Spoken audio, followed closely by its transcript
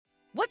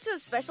What's so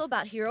special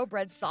about Hero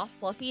Bread's soft,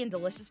 fluffy, and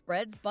delicious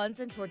breads, buns,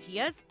 and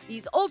tortillas?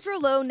 These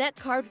ultra-low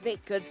net-carb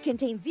baked goods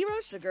contain zero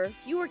sugar,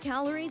 fewer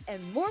calories,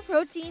 and more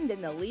protein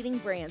than the leading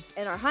brands,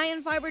 and are high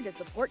in fiber to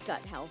support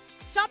gut health.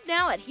 Shop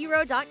now at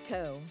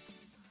Hero.co.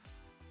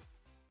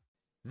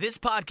 This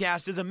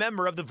podcast is a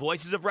member of the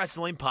Voices of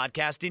Wrestling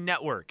Podcasting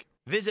Network.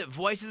 Visit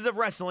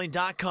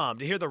voicesofwrestling.com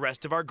to hear the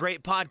rest of our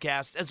great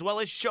podcasts, as well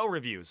as show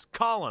reviews,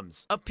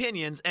 columns,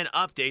 opinions, and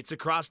updates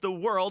across the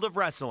world of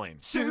wrestling.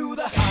 To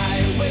the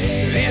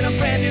highway in a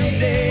brand new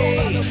day.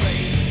 Over the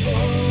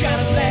rainbow,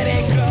 gotta let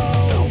it go.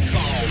 So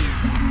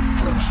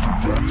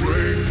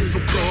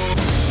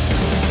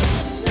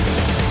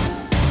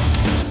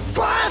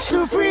fast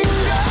to finger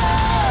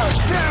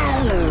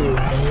down.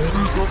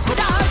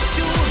 Stars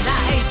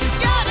tonight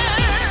together.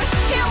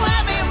 Here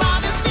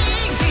everyone is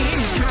singing.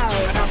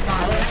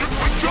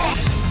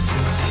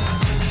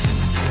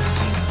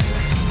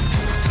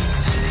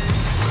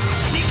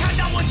 You can't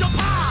know what your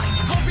part.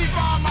 Copy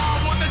from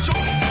what the show.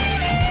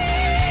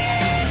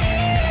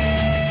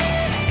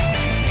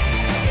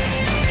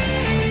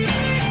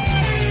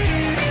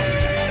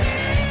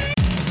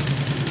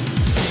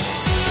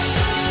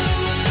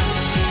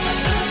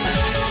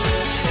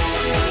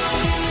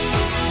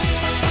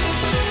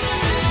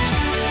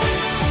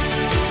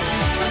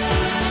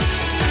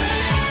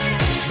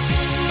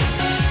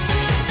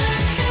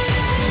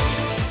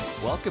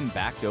 Welcome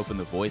back to Open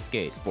the Voice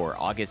Gate for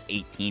August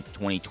 18th,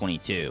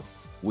 2022.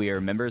 We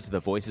are members of the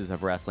Voices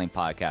of Wrestling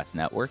Podcast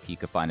Network. You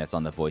can find us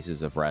on the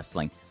Voices of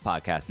Wrestling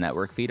Podcast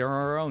Network feed or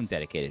our own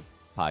dedicated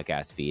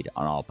podcast feed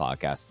on all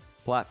podcast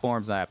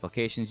platforms and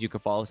applications. You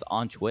can follow us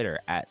on Twitter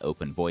at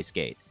Open Voice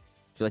Gate.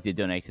 If you'd like to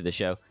donate to the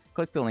show,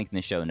 click the link in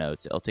the show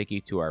notes. It'll take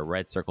you to our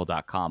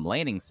redcircle.com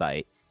landing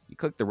site. You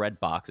click the red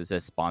box that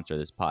says sponsor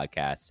this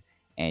podcast,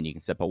 and you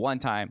can set up a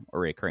one-time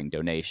or recurring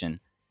donation.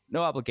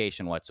 No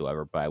obligation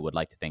whatsoever, but I would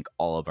like to thank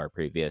all of our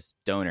previous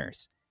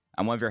donors.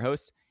 I'm one of your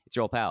hosts. It's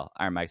your old pal,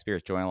 Iron Mike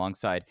Spears, joined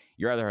alongside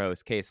your other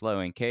host, Case Lowe.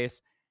 And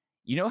Case,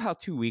 you know how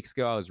 2 weeks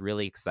ago I was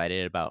really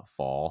excited about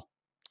fall?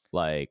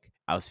 Like,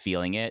 I was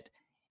feeling it.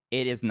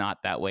 It is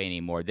not that way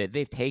anymore.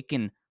 They've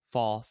taken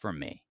fall from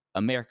me.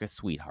 America's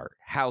sweetheart.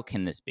 How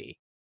can this be?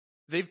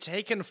 They've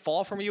taken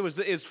fall from you?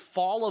 Is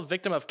fall a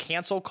victim of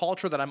cancel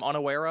culture that I'm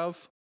unaware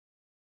of?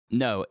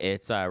 No,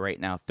 it's right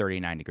now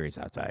 39 degrees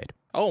outside.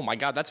 Oh my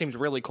God, that seems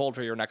really cold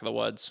for your neck of the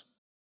woods.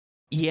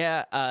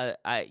 Yeah,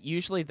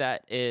 usually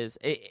that's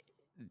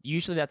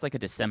like a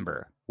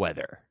December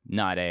weather,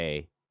 not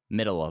a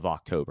middle of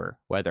October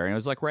weather. And it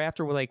was like right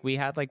after we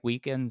had like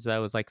weekends that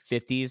was like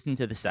 50s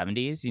into the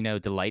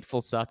 70s,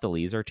 delightful stuff. The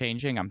leaves are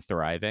changing. I'm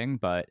thriving.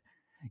 But,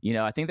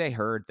 I think they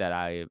heard that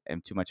I am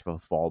too much of a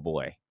fall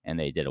boy and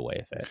they did away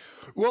with it.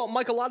 Well,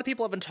 Mike, a lot of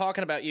people have been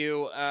talking about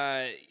you.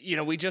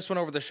 We just went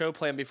over the show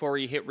plan before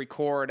we hit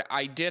record.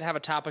 I did have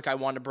a topic I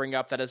wanted to bring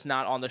up that is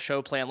not on the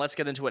show plan. Let's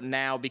get into it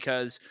now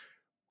because,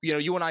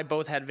 you and I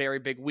both had very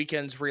big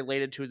weekends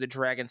related to the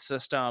Dragon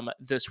system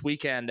this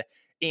weekend.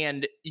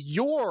 And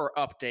your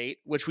update,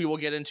 which we will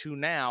get into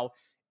now,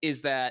 is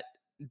that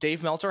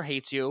Dave Meltzer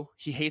hates you.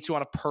 He hates you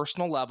on a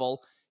personal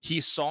level. He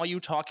saw you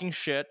talking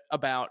shit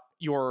about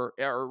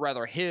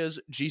his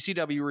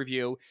GCW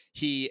review.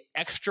 He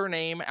X'd your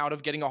name out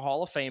of getting a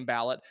Hall of Fame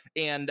ballot,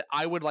 and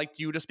I would like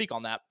you to speak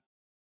on that.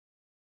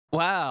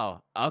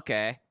 Wow.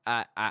 Okay.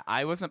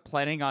 I wasn't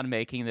planning on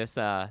making this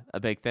a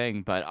big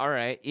thing, but all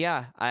right.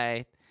 Yeah.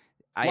 Hey,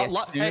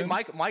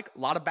 Mike, a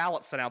lot of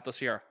ballots sent out this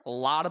year. A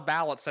lot of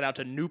ballots sent out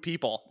to new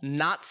people.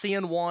 Not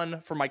seeing one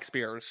for Mike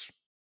Spears.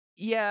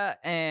 Yeah,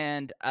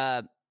 and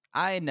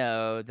I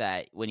know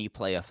that when you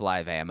play a fly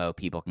of ammo,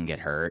 people can get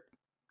hurt.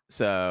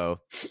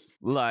 So,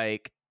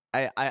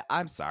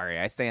 I'm sorry.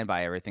 I stand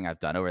by everything I've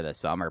done over the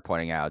summer,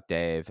 pointing out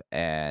Dave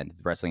and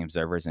the Wrestling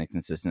Observer's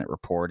inconsistent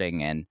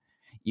reporting and,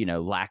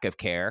 lack of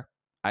care,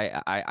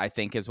 I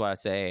think is what I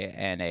say,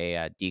 and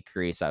a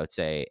decrease, I would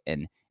say,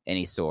 in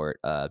any sort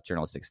of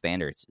journalistic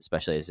standards,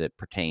 especially as it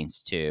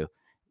pertains to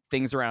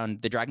things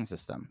around the Dragon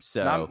system.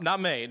 So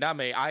not me.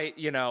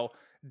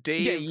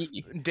 Dave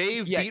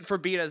beat for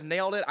beat has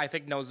nailed it. I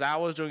think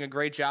Nozawa is doing a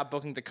great job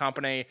booking the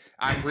company.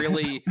 I'm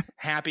really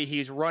happy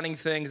he's running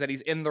things, that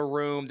he's in the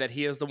room, that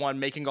he is the one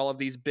making all of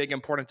these big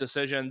important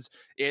decisions.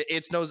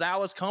 It's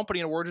Nozawa's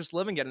company and we're just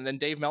living it. And then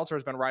Dave Meltzer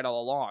has been right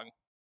all along.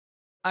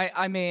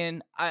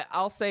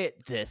 I'll say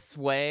it this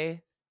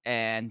way,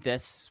 and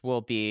this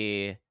will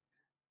be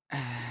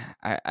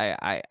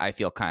I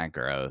feel kind of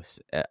gross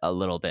a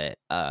little bit.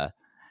 I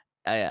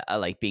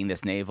like being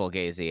this navel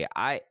gazy.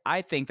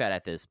 I think that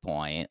at this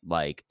point,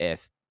 I'm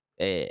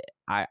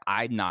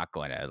not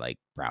going to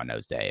brown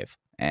nose Dave,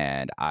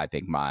 and I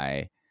think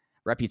my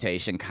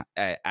reputation,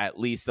 at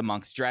least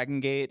amongst Dragon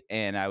Gate,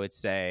 and I would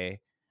say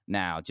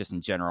now just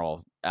in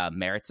general,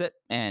 merits it.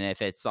 And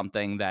if it's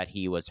something that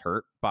he was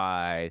hurt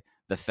by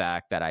the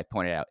fact that I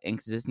pointed out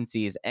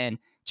inconsistencies, and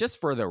just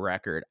for the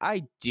record,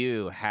 I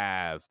do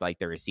have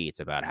the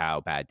receipts about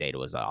how bad Data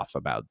was off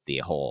about the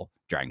whole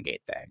Dragon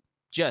Gate thing.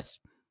 Just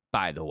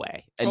by the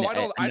way.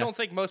 I don't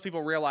think most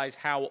people realize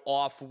how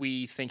off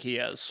we think he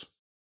is.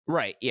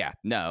 Right. Yeah.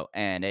 No.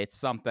 And it's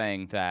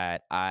something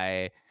that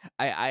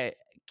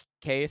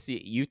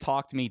Casey, you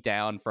talked me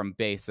down from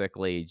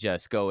basically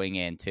just going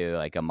into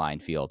like a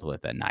minefield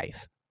with a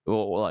knife,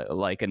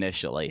 like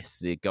initially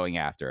going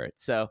after it.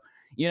 So,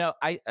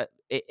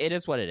 it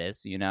is what it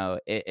is.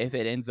 If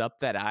it ends up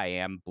that I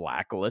am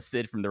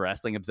blacklisted from the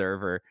Wrestling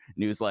Observer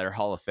Newsletter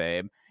Hall of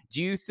Fame,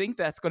 do you think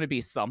that's going to be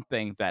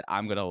something that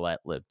I'm going to let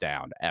live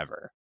down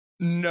ever?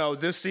 No,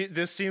 this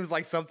seems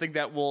like something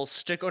that will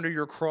stick under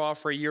your craw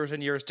for years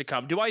and years to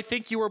come. Do I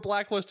think you were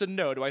blacklisted?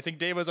 No. Do I think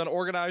Dave is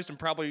unorganized and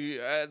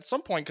probably at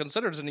some point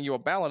considered sending you a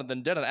ballot and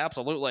then didn't?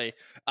 Absolutely.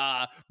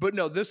 But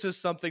no, this is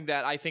something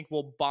that I think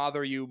will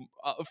bother you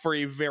for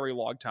a very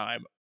long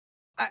time.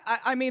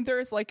 I mean,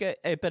 there's like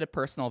a bit of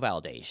personal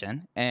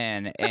validation,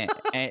 and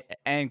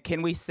and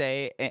can we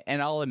say, and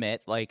I'll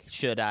admit, like,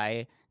 should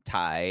I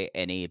tie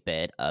any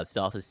bit of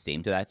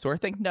self-esteem to that sort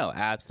of thing? No,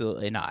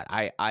 absolutely not.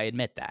 I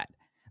admit that.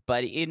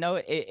 But,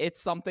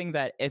 it's something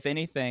that, if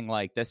anything,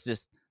 like, this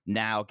just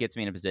now gets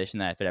me in a position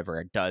that if it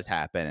ever does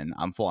happen, and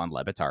I'm full on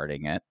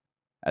lebetarding it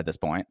at this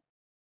point.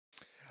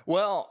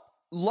 Well,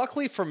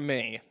 luckily for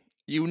me,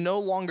 you no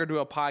longer do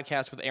a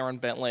podcast with Aaron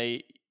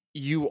Bentley.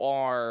 You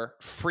are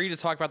free to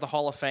talk about the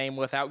Hall of Fame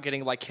without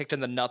getting like kicked in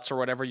the nuts or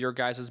whatever your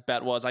guys'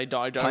 bet was.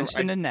 Punched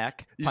in the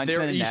neck,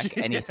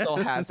 and he still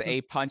has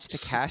a punch to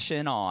cash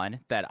in on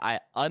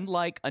that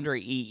unlike under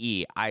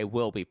EE, I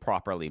will be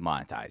properly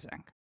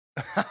monetizing.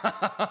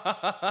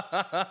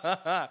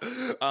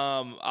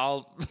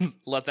 I'll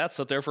let that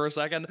sit there for a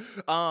second.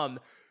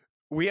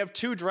 We have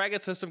 2 Dragon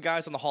System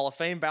guys on the Hall of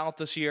Fame ballot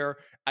this year.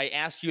 I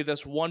ask you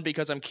this, one,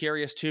 because I'm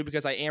curious, two,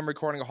 because I am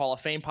recording a Hall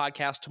of Fame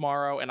podcast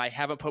tomorrow, and I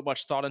haven't put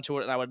much thought into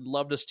it, and I would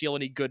love to steal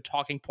any good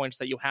talking points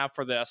that you have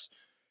for this.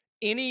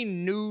 Any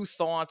new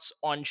thoughts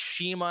on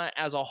CIMA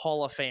as a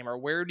Hall of Famer?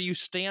 Where do you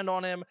stand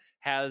on him?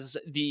 Has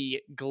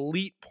the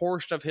GLEAT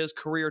portion of his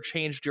career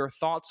changed your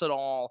thoughts at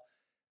all?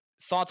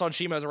 Thoughts on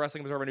CIMA as a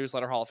Wrestling Observer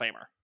Newsletter Hall of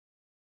Famer?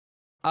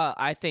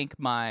 I think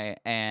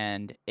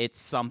and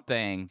it's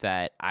something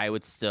that I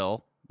would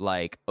still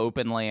like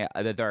openly.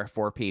 There are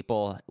 4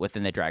 people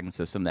within the Dragon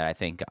System that I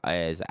think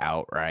is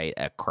outright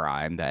a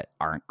crime that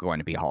aren't going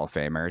to be Hall of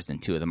Famers,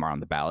 and 2 of them are on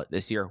the ballot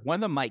this year. One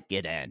of them might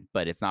get in,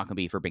 but it's not going to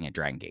be for being a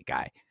Dragon Gate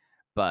guy.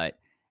 But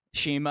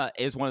CIMA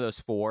is one of those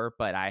 4.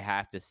 But I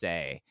have to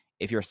say,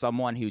 if you're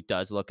someone who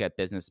does look at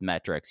business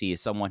metrics, he is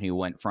someone who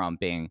went from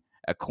being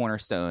a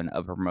cornerstone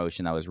of a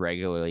promotion that was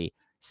regularly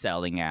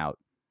selling out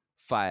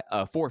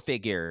 4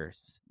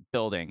 figures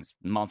buildings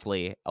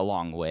monthly,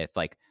 along with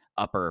like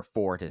upper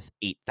 4,000 to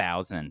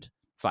 8,000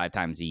 5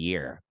 times a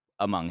year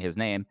among his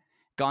name,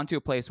 gone to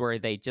a place where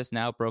they just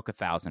now broke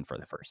 1,000 for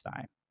the first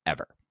time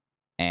ever.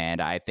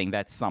 And I think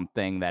that's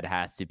something that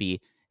has to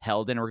be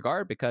held in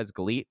regard, because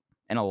GLEAT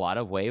in a lot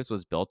of ways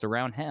was built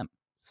around him.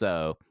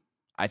 So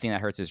I think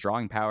that hurts his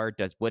drawing power.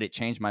 Would it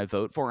change my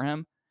vote for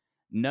him?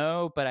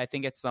 No, but I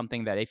think it's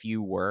something that if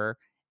you're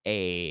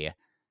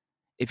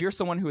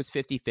someone who is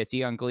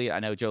 50-50 on GLEAT, I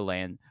know Joe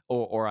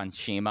or on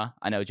CIMA,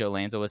 I know Joe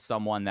Lanza was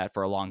someone that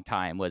for a long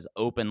time was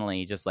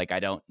openly just like, I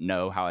don't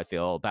know how I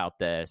feel about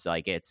this.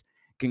 Like, it's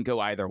can go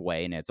either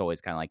way, and it's always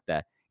kind of like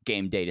the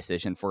game day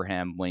decision for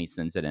him when he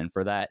sends it in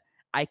for that.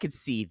 I could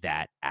see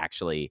that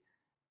actually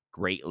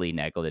greatly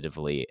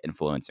negatively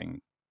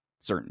influencing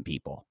certain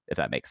people, if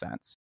that makes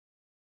sense.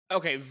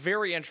 Okay,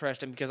 very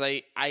interesting, because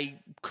I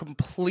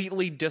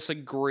completely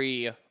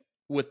disagree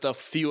with a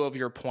few of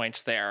your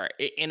points there.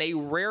 In a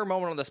rare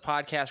moment on this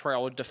podcast where I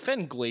would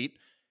defend GLEAT,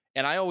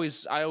 and I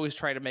always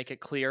try to make it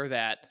clear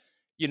that,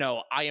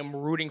 I am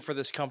rooting for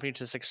this company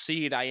to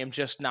succeed. I am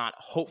just not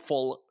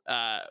hopeful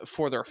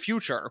for their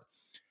future.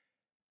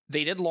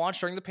 They did launch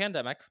during the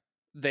pandemic.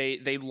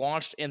 They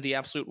launched in the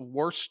absolute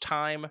worst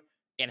time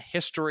in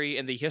history,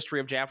 in the history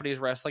of Japanese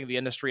wrestling. The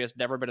industry has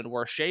never been in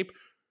worse shape.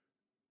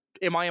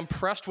 Am I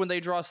impressed when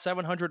they draw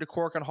 700 to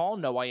Korakuen Hall?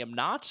 No, I am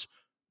not.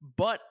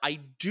 But I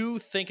do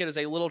think it is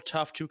a little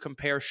tough to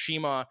compare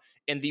CIMA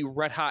in the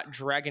Red Hot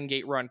Dragon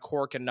Gate run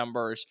Korakuen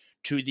numbers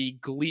to the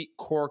GLEAT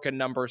Korakuen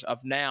numbers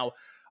of now.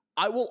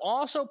 I will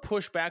also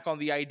push back on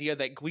the idea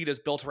that GLEAT is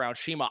built around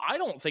CIMA. I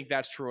don't think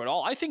that's true at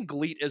all. I think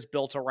GLEAT is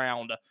built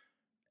around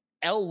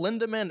El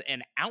Lindemann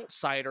and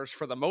outsiders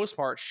for the most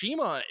part.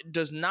 CIMA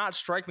does not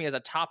strike me as a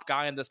top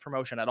guy in this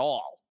promotion at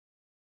all.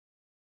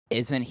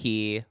 Isn't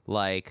he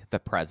like the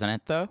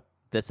president, though?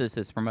 This is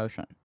his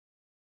promotion.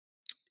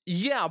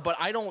 Yeah, but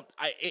I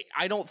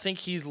don't think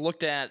he's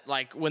looked at,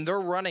 like, when they're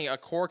running a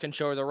Korakuen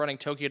show or they're running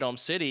Tokyo Dome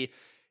City.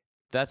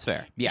 That's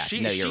fair. Yeah,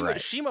 you're right.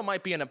 CIMA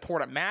might be in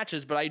important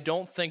matches, but I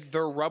don't think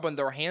they're rubbing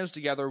their hands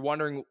together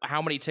wondering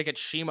how many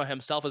tickets CIMA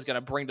himself is going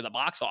to bring to the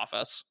box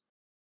office.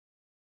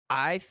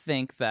 I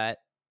think that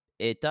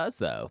it does,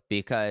 though,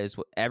 because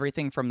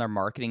everything from their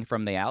marketing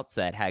from the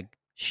outset had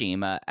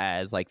CIMA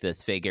as like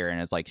this figure, and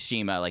it's like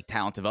CIMA like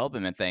talent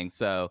development thing.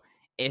 So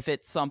if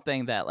it's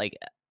something that like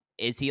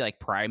is he like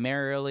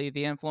primarily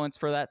the influence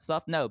for that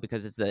stuff? No,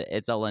 because it's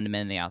a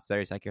Lindaman and the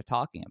Outsiders like you're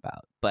talking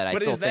about. But I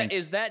still think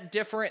is that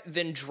different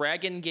than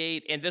Dragon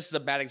Gate? And this is a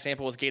bad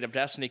example with Gate of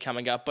Destiny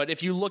coming up. But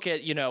if you look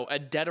at, a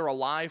Dead or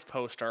Alive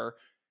poster,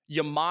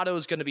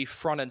 Yamato's going to be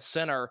front and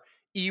center,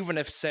 even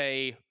if,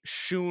 say,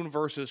 Shun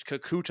versus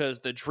Kakuta is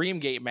the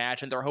Dreamgate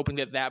match, and they're hoping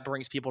that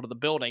brings people to the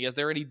building. Is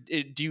there any?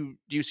 Do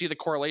you see the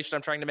correlation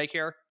I'm trying to make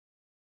here?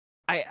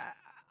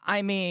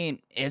 I mean,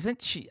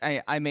 isn't she?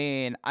 I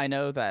mean, I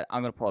know that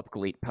I'm gonna pull up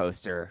Gleet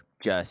poster.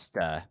 Just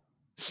what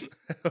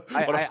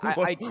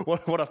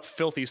a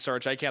filthy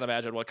search! I can't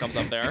imagine what comes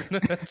up there.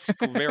 It's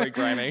very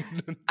grimy.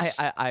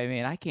 I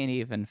mean, I can't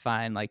even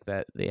find like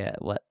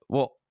what.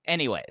 Well,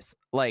 anyways,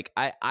 like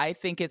I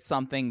think it's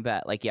something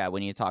that like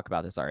when you talk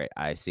about this, all right,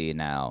 I see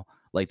now.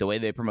 Like the way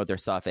they promote their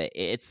stuff,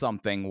 it's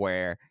something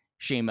where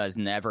Shima's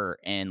never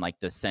in like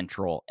the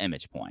central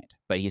image point,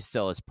 but he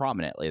still is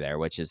prominently there,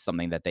 which is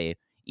something that they.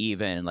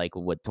 Even like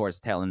towards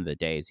the tail end of the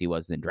days, he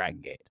was in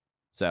Dragon Gate.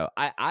 So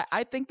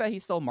I think that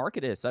he's still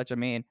marketed as such. I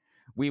mean,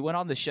 we went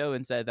on the show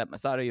and said that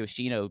Masato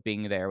Yoshino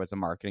being there was a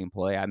marketing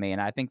ploy. I mean,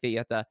 I think that you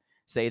have to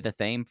say the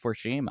same for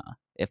Shima,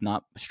 if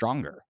not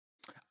stronger.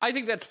 I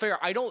think that's fair.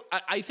 I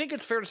think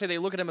it's fair to say they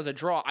look at him as a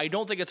draw. I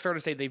don't think it's fair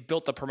to say they've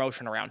built the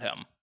promotion around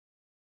him.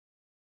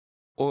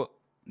 Well,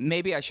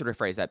 maybe I should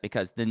rephrase that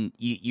because then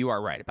you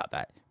are right about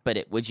that.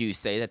 But would you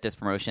say that this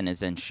promotion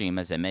is in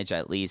Shima's image,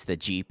 at least the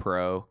G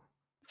Pro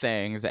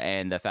things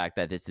and the fact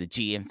that it's the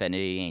G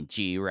Infinity and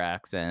G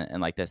Rex and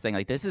like this thing,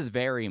 like this is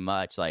very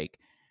much like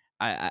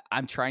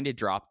I'm trying to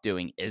drop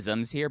doing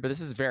isms here, but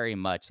this is very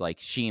much like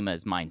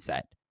Shima's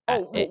mindset.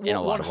 In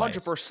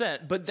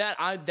 100%. But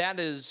that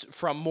is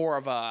from more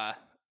of a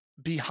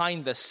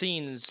behind the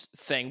scenes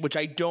thing, which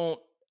I don't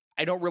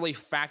really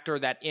factor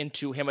that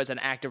into him as an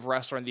active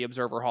wrestler in the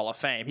Observer Hall of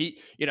Fame.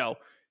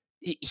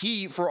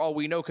 He, for all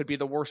we know, could be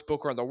the worst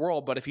booker in the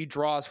world, but if he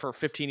draws for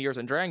 15 years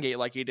in Dragon Gate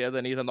like he did,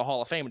 then he's in the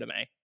Hall of Fame to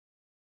me.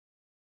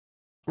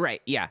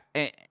 Right, yeah.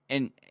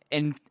 And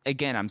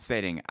again, I'm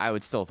stating I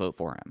would still vote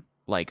for him.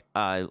 Like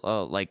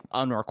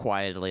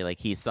unrequitedly, like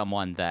he's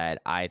someone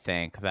that I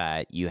think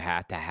that you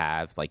have to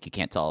have. Like you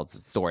can't tell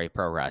it's story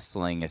pro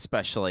wrestling,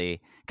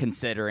 especially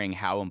considering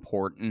how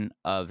important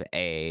of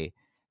an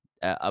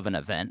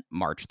event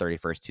March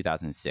 31st,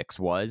 2006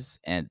 was.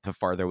 And the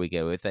farther we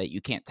go with it,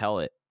 you can't tell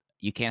it.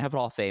 You can't have it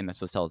all fame that's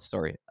supposed to tell the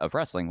story of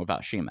wrestling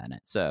without Shima in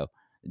it. So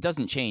it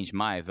doesn't change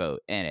my vote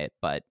in it.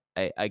 But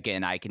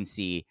again, I can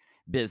see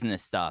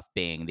business stuff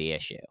being the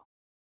issue.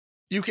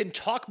 You can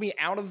talk me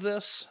out of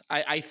this.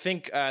 I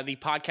think the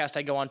podcast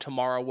I go on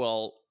tomorrow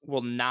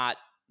will not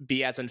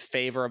be as in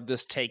favor of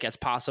this take as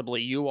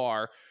possibly you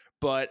are.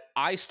 But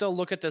I still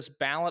look at this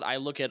ballot. I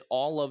look at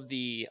all of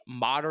the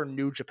modern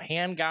New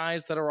Japan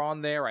guys that are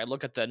on there. I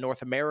look at the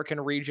North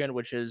American region,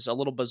 which is a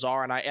little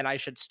bizarre. And I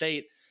should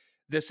state,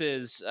 this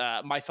is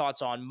my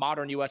thoughts on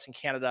modern U.S. and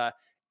Canada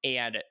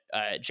and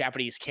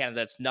Japanese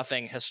Canada. It's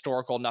nothing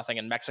historical, nothing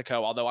in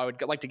Mexico, although I would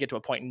like to get to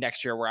a point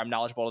next year where I'm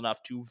knowledgeable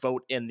enough to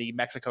vote in the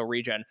Mexico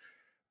region.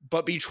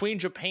 But between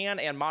Japan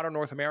and modern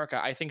North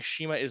America, I think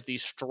Shima is the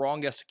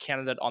strongest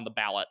candidate on the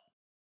ballot.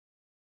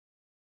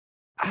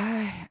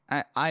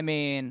 I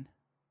mean,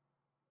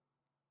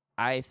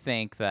 I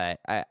think that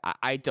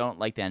I don't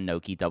like the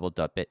Inoki double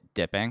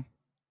dipping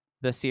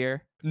this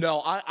year.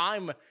 No,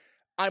 I'm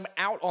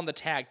out on the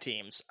tag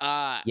teams.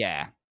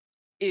 Yeah.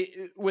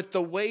 With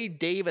the way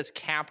Dave has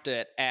capped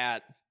it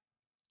at,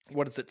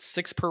 what is it,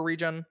 6 per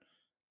region?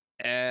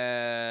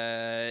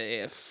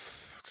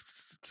 If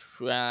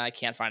I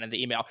can't find it in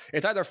the email.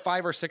 It's either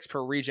 5 or 6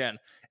 per region.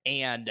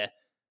 And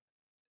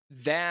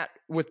that,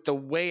 with the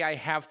way I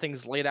have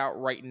things laid out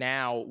right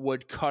now,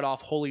 would cut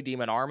off Holy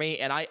Demon Army.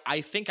 And I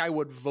think I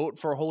would vote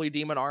for Holy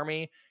Demon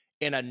Army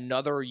in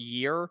another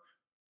year,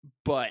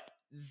 but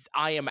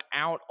I am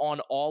out on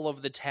all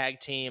of the tag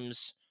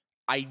teams.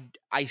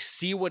 I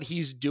see what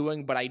he's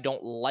doing, but I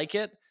don't like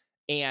it.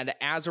 And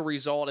as a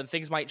result, and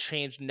things might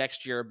change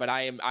next year, but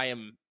I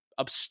am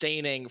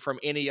abstaining from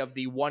any of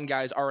the one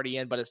guy's already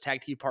in, but his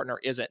tag team partner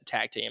isn't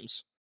tag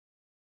teams.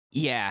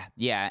 Yeah.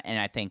 And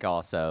I think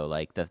also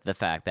like the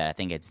fact that I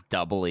think it's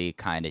doubly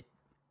kind of,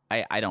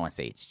 I don't want to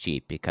say it's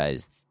cheap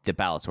because the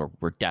ballots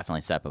were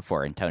definitely set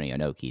before Antonio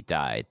Inoki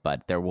died,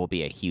 but there will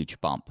be a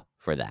huge bump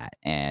for that.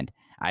 And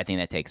I think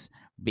that takes,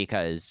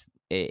 because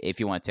if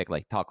you want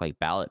to talk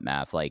ballot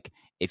math, like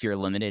if you're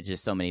limited to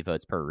so many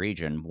votes per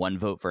region, one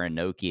vote for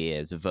Inoki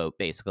is a vote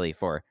basically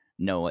for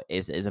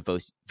is a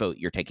vote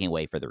you're taking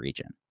away for the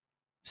region.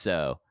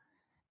 So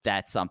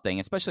that's something,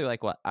 especially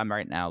like what I'm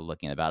right now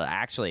looking about it.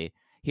 Actually,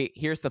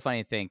 here's the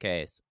funny thing,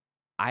 Case.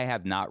 I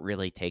have not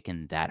really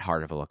taken that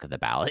hard of a look at the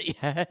ballot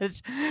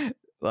yet.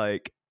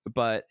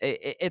 But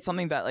it's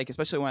something that, like,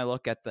 especially when I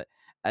look at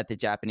the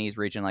Japanese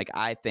region, like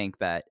I think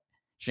that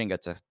Shingo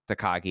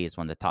Takagi is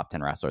one of the top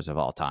 10 wrestlers of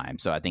all time.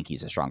 So I think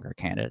he's a stronger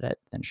candidate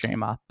than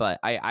Shima. But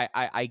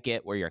I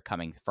get where you're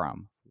coming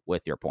from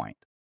with your point.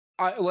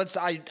 I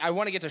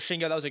want to get to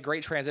Shingo. That was a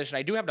great transition.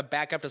 I do have to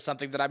back up to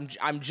something that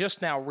I'm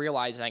just now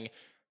realizing.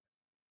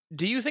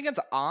 Do you think it's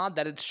odd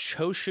that it's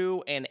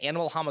Choshu and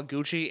Animal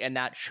Hamaguchi and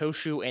not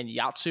Choshu and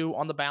Yatsu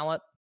on the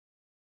ballot?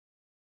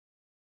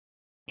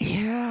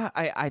 Yeah,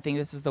 I think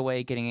this is the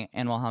way getting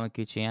Animal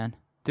Hamaguchi in,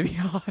 to be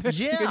honest.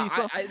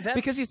 Yeah,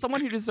 because he's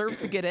someone who deserves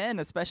to get in,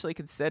 especially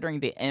considering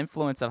the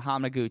influence of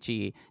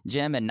Hamaguchi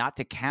Jim, and not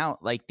to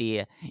count like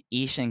the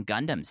Ishin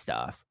Gundam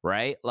stuff,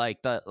 right?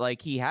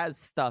 Like he has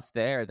stuff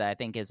there that I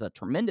think is a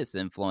tremendous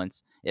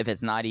influence, if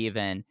it's not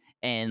even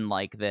in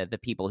like the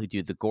people who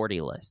do the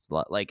Gordy list.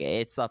 Like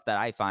it's stuff that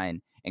I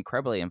find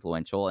incredibly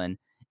influential, and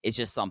it's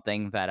just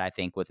something that I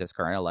think with this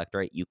current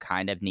electorate you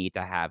kind of need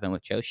to have in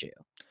with Choshu.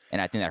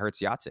 And I think that hurts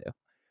Yatsu.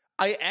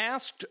 I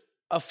asked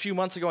a few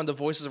months ago in the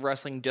Voices of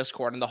Wrestling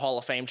Discord in the Hall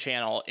of Fame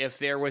channel if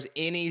there was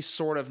any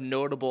sort of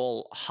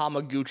notable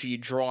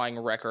Hamaguchi drawing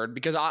record,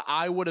 because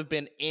I would have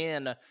been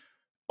in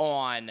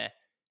on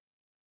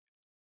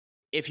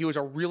if he was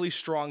a really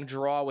strong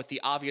draw with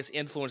the obvious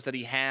influence that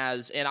he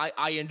has. And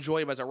I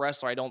enjoy him as a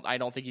wrestler. I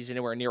don't think he's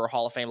anywhere near a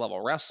Hall of Fame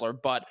level wrestler,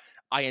 but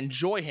I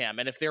enjoy him.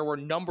 And if there were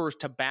numbers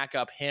to back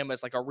up him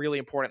as like a really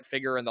important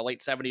figure in the late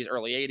 70s,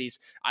 early 80s,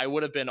 I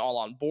would have been all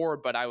on board.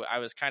 But I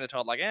was kind of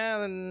told like,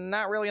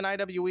 not really an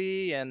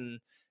IWE. And,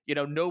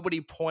 nobody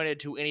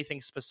pointed to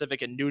anything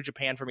specific in New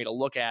Japan for me to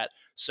look at.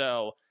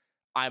 So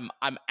I'm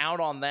out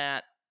on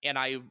that. And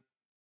I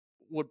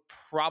would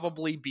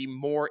probably be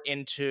more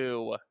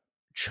into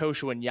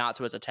Choshu and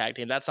Yatsu as a tag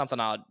team. That's something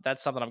I'm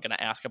going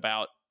to ask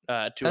about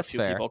to a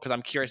few people, because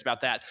I'm curious about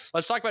that.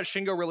 Let's talk about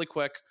Shingo really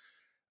quick.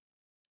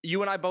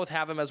 You and I both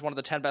have him as one of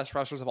the 10 best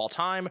wrestlers of all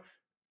time.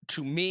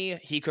 To me,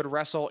 he could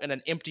wrestle in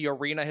an empty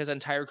arena his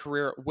entire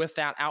career. With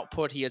that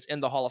output, he is in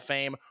the Hall of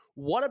Fame.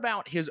 What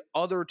about his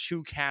other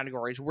two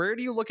categories? Where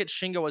do you look at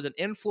Shingo as an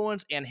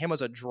influence and him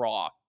as a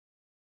draw?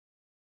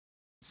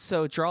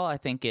 So draw, I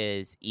think,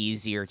 is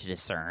easier to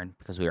discern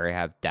because we already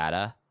have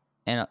data.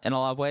 In a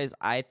lot of ways,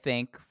 I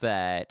think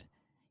that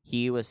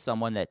he was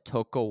someone that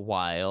took a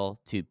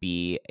while to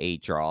be a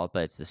draw,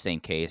 but it's the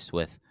same case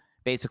with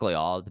basically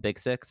all of the big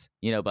six,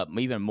 but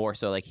even more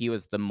so, like he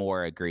was the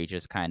more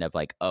egregious kind of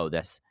like,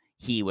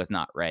 he was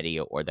not ready,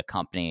 or the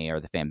company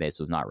or the fan base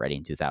was not ready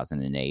in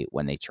 2008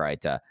 when they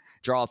tried to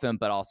draw him.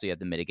 But also you have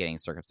the mitigating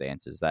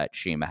circumstances that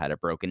Shima had a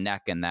broken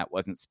neck, and that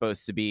wasn't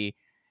supposed to be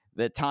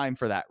the time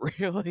for that,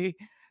 really.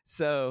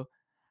 So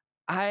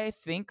I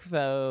think,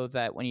 though,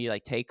 that when you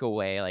like take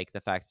away like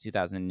the fact of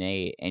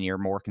 2008 and you're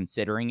more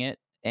considering it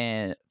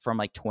and from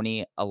like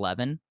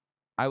 2011,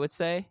 I would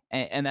say,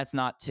 and that's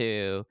not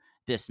to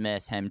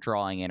dismiss him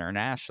drawing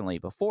internationally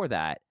before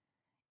that.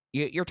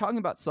 You're talking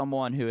about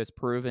someone who has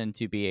proven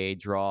to be a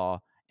draw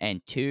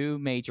and two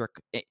major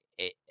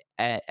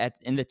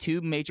in the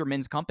two major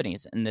men's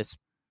companies in this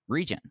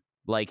region.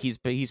 Like he's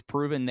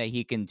proven that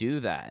he can do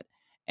that,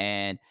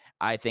 and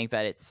I think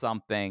that it's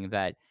something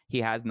that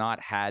he has not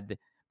had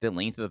the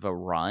length of a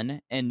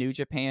run in New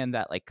Japan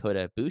that like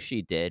Kota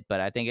Ibushi did, but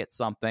I think it's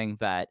something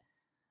that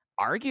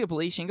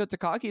arguably Shingo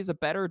Takagi is a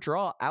better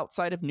draw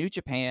outside of New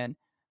Japan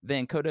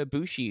than Kota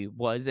Ibushi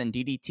was in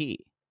DDT.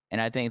 And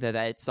I think that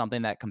that's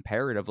something that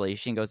comparatively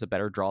Shingo's a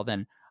better draw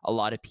than a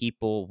lot of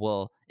people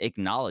will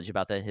acknowledge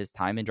about his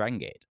time in Dragon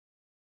Gate.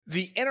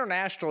 The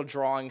international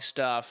drawing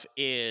stuff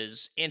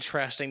is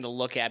interesting to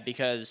look at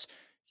because,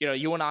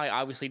 you and I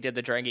obviously did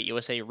the Dragon Gate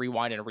USA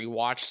Rewind and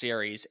Rewatch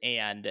series,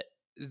 and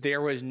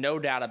there was no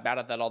doubt about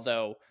it that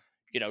although,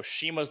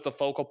 Shima's the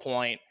focal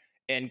point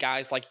and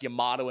guys like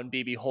Yamato and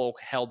BB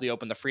Hulk held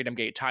the Freedom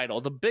Gate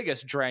title, the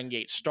biggest Dragon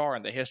Gate star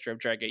in the history of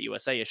Dragon Gate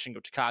USA is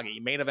Shingo Takagi. He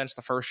main events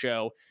the first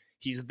show.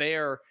 He's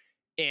there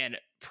in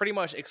pretty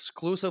much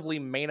exclusively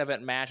main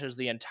event matches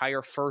the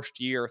entire first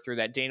year through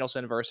that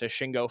Danielson versus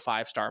Shingo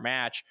 5-star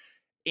match.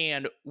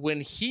 And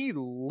when he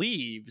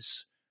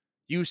leaves,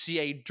 you see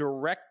a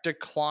direct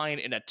decline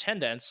in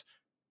attendance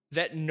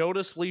that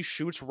noticeably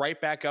shoots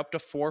right back up to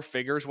 4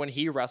 figures when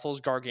he wrestles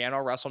Gargano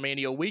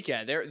WrestleMania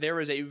weekend. There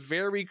is a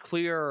very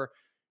clear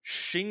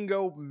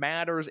Shingo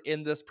matters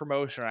in this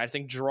promotion. I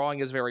think drawing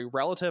is very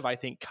relative. I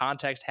think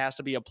context has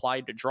to be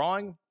applied to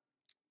drawing.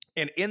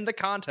 And in the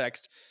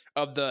context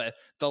of the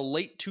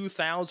late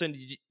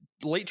 2000s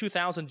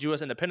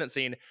U.S. independent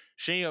scene,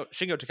 Shingo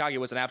Takagi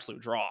was an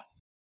absolute draw.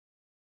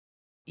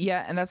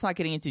 Yeah, and that's not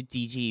getting into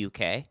DG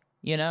UK,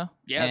 Yeah,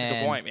 that's a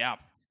good point, yeah.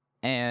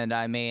 And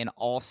I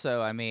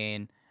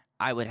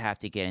would have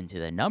to get into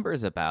the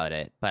numbers about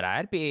it, but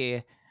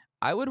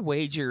I would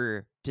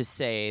wager to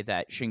say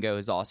that Shingo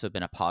has also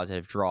been a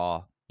positive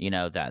draw,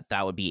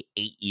 that would be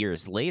 8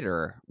 years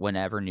later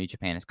whenever New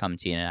Japan has come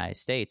to the United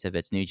States. If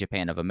it's New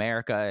Japan of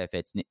America, if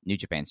it's New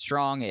Japan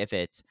Strong, if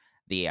it's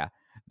the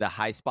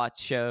high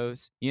spots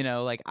shows,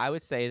 I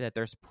would say that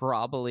there's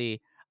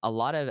probably a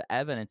lot of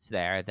evidence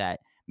there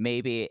that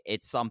maybe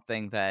it's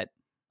something that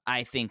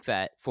I think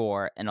that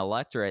for an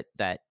electorate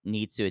that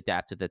needs to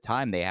adapt to the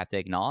time, they have to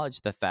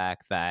acknowledge the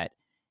fact that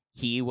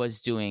he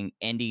was doing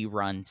indie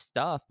run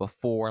stuff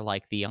before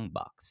like the Young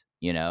Bucks,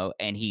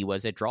 and he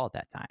was a draw at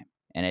that time.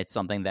 And it's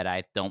something that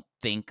I don't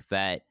think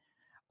that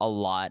a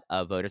lot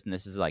of voters, and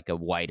this is like a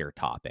wider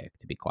topic,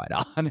 to be quite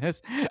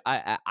honest,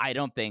 I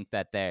don't think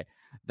that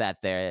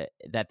that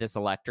this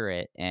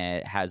electorate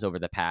has over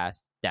the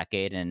past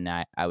decade, and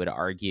I would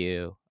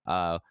argue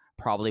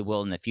probably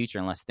will in the future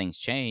unless things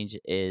change,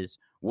 is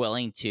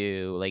willing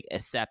to like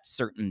accept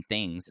certain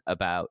things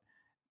about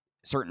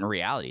certain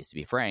realities, to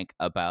be frank,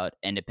 about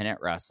independent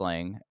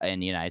wrestling in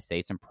the United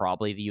States and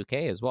probably the UK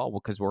as well,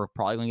 because we're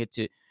probably going to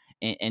get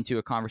into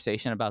a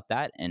conversation about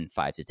that in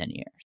 5 to 10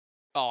 years.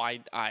 Oh,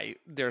 I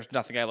there's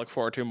nothing I look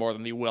forward to more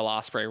than the Will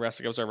Ospreay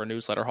Wrestling Observer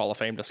Newsletter Hall of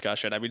Fame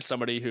discussion. I mean,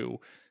 somebody who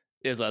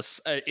is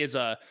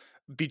a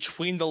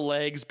between the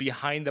legs,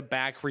 behind the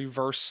back,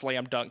 reverse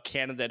slam dunk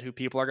candidate who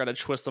people are going to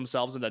twist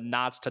themselves into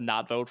knots to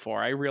not vote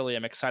for. I really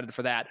am excited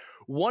for that.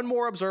 One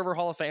more Observer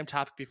Hall of Fame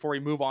topic before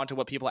we move on to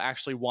what people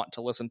actually want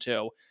to listen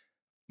to.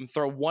 I'm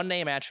throw one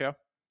name at you.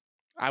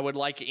 I would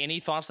like any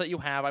thoughts that you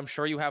have. I'm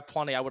sure you have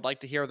plenty. I would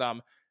like to hear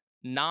them.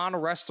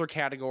 Non-wrestler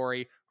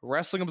category,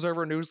 Wrestling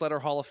Observer Newsletter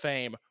Hall of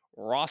Fame,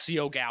 Rossy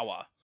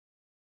Ogawa.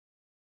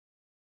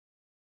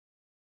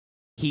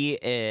 He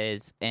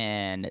is,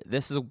 and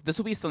this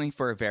will be something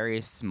for a very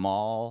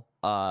small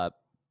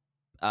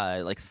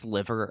like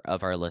sliver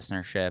of our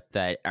listenership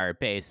that are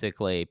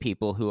basically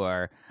people who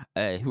are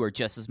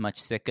just as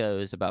much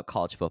sickos about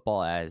college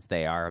football as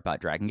they are about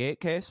Dragon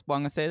Gate case. Well,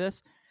 I'm gonna say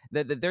this.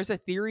 There's a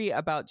theory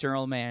about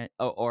general man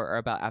or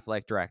about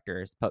athletic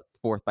directors put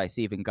forth by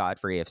Stephen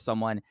Godfrey. If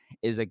someone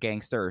is a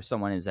gangster or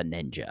someone is a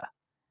ninja,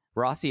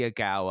 Rossy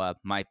Ogawa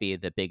might be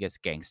the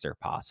biggest gangster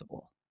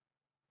possible.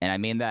 And I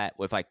mean that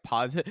with like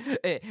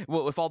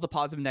with all the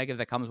positive negative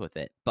that comes with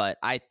it. But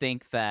I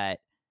think that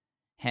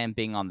him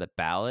being on the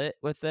ballot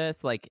with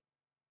this, like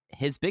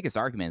his biggest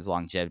argument is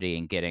longevity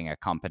and getting a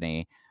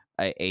company,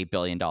 a $1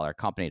 billion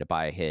company to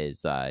buy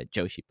his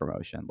Joshi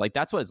promotion. Like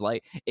that's what it's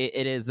like.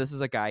 It is. This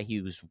is a guy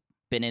who's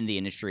been in the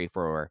industry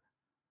for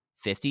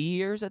 50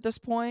 years at this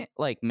point.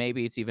 Like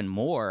maybe it's even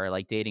more,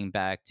 like dating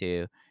back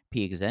to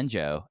Peak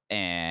Zenjo,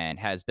 and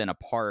has been a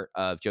part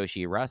of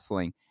Joshi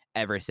Wrestling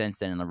ever since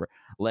then, and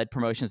led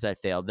promotions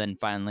that failed, then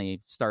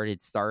finally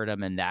started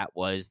Stardom, and that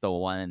was the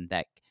one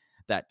that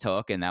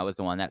took, and that was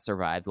the one that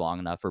survived long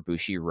enough for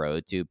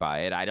Bushiroad to buy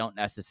it. I don't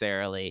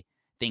necessarily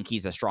think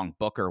he's a strong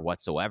booker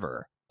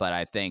whatsoever, but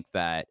I think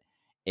that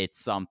it's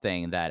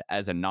something that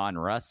as a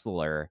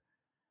non-wrestler,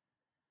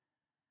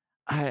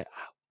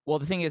 well,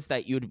 the thing is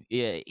that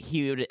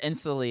he would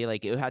instantly,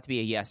 like, it would have to be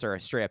a yes or a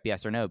straight up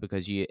yes or no,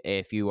 because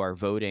if you are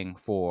voting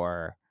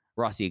for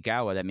Rossy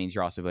Ogawa, that means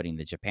you're also voting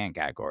the Japan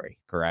category,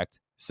 correct?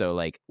 So,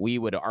 like, we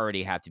would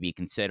already have to be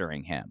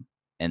considering him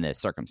in this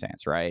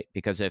circumstance, right?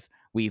 Because if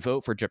we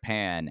vote for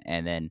Japan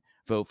and then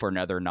vote for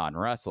another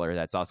non-wrestler,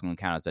 that's also going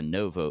to count as a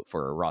no vote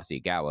for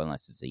Rossy Ogawa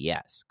unless it's a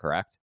yes,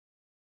 correct?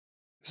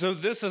 So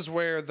this is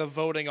where the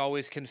voting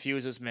always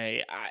confuses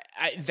me.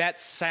 That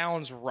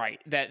sounds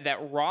right. That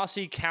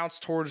Rossy counts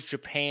towards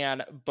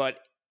Japan,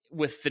 but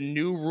with the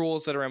new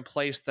rules that are in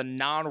place, the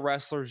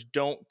non-wrestlers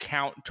don't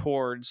count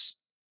towards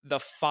the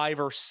 5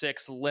 or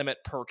 6 limit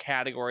per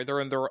category.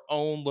 They're in their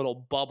own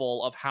little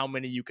bubble of how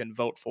many you can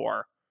vote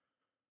for.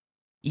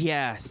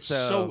 Yeah,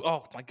 so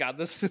oh my god,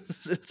 this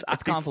is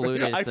it's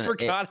convoluted. I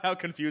forgot how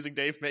confusing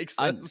Dave makes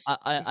this.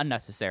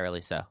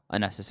 Unnecessarily so.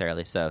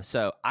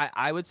 So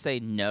I would say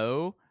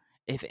no.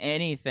 If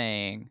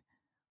anything,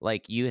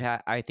 like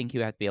I think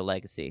you have to be a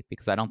legacy,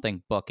 because I don't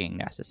think booking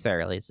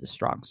necessarily is a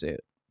strong suit,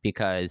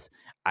 because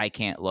I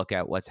can't look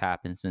at what's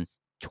happened since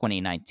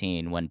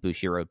 2019 when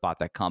Bushiroad bought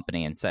that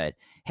company and said,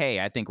 hey,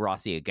 I think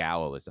Rossy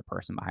Ogawa was the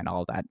person behind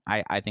all of that.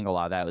 I think a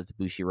lot of that was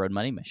the Bushiroad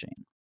money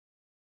machine.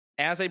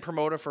 As a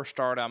promoter for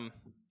Stardom,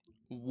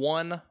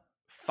 one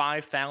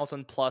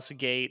 5,000 plus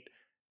gate,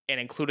 and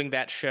including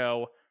that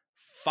show,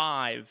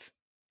 5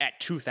 at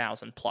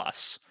 2,000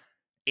 plus.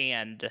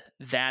 And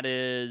that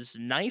is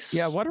nice.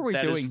 Yeah, what are we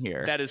doing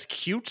here? That is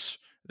cute.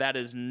 That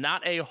is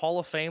not a Hall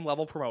of Fame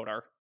level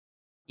promoter.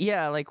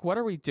 Yeah, like, what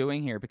are we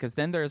doing here? Because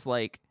then there's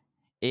like,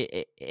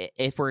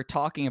 if we're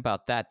talking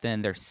about that,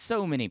 then there's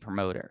so many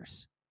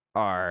promoters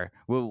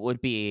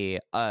would be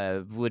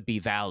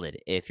valid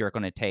if you're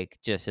going to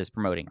take just his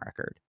promoting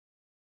record.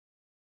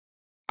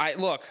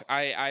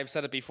 I've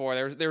said it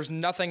before. There's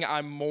nothing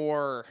I'm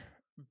more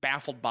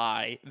baffled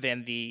by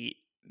than the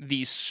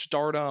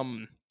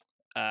Stardom,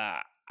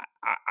 I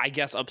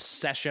guess,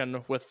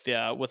 obsession with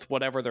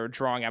whatever they're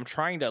drawing. I'm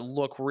trying to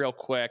look real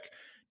quick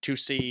to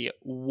see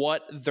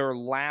what their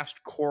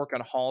last Cork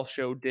and Hall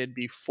show did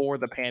before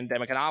the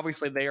pandemic, and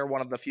obviously they are one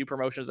of the few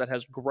promotions that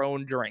has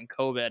grown during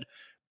COVID.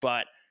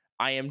 But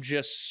I am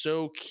just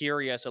so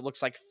curious. It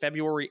looks like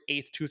February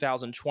 8th,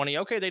 2020.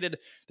 Okay, they did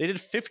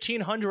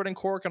 1,500 in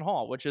Cork and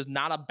Hall, which is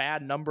not a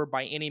bad number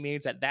by any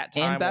means at that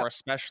time, or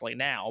especially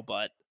now.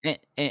 But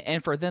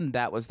and for them,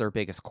 that was their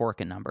biggest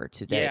Corkin number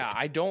to date. Yeah,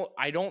 I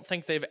don't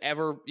think they've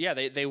ever. Yeah,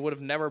 they would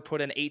have never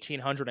put in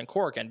 1,800 in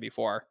Corkin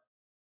before.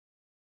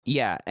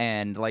 Yeah,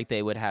 and like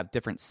they would have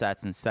different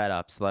sets and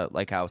setups,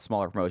 like how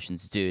smaller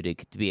promotions do to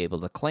be able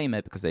to claim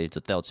it, because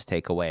they'll just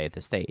take away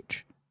the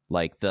stage.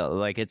 Like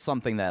it's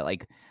something that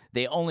like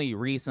they only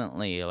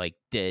recently like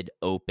did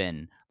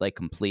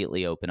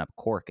completely open up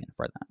Corkin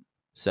for them,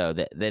 so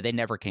that they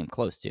never came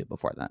close to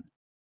before then.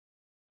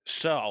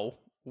 So,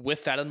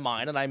 with that in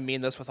mind, and I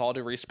mean this with all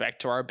due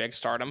respect to our big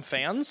Stardom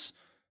fans,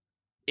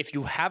 if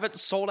you haven't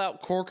sold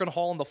out Korakuen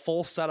Hall in the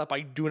full setup,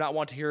 I do not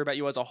want to hear about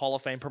you as a Hall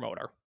of Fame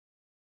promoter.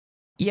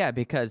 Yeah,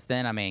 because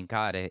then, I mean,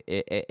 God,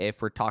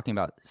 if we're talking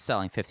about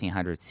selling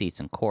 1,500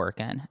 seats in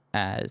Korakuen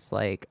as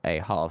like a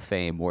Hall of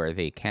Fame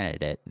worthy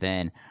candidate,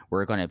 then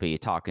we're going to be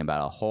talking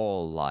about a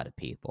whole lot of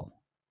people.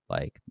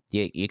 Like,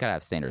 you got to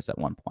have standards at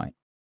one point.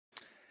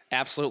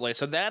 Absolutely.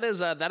 So that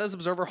is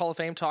Observer Hall of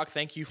Fame talk.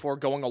 Thank you for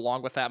going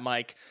along with that,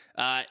 Mike.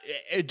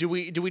 Do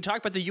we talk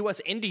about the U.S.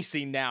 indie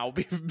scene now?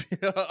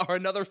 Or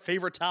another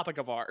favorite topic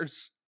of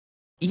ours?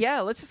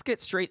 Yeah, let's just get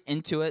straight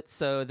into it.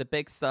 So the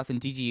big stuff in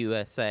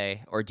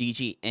DGUSA or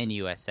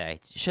DGNUSA,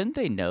 shouldn't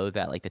they know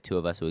that like the two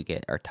of us would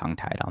get our tongue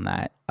tied on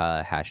that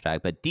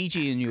hashtag? But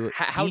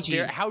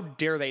How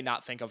dare they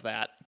not think of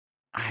that?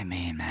 I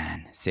mean,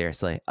 man,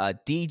 seriously.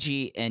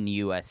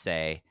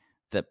 DGNUSA,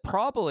 the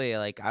probably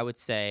like I would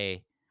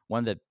say one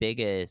of the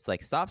biggest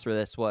like stops for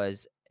this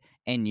was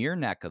in your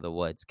neck of the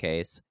woods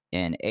case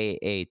in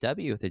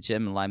AAW with the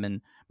Jim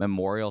Lemon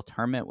Memorial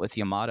Tournament with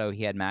Yamato.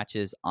 He had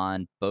matches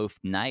on both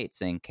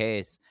nights. In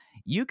case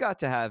you got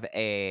to have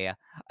a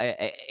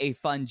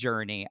fun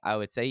journey, I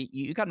would say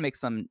you got to make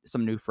some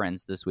new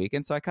friends this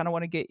weekend. So I kind of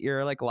want to get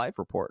your like live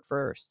report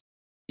first.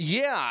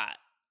 Yeah,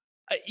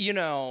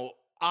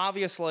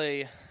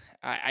 obviously,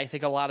 I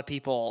think a lot of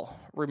people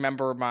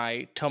remember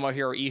my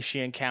Tomohiro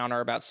Ishii encounter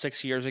about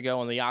 6 years ago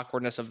and the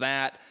awkwardness of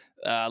that.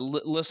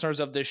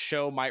 Listeners of this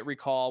show might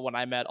recall when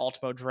I met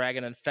Ultimo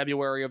Dragon in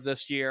February of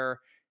this year,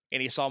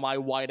 and he saw my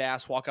white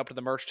ass walk up to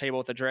the merch table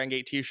with a Dragon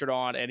Gate t-shirt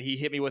on, and he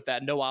hit me with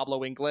that no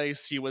hablo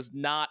inglés. He was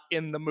not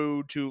in the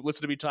mood to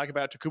listen to me talk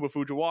about Takuma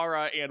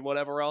Fujiwara and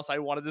whatever else I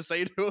wanted to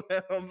say to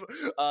him.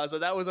 So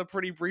that was a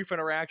pretty brief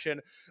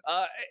interaction.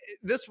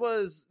 This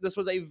was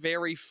a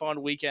very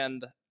fun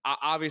weekend.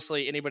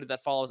 Obviously, anybody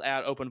that follows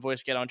at Open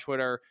Voice Gate on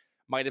Twitter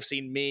might have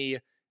seen me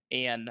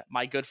and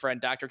my good friend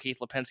Dr. Keith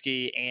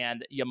Lipinski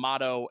and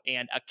Yamato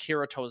and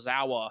Akira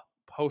Tozawa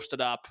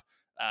posted up.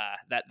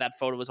 That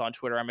photo was on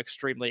Twitter. I'm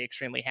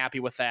extremely happy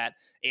with that.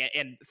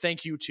 And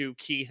thank you to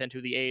Keith and to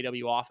the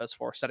AAW office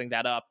for setting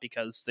that up,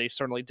 because they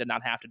certainly did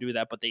not have to do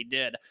that, but they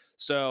did.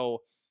 So,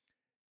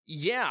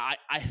 yeah,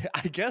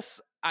 I guess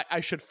I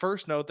should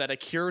first note that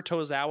Akira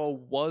Tozawa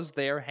was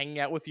there hanging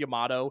out with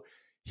Yamato.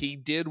 He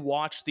did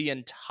watch the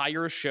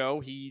entire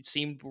show. He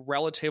seemed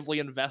relatively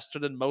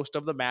invested in most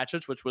of the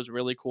matches, which was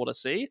really cool to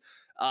see.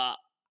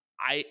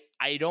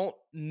 I don't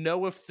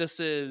know if this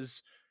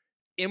is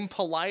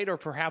impolite or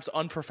perhaps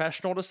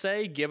unprofessional to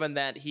say, given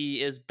that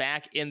he is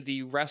back in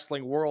the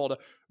wrestling world,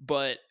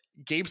 but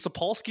Gabe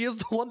Sapolsky is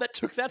the one that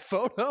took that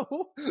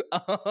photo.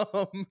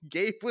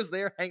 Gabe was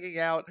there hanging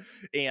out,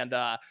 and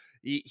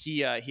he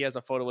has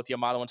a photo with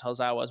Yamato and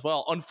Tozawa as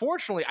well.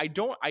 Unfortunately, I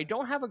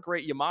don't have a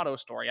great Yamato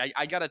story.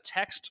 I got a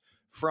text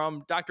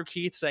from Dr.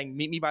 Keith saying,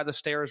 "Meet me by the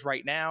stairs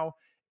right now,"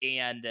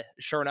 and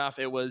sure enough,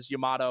 it was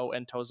Yamato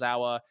and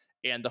Tozawa.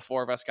 And the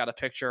four of us got a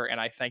picture,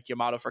 and I thank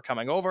Yamato for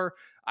coming over.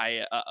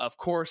 I, of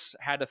course,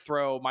 had to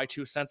throw my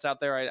 2 cents out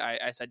there.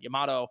 I said,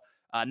 Yamato,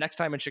 next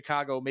time in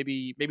Chicago,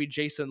 maybe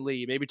Jason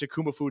Lee, maybe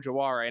Takuma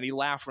Fujiwara. And he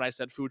laughed when I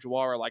said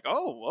Fujiwara, like,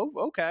 oh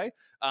okay.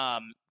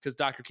 Because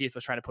Dr. Keith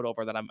was trying to put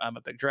over that I'm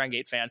a big Dragon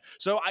Gate fan.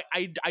 So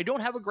I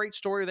don't have a great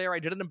story there. I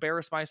didn't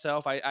embarrass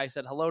myself. I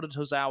said hello to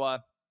Tozawa.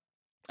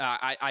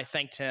 I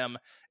thanked him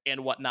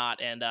and whatnot,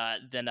 and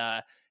then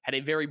had a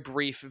very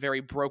brief, very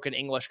broken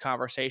English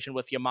conversation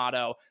with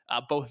Yamato,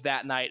 both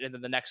that night and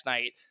then the next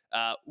night.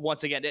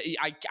 Once again,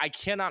 I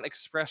cannot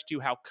express to you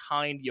how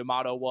kind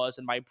Yamato was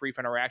in my brief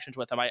interactions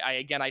with him.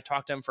 I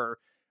talked to him for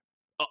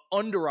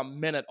under a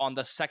minute on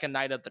the second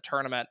night of the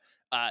tournament,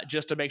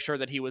 just to make sure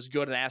that he was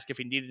good and ask if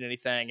he needed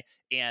anything,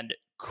 and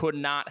could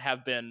not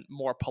have been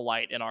more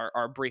polite in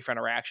our brief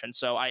interaction.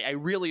 So I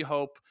really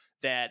hope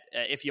that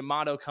if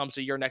Yamato comes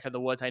to your neck of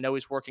the woods, I know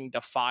he's working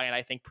Defy and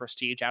I think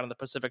Prestige out in the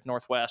Pacific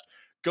Northwest.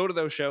 Go to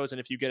those shows, and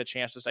if you get a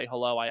chance to say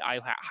hello, I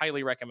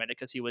highly recommend it,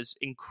 because he was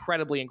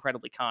incredibly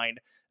kind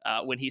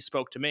when he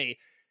spoke to me.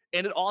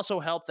 And it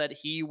also helped that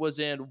he was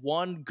in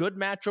one good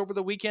match over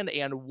the weekend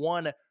and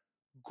one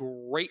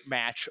great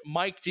match.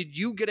 Mike, did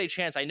you get a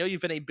chance? I know you've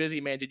been a busy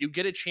man. Did you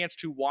get a chance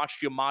to watch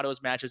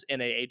Yamato's matches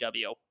in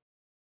AAW?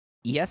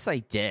 Yes, I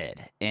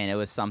did. And it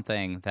was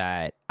something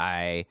that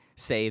I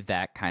saved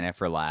that kind of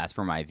for last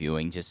for my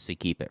viewing, just to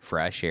keep it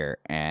fresh here.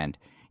 And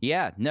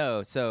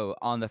so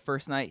on the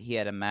first night, he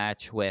had a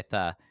match with,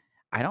 I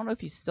don't know if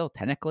he's still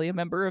technically a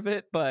member of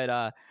it,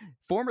 but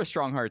former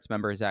Strong Hearts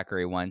member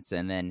Zachary Wentz.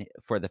 And then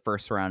for the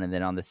first round, and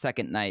then on the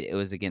second night, it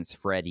was against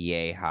Fred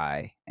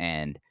Yehai.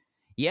 And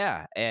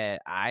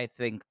I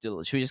think,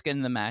 should we just get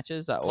into the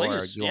matches?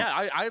 Please.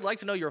 I'd like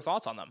to know your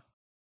thoughts on them.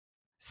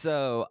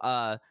 So,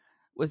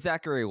 with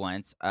Zachary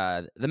Wentz,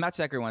 the match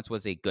Zachary Wentz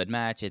was a good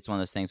match. It's one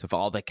of those things with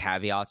all the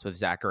caveats with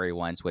Zachary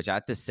Wentz, which I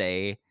have to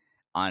say,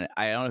 I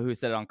don't know who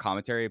said it on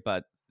commentary,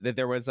 but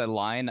there was a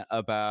line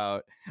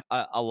about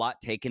a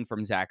lot taken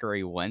from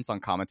Zachary Wentz on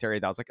commentary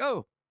that I was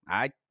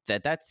like,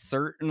 that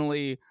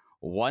certainly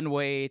one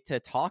way to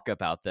talk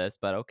about this,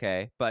 but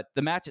okay. But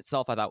the match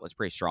itself, I thought was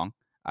pretty strong.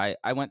 I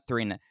went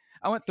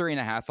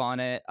 3.5 on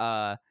it.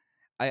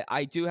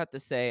 I do have to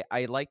say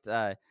I liked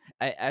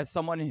as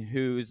someone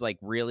who's like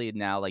really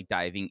now like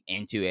diving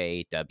into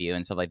AEW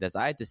and stuff like this.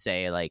 I had to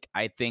say like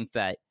I think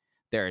that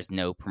there is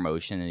no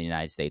promotion in the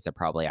United States that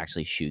probably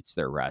actually shoots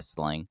their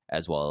wrestling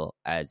as well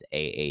as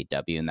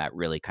AEW, and that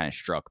really kind of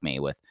struck me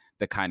with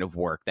the kind of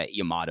work that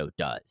Yamato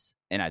does,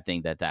 and I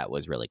think that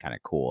was really kind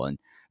of cool, and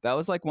that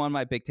was like one of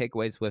my big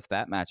takeaways with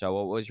that match.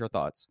 What was your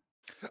thoughts?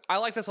 I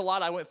like this a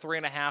lot. I went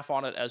 3.5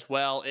 on it as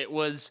well. It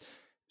was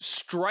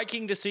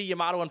striking to see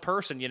Yamato in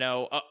person.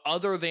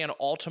 Other than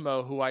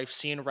Ultimo, who I've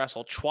seen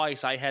wrestle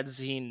twice, I had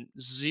seen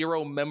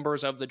 0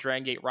 members of the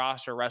Dragon Gate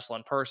roster wrestle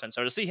in person.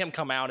 So to see him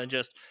come out and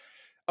just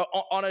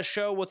on a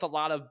show with a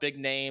lot of big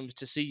names,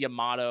 to see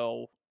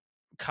Yamato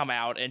come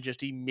out and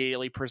just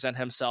immediately present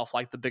himself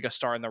like the biggest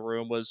star in the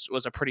room was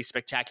a pretty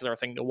spectacular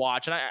thing to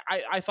watch. And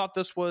I thought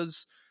this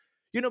was,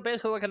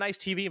 basically like a nice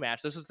TV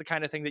match. This is the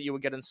kind of thing that you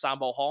would get in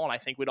Sambo Hall, and I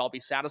think we'd all be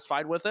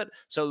satisfied with it.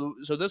 So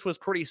this was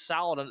pretty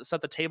solid, and it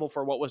set the table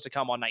for what was to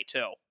come on night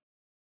 2.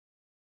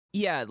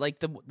 Yeah, like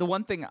the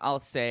one thing I'll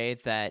say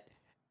that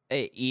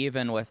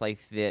even with like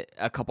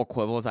a couple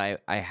quibbles I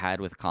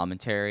had with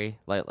commentary,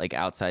 like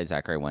outside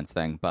Zachary Wentz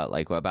thing, but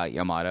like about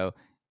Yamato,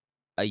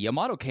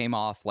 Yamato came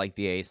off like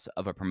the ace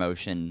of a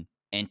promotion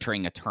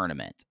entering a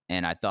tournament,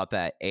 and I thought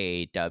that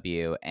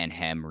AEW and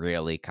him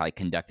really kind of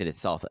conducted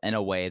itself in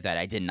a way that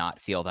I did not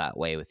feel that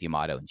way with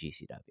Yamato and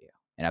GCW,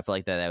 and I feel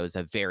like that was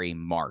a very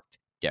marked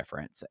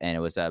difference, and it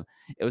was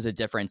a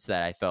difference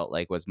that I felt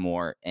like was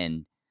more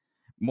in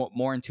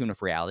tune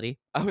with reality,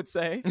 I would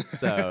say.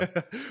 So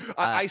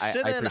I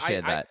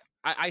appreciate that.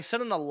 I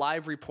sent in a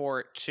live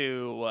report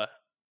to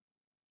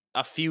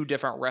a few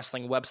different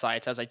wrestling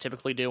websites, as I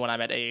typically do when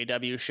I'm at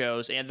AEW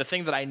shows, and the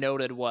thing that I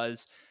noted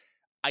was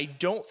I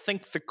don't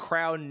think the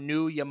crowd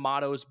knew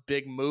Yamato's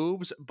big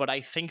moves, but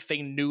I think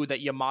they knew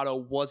that Yamato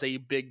was a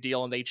big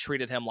deal and they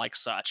treated him like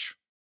such.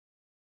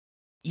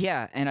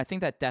 Yeah, and I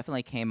think that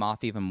definitely came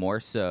off even more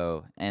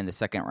so in the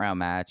second round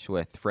match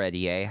with Fred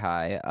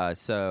Yehi.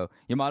 So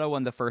Yamato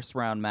won the first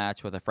round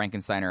match with a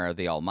Frankensteiner of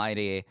the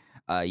Almighty.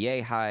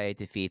 Yehi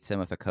defeats him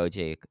with a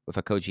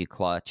Koji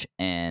clutch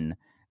in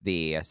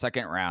the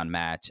second round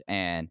match,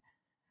 and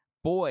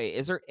boy,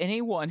 is there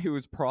anyone who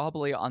is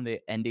probably on the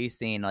indie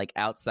scene, like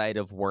outside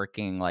of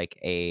working like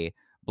a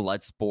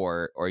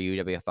Bloodsport or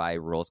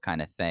UWFI rules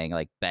kind of thing,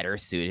 like better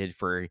suited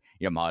for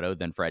Yamato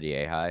than Fred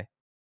Yehi?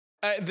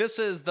 This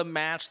is the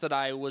match that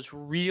I was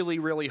really,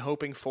 really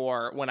hoping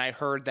for when I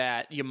heard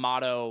that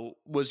Yamato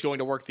was going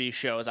to work these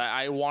shows.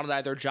 I wanted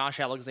either Josh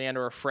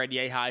Alexander or Fred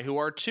Yehi, who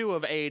are 2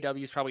 of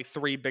AEW's probably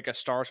 3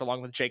 biggest stars,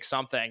 along with Jake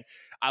Something.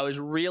 I was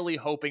really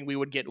hoping we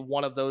would get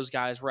one of those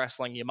guys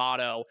wrestling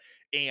Yamato,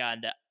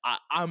 and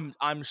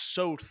I'm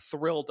so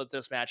thrilled that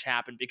this match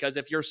happened, because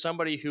if you're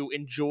somebody who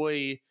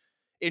enjoys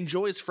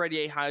Fred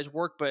Yehi's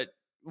work, but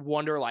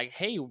wonder like,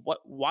 hey,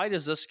 why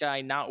does this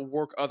guy not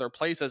work other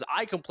places?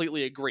 I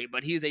completely agree,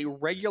 but he's a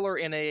regular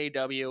in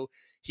AEW.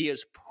 He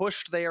is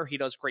pushed there. He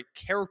does great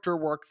character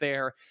work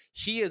there.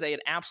 He is an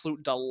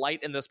absolute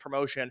delight in this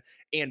promotion,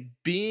 and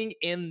being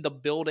in the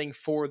building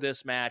for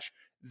this match,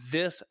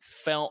 this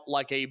felt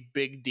like a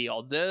big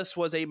deal. This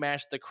was a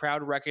match the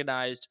crowd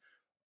recognized.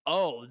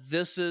 Oh,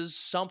 this is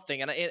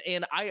something. And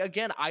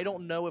I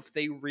don't know if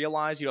they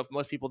realize, if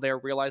most people there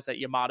realize that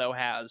Yamato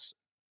has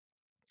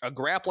a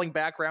grappling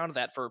background,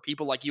 that for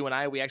people like you and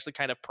I, we actually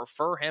kind of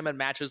prefer him in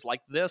matches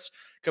like this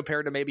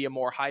compared to maybe a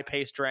more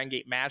high-paced Dragon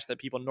Gate match that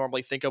people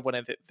normally think of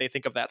when they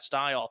think of that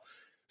style.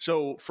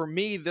 So for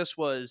me, this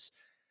was,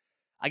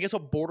 I guess, a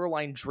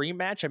borderline dream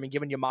match. I mean,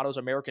 given Yamato's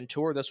American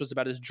tour, this was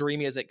about as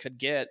dreamy as it could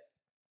get.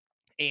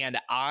 And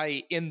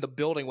I, in the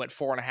building, went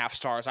 4.5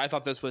 stars. I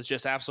thought this was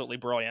just absolutely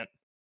brilliant.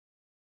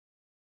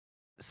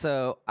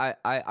 So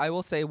I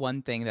will say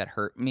one thing that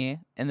hurt me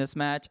in this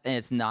match, and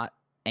it's not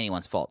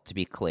anyone's fault, to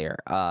be clear.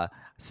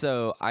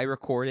 So I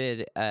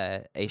recorded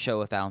a show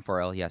with Alan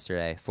Farrell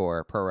yesterday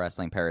for Pro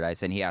Wrestling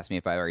Paradise, and he asked me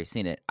if I've already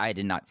seen it. I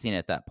did not see it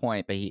at that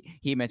point, but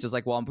he mentions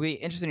like, well, I'm really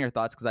interested in your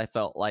thoughts, because I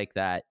felt like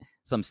that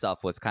some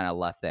stuff was kind of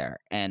left there.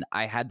 And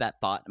I had that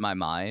thought in my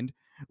mind,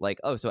 like,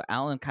 oh, so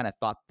Alan kind of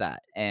thought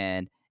that.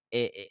 And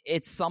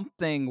it's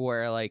something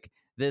where like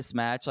this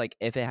match, like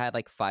if it had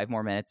like 5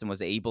 more minutes and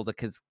was able to,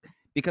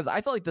 because I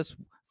felt like this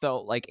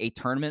felt like a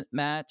tournament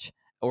match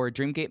or a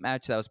Dreamgate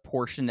match that was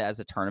portioned as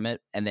a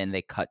tournament, and then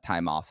they cut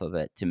time off of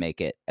it to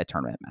make it a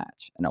tournament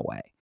match in a way.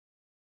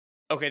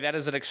 Okay, that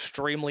is an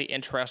extremely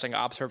interesting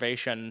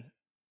observation,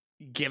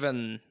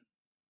 given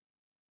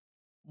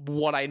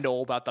what I know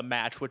about the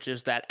match, which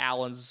is that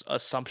Alan's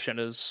assumption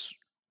is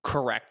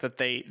correct, that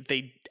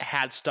they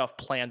had stuff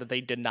planned that they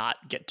did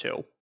not get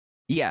to.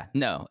 Yeah,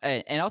 no,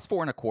 and I was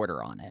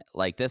 4.25 on it.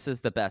 Like, this is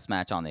the best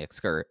match on the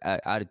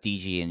out of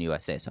DG and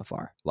USA so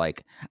far.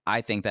 Like, I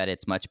think that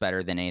it's much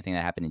better than anything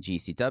that happened in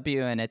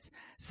GCW, and it's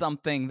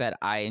something that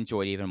I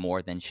enjoyed even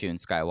more than Shun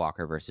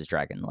Skywalker versus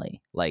Dragon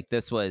Lee. Like,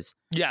 this was...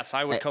 Yes,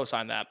 I would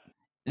co-sign that.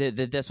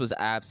 This was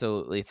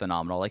absolutely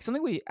phenomenal. Like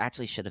something we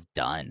actually should have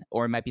done,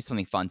 or it might be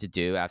something fun to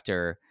do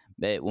after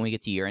when we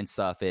get to year-end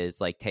stuff. Is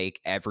like take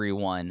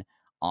everyone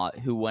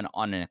who went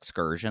on an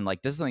excursion.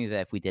 Like this is something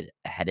that if we did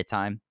ahead of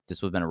time,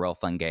 this would have been a real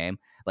fun game.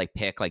 Like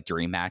pick like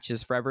dream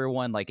matches for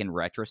everyone. Like in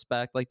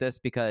retrospect, like this,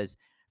 because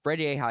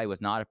Freddie Ahai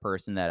was not a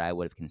person that I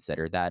would have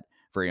considered that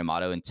for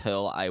Yamato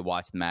until I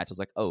watched the match. I was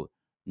like, oh,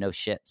 no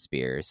shit,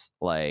 Spears.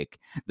 Like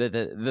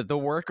the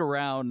work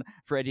around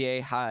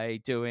Freddie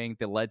Ahai doing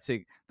the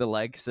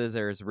leg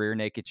scissors, rear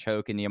naked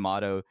choke, and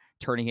Yamato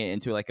turning it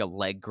into like a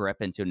leg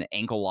grip into an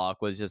ankle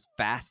lock was just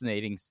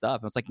fascinating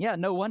stuff. I was like, yeah,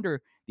 no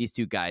wonder these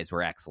two guys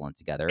were excellent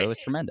together. It was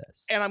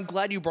tremendous. And I'm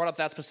glad you brought up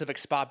that specific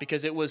spot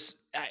because it was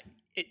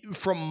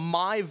from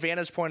my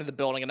vantage point of the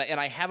building, and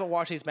I haven't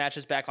watched these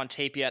matches back on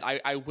tape yet.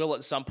 I will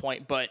at some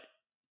point, but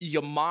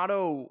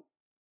Yamato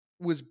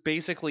was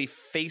basically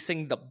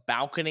facing the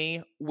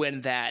balcony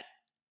when that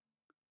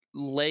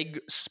leg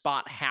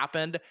spot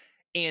happened,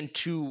 and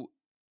to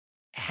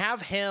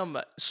have him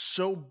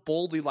so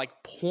boldly like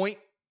point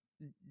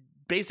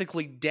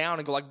basically down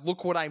and go like,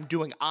 look what I'm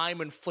doing,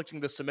 I'm inflicting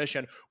the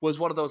submission, was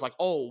one of those like,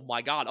 oh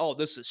my god, oh,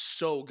 this is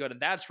so good. And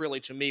that's really,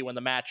 to me, when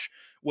the match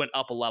went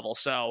up a level.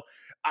 So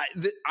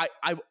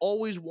I've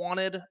always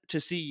wanted to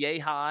see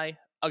Yehai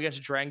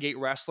against Dragon Gate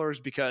wrestlers,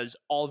 because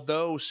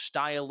although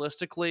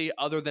stylistically,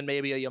 other than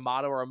maybe a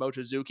Yamato or a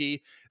Mochizuki,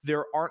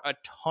 there aren't a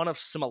ton of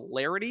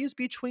similarities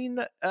between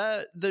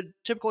the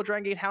typical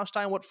Dragon Gate house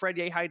style and what Fred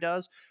Yehai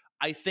does,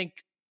 I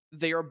think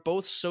they are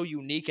both so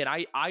unique, and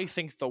I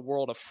think the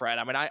world of Fred.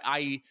 I mean,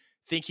 I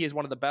think he is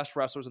one of the best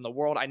wrestlers in the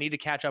world. I need to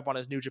catch up on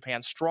his New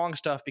Japan Strong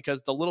stuff,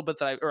 because the little bit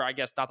that I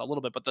guess not the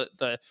little bit, but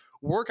the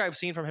work I've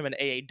seen from him in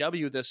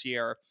AAW this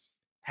year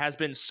has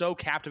been so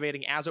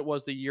captivating, as it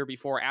was the year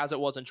before, as it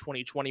was in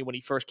 2020 when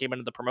he first came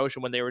into the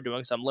promotion, when they were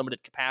doing some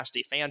limited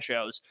capacity fan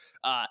shows.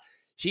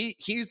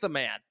 He's the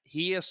man.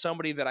 He is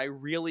somebody that I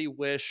really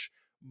wish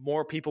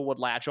more people would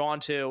latch on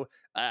to.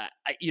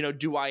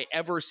 Do I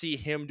ever see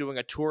him doing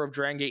a tour of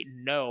Dragon Gate?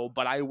 No,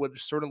 but I would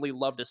certainly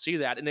love to see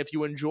that. And if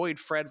you enjoyed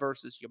Fred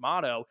versus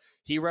Yamato,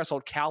 he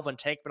wrestled Calvin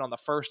Tankman on the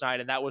first night,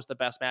 and that was the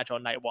best match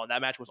on night one.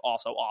 That match was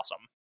also awesome.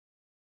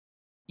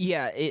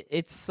 Yeah,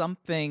 it's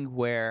something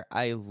where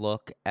I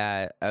look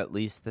at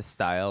least the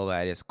style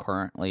that is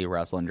currently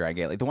wrestling Dragon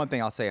Gate. Like the one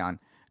thing I'll say on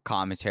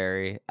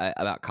commentary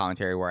about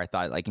commentary, where I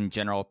thought like in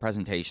general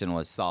presentation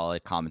was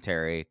solid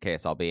commentary.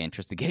 KS, I'll be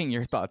interested in getting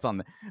your thoughts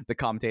on the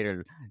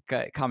commentator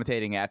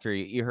commentating after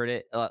you heard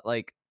it.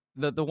 Like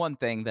the one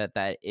thing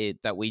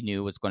that we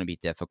knew was going to be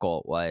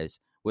difficult was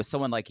with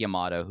someone like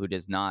Yamato, who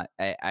does not,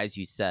 as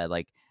you said,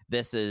 like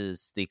this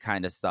is the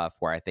kind of stuff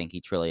where I think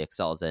he truly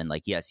excels in.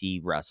 Like, yes,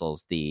 he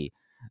wrestles the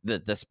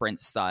sprint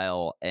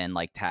style and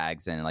like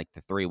tags and like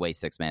the 3-way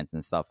 6-mans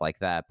and stuff like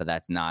that, but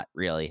that's not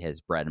really his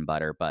bread and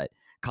butter. But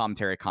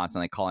commentary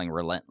constantly calling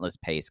relentless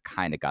pace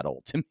kind of got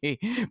old to me.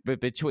 But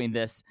between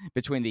the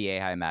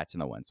Ahai match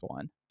and the Wentz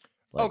one,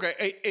 like,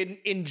 okay,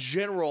 in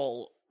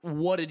general,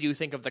 what did you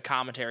think of the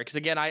commentary? Because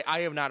again, I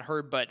have not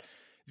heard, but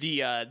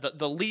the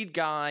lead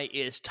guy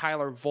is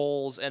Tyler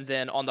Voles, and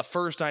then on the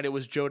first night it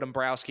was Joe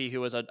Dombrowski,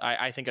 who was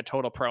I think a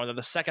total pro, and then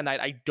the second night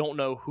I don't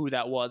know who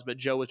that was, but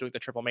Joe was doing the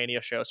Triple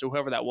Mania show, so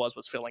whoever that was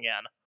filling in.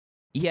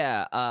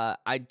 Yeah,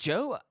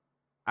 Joe,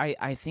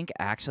 I think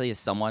actually is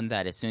someone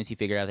that as soon as he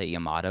figured out that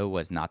Yamato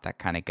was not that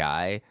kind of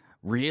guy,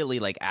 really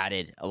like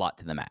added a lot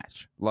to the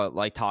match,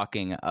 like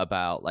talking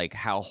about like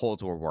how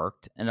holds were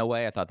worked in a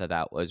way. I thought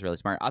that was really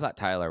smart. I thought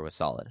Tyler was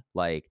solid.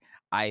 Like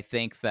I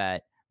think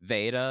that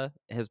Veda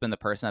has been the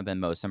person I've been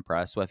most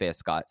impressed with.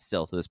 Scott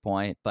still to this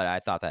point, but I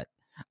thought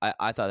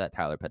that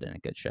Tyler put in a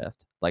good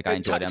shift. Like I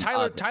enjoyed him.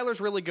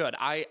 Tyler's really good.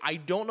 I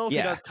don't know if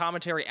he does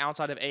commentary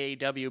outside of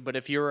AAW, but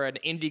if you're an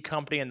indie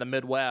company in the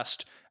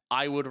Midwest,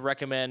 I would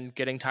recommend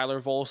getting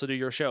Tyler Voles to do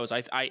your shows.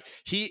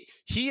 He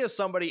is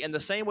somebody, in the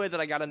same way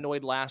that I got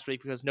annoyed last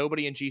week because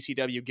nobody in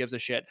GCW gives a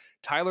shit.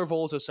 Tyler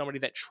Voles is somebody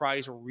that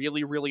tries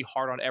really, really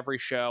hard on every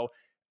show.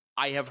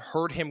 I have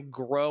heard him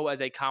grow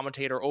as a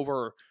commentator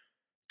over,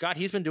 God,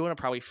 he's been doing it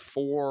probably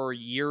 4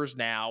 years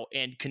now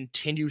and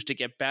continues to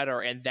get better.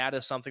 And that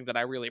is something that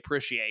I really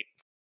appreciate.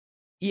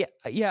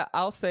 Yeah,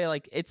 I'll say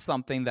like it's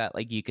something that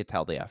like you could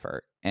tell the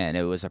effort and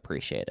it was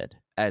appreciated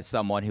as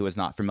someone who was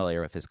not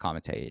familiar with his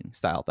commentating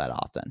style that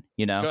often,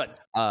 you know?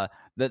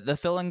 Good. The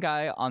fill-in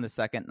guy on the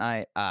second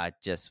night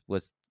just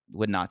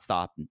would not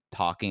stop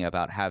talking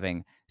about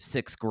having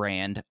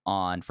 $6,000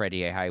 on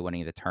Freddie Ahai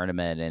winning the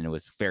tournament, and it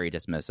was very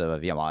dismissive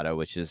of Yamato,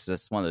 which is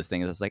just one of those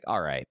things that's like,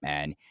 all right,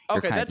 man.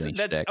 Okay,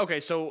 that's okay.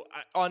 So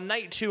on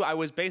night 2, I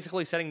was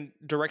basically sitting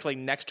directly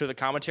next to the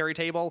commentary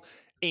table,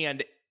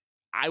 and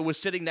I was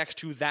sitting next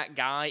to that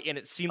guy, and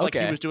it seemed like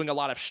he was doing a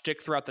lot of shtick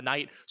throughout the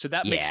night. So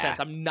that makes sense.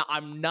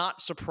 I'm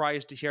not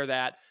surprised to hear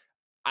that.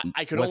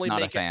 I could only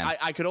make it.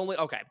 I could only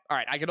okay. All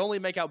right. I could only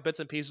make out bits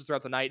and pieces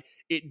throughout the night.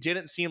 It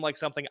didn't seem like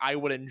something I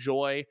would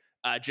enjoy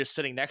just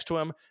sitting next to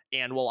him.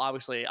 And well,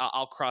 obviously,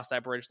 I'll cross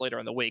that bridge later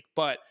in the week.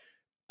 But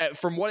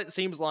from what it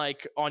seems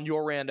like on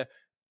your end,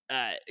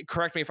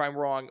 correct me if I'm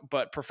wrong,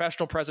 but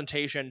professional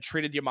presentation,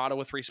 treated Yamato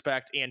with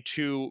respect, and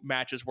 2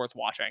 matches worth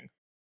watching.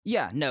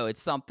 Yeah, no,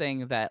 it's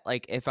something that,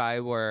 like, if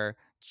I were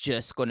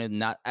just going to,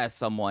 not as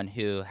someone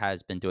who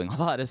has been doing a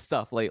lot of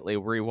stuff lately,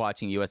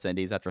 rewatching US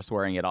Indies after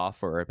swearing it off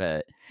for a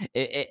bit,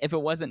 if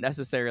it wasn't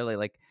necessarily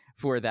like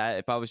for that,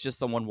 if I was just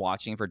someone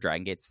watching for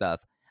Dragon Gate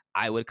stuff,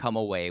 I would come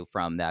away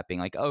from that being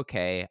like,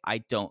 okay, I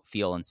don't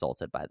feel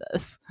insulted by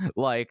this.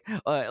 like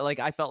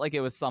I felt like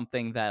it was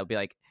something that would be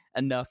like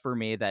enough for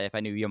me that if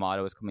I knew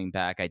Yamato was coming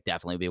back, I'd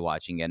definitely be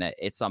watching it.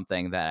 It's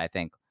something that I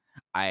think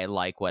I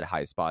like what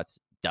High Spots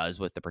does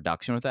with the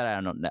production with that.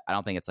 I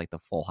don't think it's like the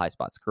full High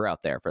Spots crew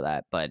out there for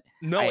that, but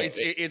no,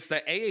 it's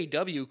the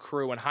AAW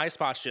crew, and High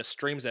Spots just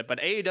streams it. But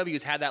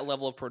AAW's had that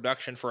level of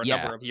production for a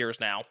number of years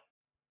now.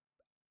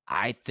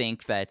 I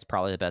think that's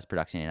probably the best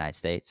production in the United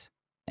States.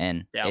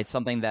 And it's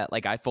something that,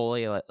 like, I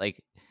fully,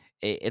 like,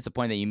 it's a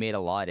point that you made a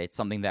lot. It's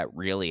something that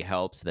really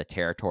helps the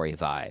territory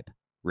vibe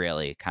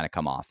really kind of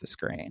come off the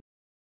screen.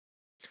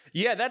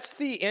 Yeah, that's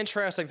the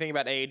interesting thing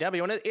about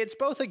AEW. And it's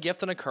both a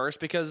gift and a curse,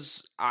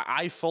 because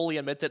I fully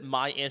admit that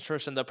my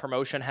interest in the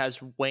promotion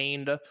has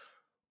waned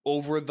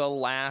over the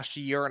last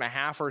year and a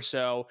half or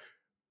so.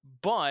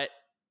 But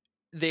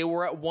they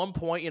were at one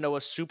point,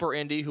 a super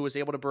indie who was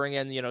able to bring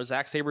in,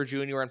 Zack Sabre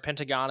Jr. and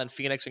Pentagon and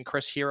Phoenix and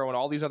Chris Hero and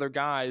all these other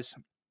guys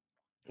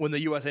when the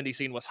US indie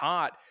scene was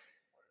hot.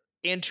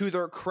 And to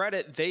their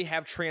credit, they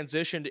have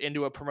transitioned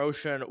into a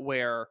promotion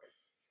where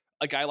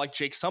a guy like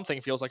Jake Something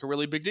feels like a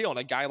really big deal, and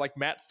a guy like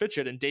Matt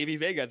Fitchett and Davey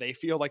Vega, they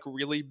feel like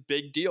really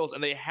big deals,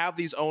 and they have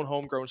these own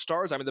homegrown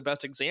stars. I mean, the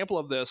best example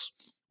of this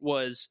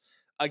was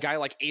a guy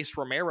like Ace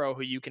Romero,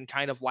 who you can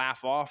kind of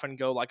laugh off and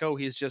go like, oh,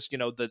 he's just,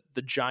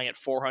 the giant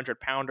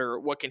 400-pounder.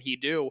 What can he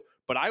do?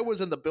 But I was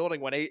in the building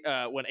when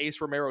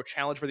Ace Romero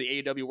challenged for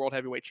the AEW World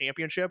Heavyweight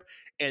Championship,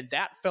 and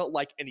that felt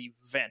like an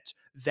event.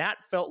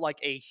 That felt like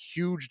a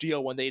huge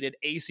deal when they did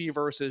AC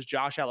versus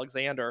Josh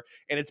Alexander,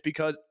 and it's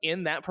because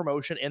in that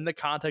promotion, in the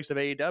context of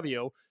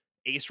AEW,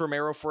 Ace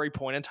Romero for a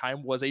point in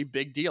time was a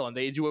big deal, and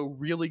they do a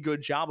really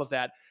good job of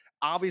that.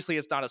 Obviously,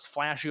 it's not as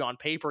flashy on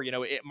paper.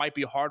 It might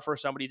be hard for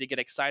somebody to get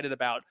excited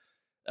about,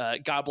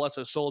 God bless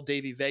his soul,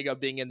 Davey Vega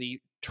being in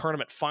the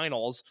tournament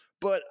finals,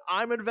 but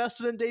I'm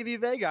invested in Davey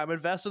Vega. I'm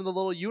invested in the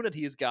little unit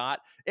he's got,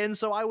 and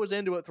so I was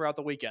into it throughout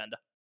the weekend.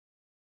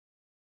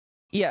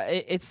 Yeah,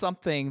 it's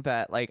something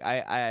that, like,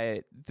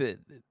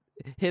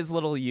 his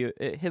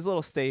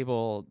little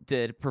stable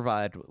did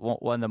provide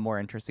one of the more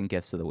interesting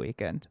gifts of the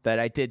weekend that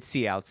I did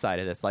see outside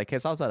of this. Like,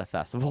 because I was at a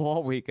festival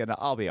all weekend,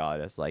 I'll be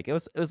honest. Like, it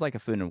was like a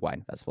food and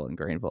wine festival in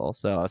Greenville,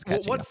 so I was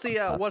catching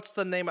up. What's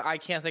the name? I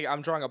can't think.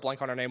 I'm drawing a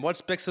blank on her name.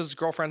 What's Bix's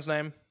girlfriend's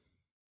name?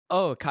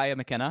 Oh, Kaya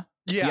McKenna.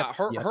 Yeah,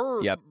 her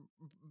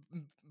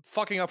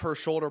fucking up her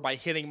shoulder by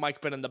hitting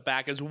Mike Ben in the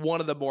back is one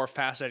of the more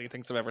fascinating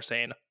things I've ever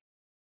seen.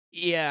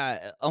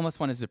 Yeah, almost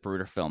wanted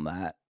Zapruder film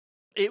that.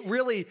 It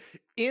really,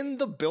 in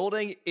the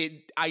building,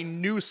 I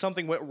knew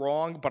something went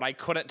wrong, but I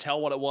couldn't tell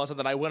what it was. And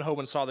then I went home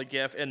and saw the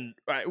GIF, and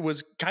I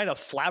was kind of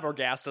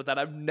flabbergasted that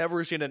I've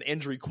never seen an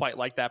injury quite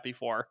like that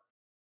before.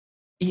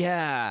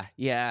 Yeah.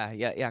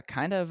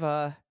 Kind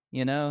of,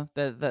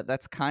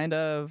 that's kind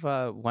of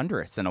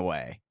wondrous in a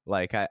way.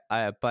 Like,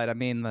 but I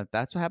mean,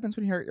 that's what happens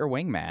when you hurt your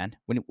wingman.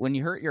 When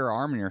you hurt your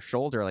arm and your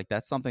shoulder, like,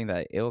 that's something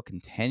that it will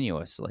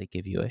continuously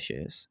give you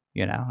issues.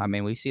 I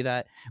mean, we've seen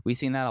that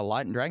a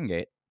lot in Dragon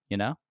Gate.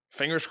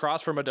 Fingers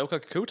crossed for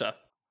Madoka Kakuta.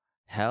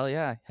 Hell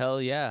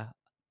yeah.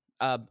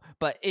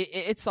 But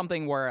it's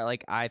something where,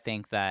 like, I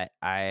think that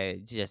I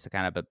just to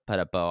kind of put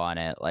a bow on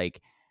it,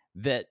 like,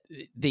 that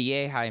the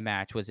Yehai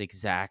match was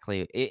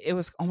exactly, it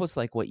was almost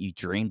like what you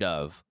dreamed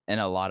of in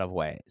a lot of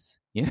ways.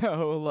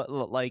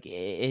 Like,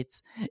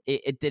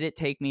 it didn't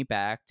take me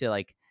back to,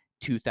 like,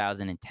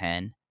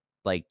 2010,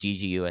 like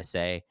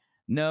GGUSA.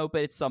 No,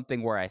 but it's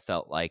something where I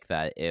felt like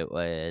that it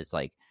was,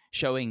 like,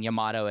 showing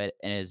Yamato in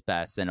his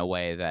best in a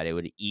way that it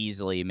would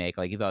easily make,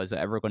 like, if I was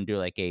ever going to do,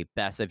 like, a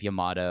best of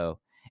Yamato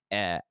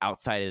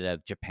outside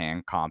of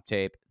Japan comp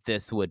tape,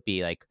 this would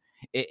be, like,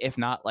 if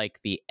not, like,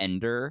 the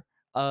ender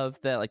of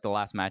the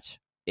last match,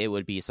 it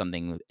would be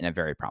something in a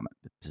very prominent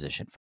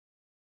position.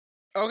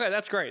 Okay,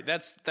 that's great.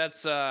 That's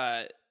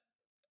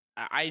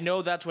I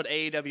know that's what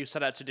AEW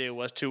set out to do,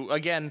 was to,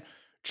 again,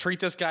 treat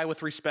this guy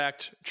with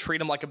respect,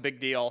 treat him like a big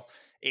deal.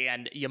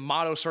 And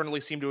Yamato certainly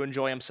seemed to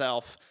enjoy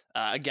himself.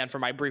 Again,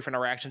 from my brief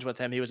interactions with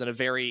him, he was in a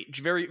very,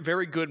 very,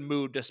 very good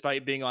mood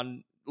despite being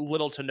on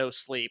little to no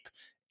sleep.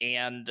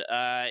 And,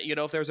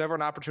 if there's ever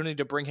an opportunity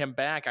to bring him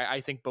back,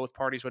 I think both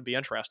parties would be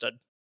interested.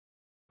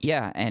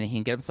 Yeah, and he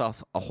can get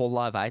himself a whole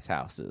lot of ice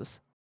houses.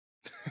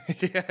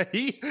 Yeah,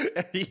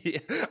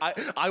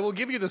 I will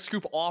give you the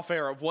scoop off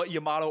air of what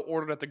Yamato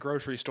ordered at the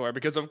grocery store,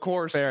 because of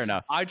course, fair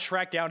enough, I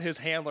tracked down his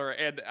handler,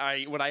 and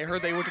when I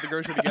heard they went to the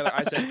grocery together,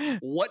 I said,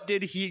 "What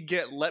did he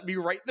get? Let me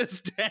write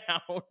this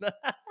down."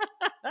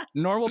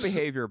 Normal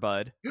behavior,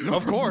 bud.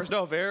 Of course,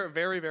 no, very,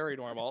 very, very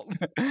normal.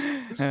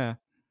 Yeah.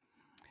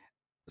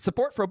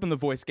 Support for Open the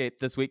Voice Gate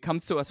this week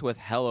comes to us with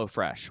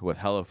HelloFresh. With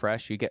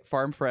HelloFresh, you get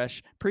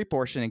farm-fresh,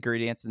 pre-portioned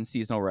ingredients and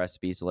seasonal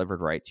recipes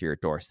delivered right to your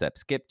doorstep.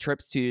 Skip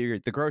trips to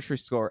the grocery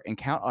store and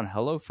count on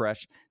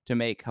HelloFresh to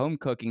make home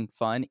cooking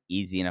fun,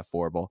 easy, and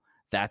affordable.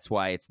 That's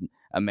why it's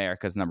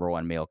America's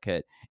 #1 meal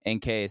kit. In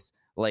case,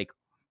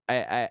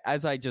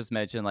 as I just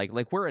mentioned,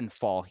 we're in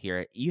fall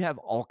here. You have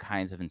all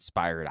kinds of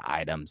inspired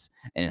items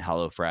in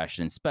HelloFresh,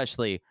 and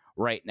especially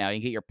right now, you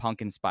can get your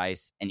pumpkin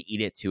spice and eat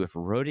it too with a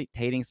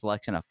rotating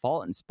selection of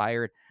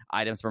fall-inspired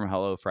items from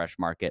HelloFresh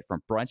Market,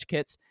 from brunch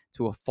kits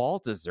to a fall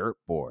dessert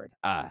board.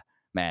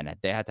 Man,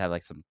 they had to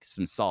have some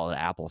solid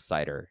apple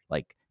cider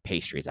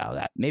pastries out of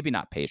that. Maybe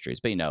not pastries,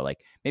 but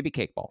maybe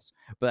cake balls.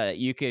 But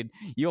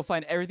you'll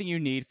find everything you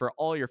need for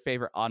all your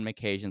favorite autumn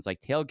occasions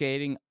like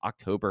tailgating,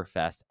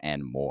 Oktoberfest,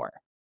 and more.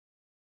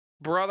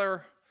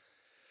 Brother,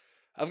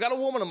 I've got a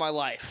woman in my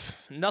life.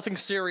 Nothing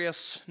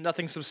serious,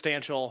 nothing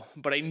substantial,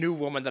 but a new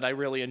woman that I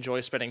really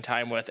enjoy spending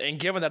time with. And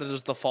given that it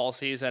is the fall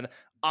season,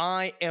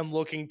 I am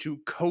looking to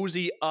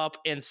cozy up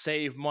and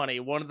save money.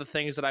 One of the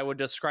things that I would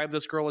describe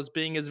this girl as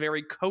being is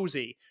very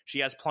cozy. She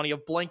has plenty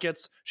of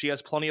blankets. She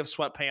has plenty of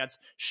sweatpants.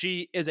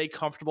 She is a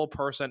comfortable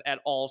person at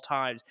all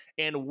times.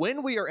 And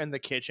when we are in the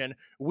kitchen,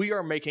 we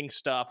are making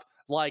stuff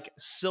like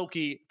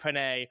silky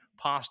penne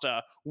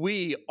pasta.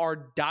 We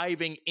are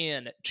diving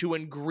in to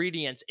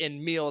ingredients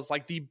in meals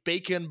like the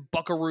bacon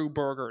buckaroo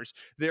burgers.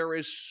 There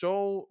is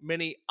so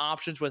many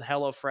options with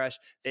HelloFresh.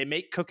 They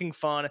make cooking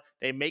fun.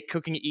 They make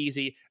cooking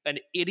easy. An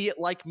idiot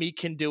like me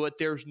can do it.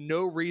 There's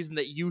no reason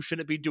that you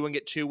shouldn't be doing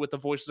it too with the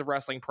Voices of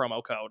Wrestling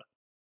promo code.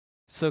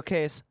 So,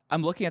 Case,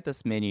 I'm looking at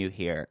this menu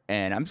here,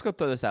 and I'm just going to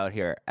throw this out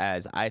here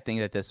as I think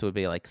that this would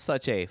be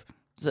such a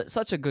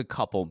good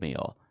couple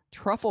meal.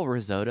 Truffle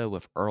risotto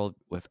with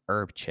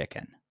herb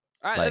chicken.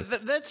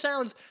 That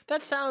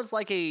sounds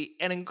like an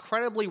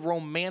incredibly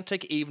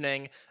romantic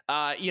evening.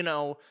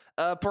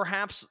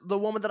 Perhaps the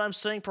woman that I'm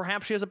seeing,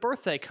 perhaps she has a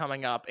birthday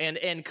coming up,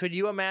 and could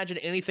you imagine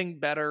anything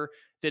better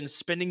than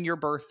spending your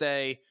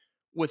birthday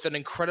with an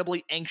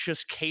incredibly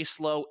anxious Case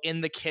Lowe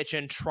in the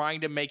kitchen trying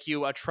to make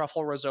you a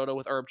truffle risotto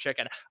with herb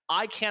chicken?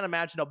 I can't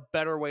imagine a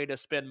better way to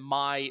spend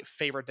my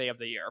favorite day of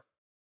the year.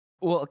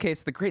 Well, okay,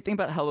 so the great thing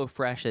about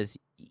HelloFresh is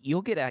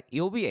you'll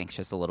be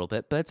anxious a little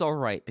bit, but it's all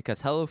right because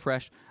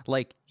HelloFresh,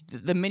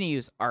 the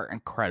menus are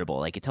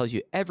incredible. It tells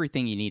you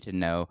everything you need to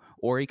know,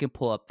 or you can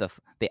pull up the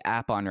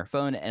app on your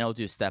phone and it'll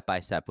do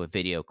step-by-step with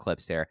video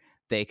clips there.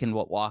 They can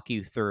walk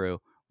you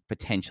through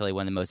potentially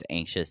one of the most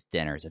anxious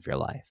dinners of your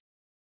life.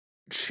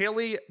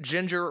 Chili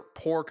ginger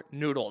pork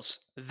noodles.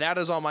 That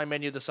is on my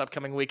menu this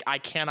upcoming week. I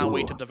cannot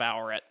wait to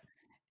devour it.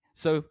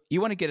 So you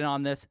want to get in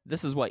on this?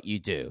 This is what you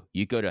do.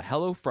 You go to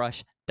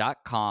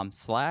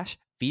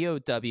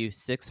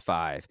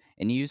HelloFresh.com/VOW65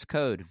 and use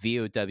code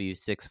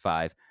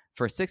VOW65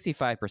 for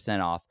 65%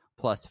 off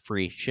plus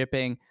free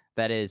shipping.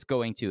 That is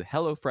going to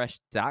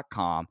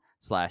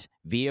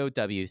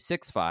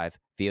HelloFresh.com/VOW65,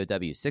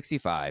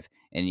 VOW65,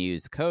 and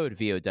use code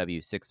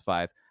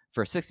VOW65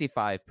 for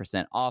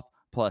 65% off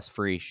plus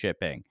free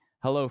shipping.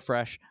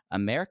 HelloFresh,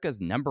 America's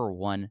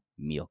 #1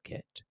 meal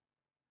kit.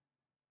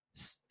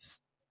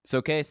 So,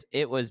 Case,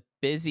 it was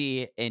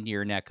busy in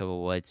your neck of the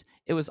woods.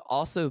 It was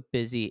also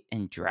busy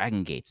in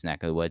Dragon Gate's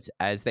neck of the woods,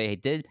 as they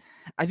did.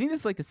 I think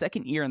this is the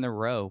second year in a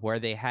row where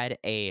they had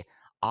a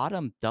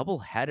autumn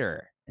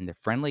doubleheader in the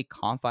friendly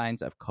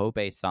confines of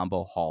Kobe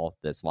Sambo Hall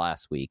this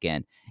last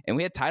weekend. And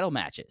we had title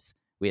matches.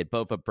 We had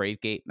both a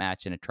Brave Gate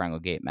match and a Triangle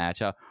Gate match.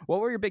 What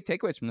were your big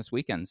takeaways from this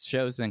weekend's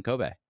shows in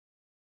Kobe?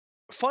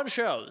 Fun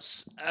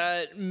shows.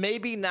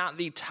 Maybe not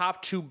the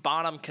top to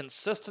bottom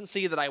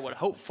consistency that I would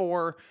hope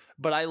for,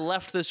 but I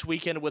left this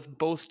weekend with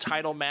both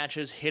title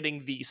matches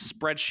hitting the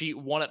spreadsheet,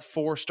 one at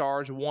 4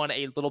 stars, one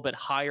a little bit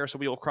higher, so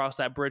we will cross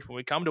that bridge when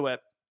we come to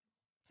it.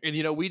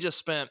 And, we just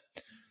spent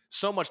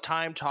so much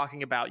time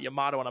talking about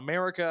Yamato in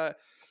America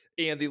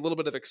and the little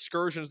bit of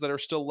excursions that are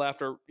still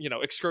left, or,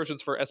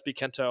 excursions for SB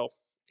Kento,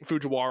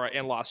 Fujiwara,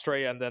 and La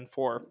Estrella, and then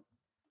for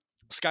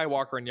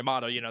Skywalker and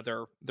Yamato,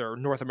 their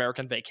North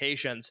American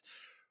vacations.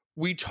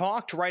 We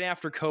talked right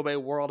after Kobe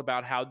World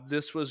about how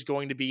this was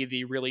going to be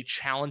the really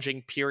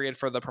challenging period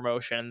for the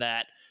promotion,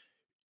 that,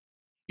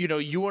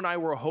 you and I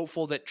were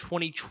hopeful that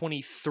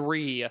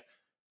 2023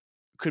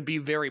 could be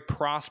very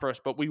prosperous,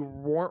 but we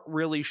weren't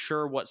really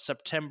sure what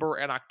September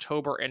and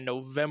October and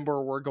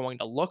November were going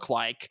to look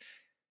like.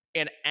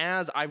 And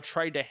as I've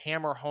tried to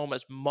hammer home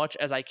as much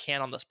as I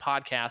can on this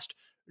podcast,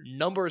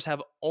 numbers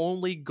have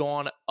only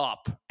gone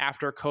up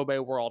after Kobe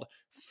World.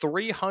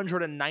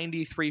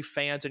 393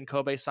 fans in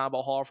Kobe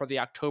Sambo Hall for the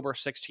October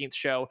 16th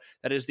show.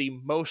 That is the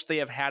most they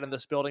have had in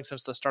this building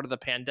since the start of the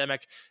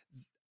pandemic.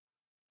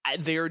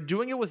 They are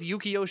doing it with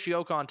Yuki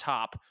Yoshioka on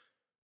top,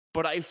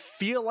 but I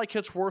feel like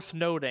it's worth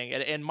noting,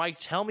 and Mike,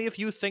 tell me if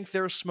you think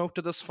there's smoke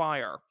to this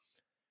fire.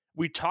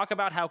 We talk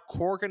about how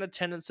Korakuen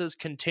attendances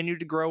continue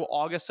to grow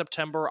August,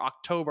 September,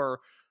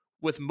 October,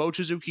 with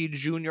Mochizuki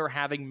Jr.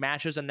 having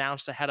matches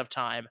announced ahead of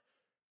time.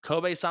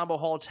 Kobe Sambo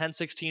Hall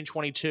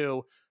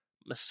 10/16/22,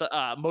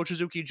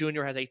 Mochizuki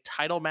Jr. has a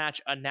title match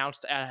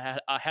announced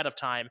ahead of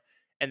time.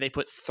 and they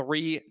put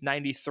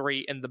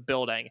 393 in the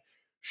building.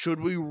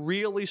 Should we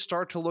really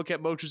start to look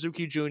at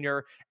Mochizuki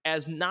Jr.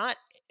 as not,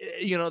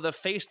 the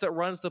face that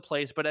runs the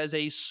place, but as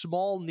a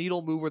small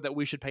needle mover that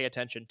we should pay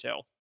attention to?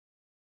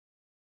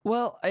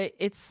 Well,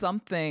 it's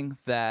something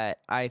that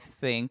I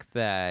think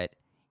that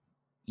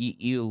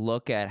you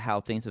look at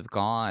how things have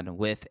gone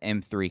with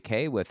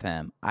M3K with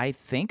him. I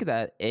think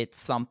that it's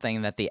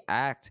something that the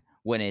act,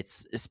 when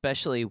it's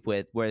especially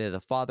with whether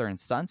the father and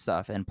son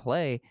stuff and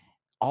play,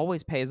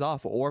 always pays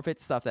off, or if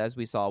it's stuff that, as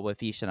we saw with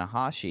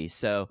Ishinahashi.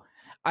 So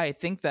I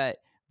think that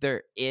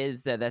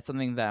that's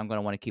something that I'm going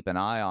to want to keep an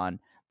eye on.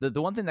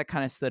 The one thing that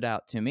kind of stood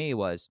out to me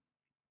was,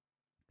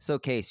 so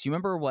Case, you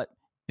remember what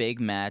big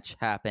match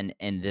happened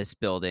in this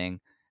building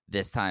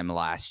this time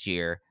last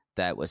year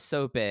that was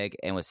so big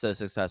and was so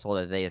successful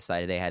that they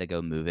decided they had to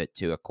go move it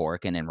to a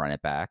Korakuen and run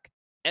it back?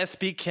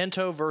 SB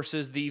Kento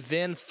versus the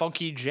then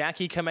funky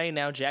Jackie Kamei,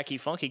 now Jackie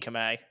Funky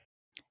Kamei.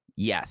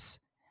 Yes.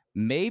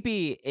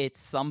 Maybe it's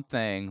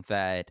something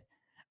that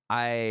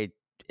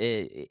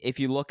if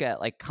you look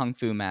at like Kung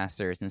Fu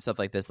Masters and stuff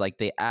like this, like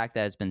the act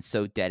that has been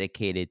so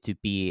dedicated to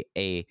be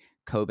a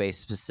Kobe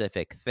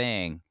specific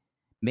thing,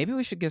 maybe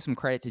we should give some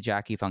credit to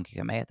Jackie Funky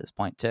Kamei at this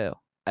point too,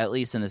 at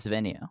least in this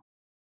venue.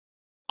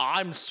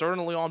 I'm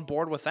certainly on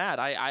board with that.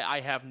 I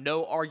have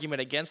no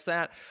argument against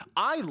that.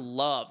 I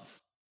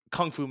love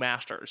Kung Fu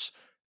Masters.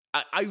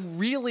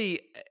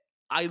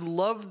 I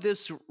love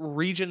this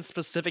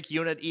region-specific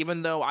unit,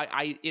 even though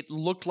it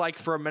looked like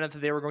for a minute that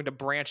they were going to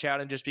branch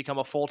out and just become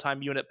a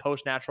full-time unit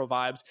post-Natural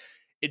Vibes.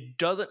 It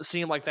doesn't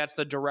seem like that's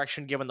the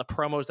direction given the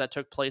promos that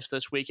took place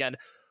this weekend.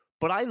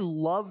 But I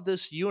love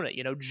this unit.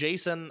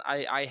 Jason,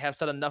 I have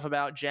said enough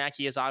about.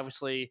 Jackie is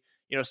obviously,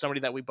 somebody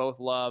that we both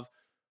love.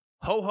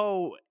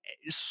 Ho-Ho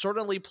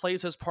certainly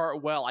plays his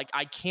part well.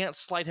 I can't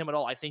slight him at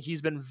all. I think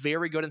he's been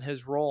very good in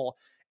his role.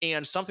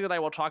 And something that I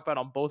will talk about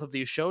on both of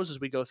these shows as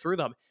we go through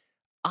them,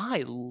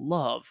 I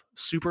love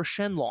Super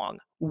Shenlong.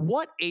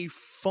 What a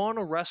fun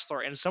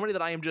wrestler, and somebody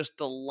that I am just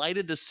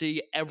delighted to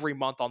see every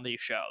month on these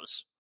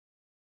shows.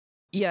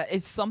 Yeah,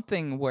 it's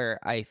something where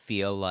I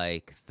feel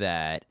like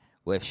that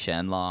with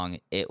Shenlong,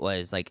 it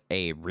was like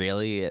it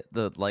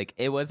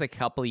was a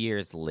couple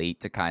years late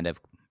to kind of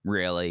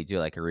really do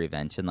like a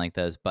revention like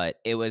this, but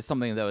it was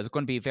something that was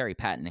going to be very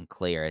patent and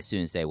clear as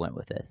soon as they went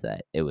with this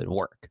that it would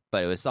work.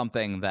 But it was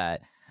something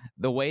that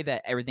the way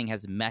that everything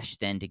has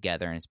meshed in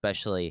together, and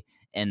especially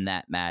in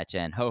that match,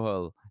 and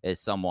Ho-Ho is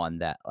someone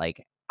that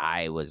like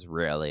I was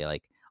really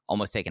like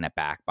almost taken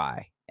aback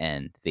by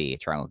in the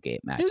Triangle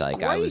Gate match.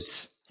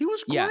 He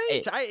was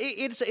great.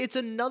 It's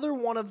another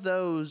one of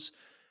those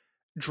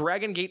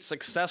Dragon Gate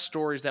success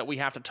stories that we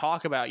have to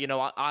talk about.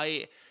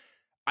 I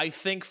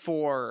think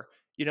for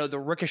the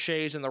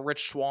Ricochets and the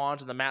Rich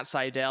Swans and the Matt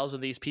Seidels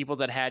and these people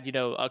that had,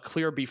 a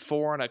clear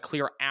before and a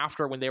clear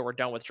after when they were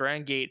done with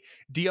Dragon Gate,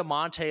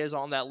 Diamante is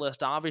on that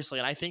list, obviously.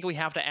 And I think we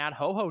have to add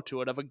Ho-Ho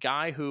to it, of a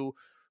guy who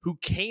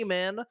came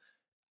in,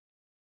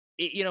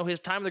 his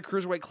time in the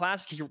Cruiserweight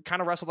Classic, he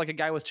kind of wrestled like a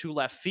guy with two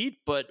left feet,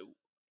 but,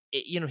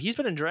 he's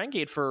been in Dragon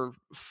Gate for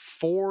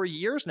 4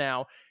 years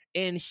now.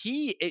 And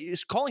he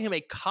is calling him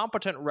a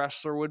competent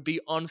wrestler would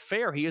be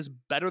unfair. He is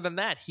better than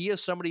that. He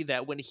is somebody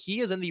that when he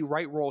is in the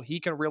right role,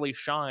 he can really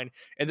shine.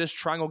 And this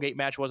Triangle Gate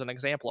match was an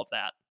example of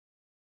that.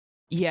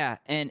 Yeah,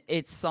 and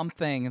it's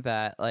something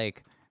that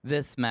like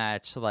this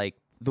match, like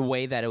the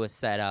way that it was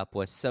set up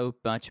was so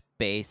much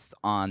based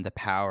on the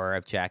power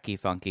of Jackie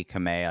Funky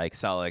Kamei, like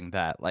selling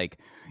that. Like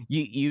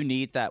you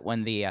need that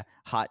when the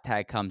hot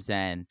tag comes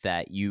in,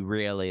 that you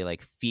really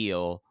like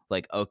feel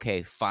like,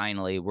 okay,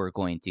 finally we're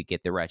going to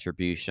get the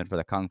retribution for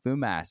the Kung Fu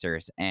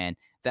Masters. And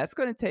that's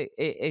going to take,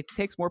 it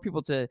takes more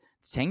people to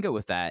tango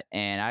with that.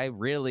 And I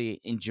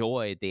really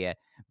enjoyed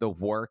the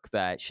work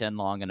that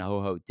Shenlong and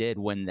Ho-Ho did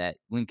when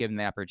given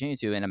the opportunity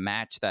to, in a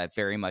match that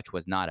very much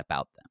was not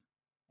about them.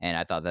 And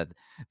I thought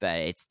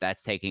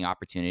that's taking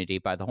opportunity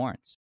by the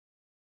horns.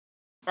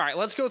 All right,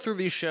 let's go through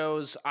these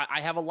shows.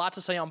 I have a lot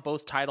to say on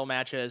both title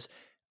matches.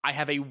 I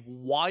have a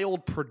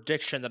wild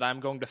prediction that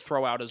I'm going to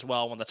throw out as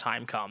well when the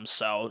time comes.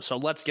 So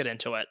let's get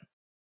into it.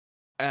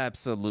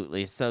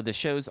 Absolutely. So the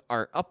shows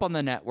are up on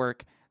the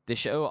network. The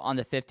show on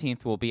the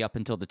 15th will be up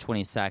until the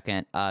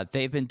 22nd.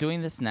 They've been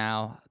doing this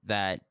now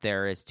that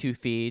there is 2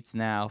 feeds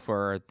now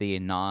for the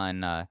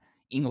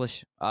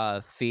non-English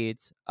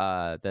feeds,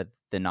 the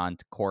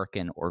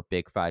non-Korakuen or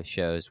Big 5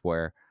 shows,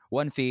 where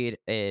one feed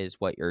is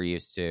what you're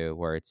used to,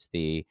 where it's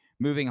the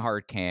moving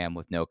hard cam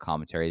with no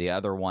commentary. The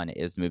other one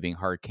is moving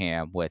hard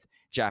cam with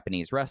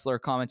Japanese wrestler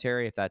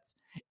commentary.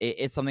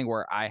 It's something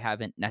where I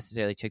haven't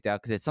necessarily checked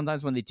out, because it's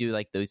sometimes when they do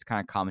like those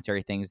kind of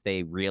commentary things,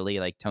 they really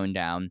like tone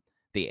down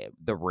the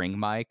ring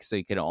mic, so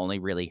you can only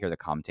really hear the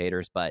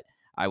commentators. But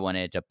I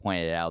wanted to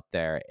point it out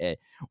there.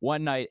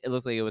 One night, it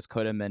looks like it was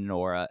Kota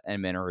Minoura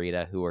and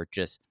Minorita who were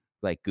just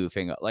like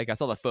goofing. Like I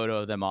saw the photo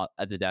of them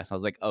at the desk. I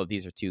was like, oh,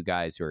 these are two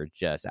guys who are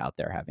just out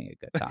there having a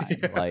good time.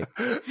 Like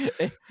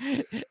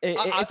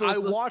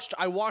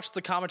I watched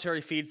the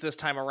commentary feeds this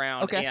time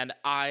around, and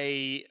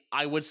I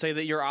would say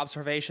that your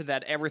observation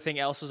that everything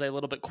else is a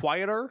little bit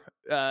quieter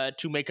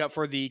to make up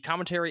for the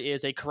commentary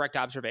is a correct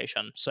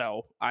observation.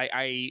 So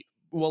I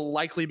will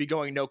likely be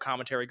going no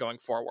commentary going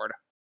forward.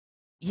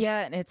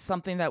 Yeah, and it's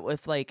something that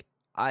with like,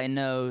 I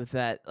know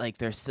that like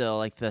there's still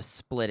like the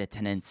split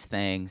attendance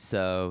thing,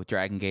 so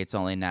Dragon Gate's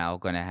only now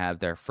going to have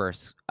their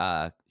first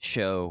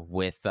show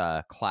with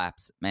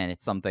claps. Man,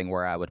 it's something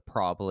where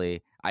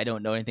I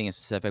don't know anything in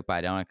specific, but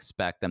I don't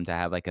expect them to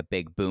have like a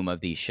big boom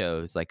of these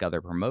shows like other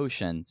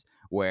promotions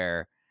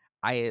where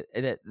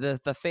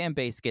the fan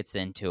base gets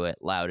into it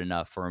loud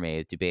enough for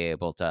me to be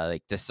able to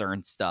like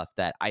discern stuff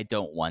that I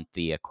don't want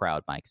the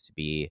crowd mics to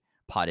be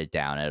potted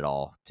down at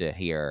all to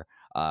hear.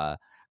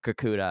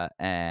 Kakuta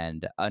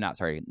and not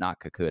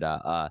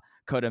Kakuta,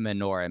 Kota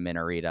Minoru and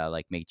Minorita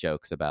like make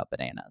jokes about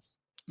bananas.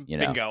 You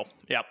know? Bingo.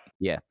 Yep.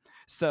 Yeah.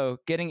 So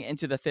getting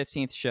into the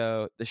 15th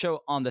show, the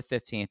show on the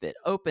 15th, it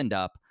opened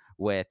up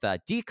with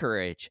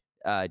D-Courage,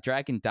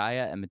 Dragon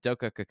Dia and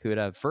Madoka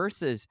Kakuta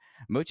versus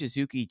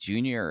Mochizuki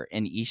Jr.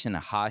 and Ishin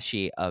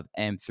Hashi of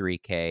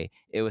M3K.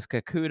 It was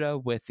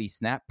Kakuta with the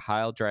snap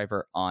pile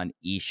driver on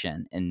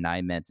Ishin in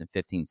 9 minutes and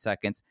 15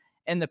 seconds.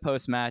 In the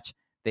post-match,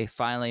 they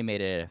finally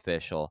made it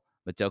official.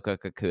 Madoka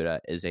Kakuta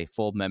is a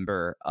full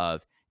member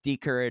of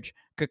D-Courage.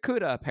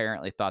 Kakuta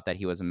apparently thought that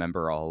he was a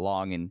member all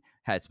along and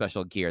had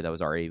special gear that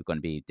was already going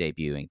to be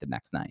debuting the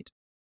next night.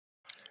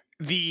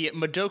 The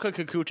Madoka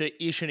Kakuta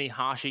Ishin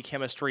Hashi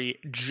chemistry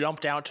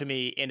jumped out to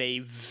me in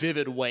a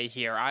vivid way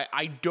here.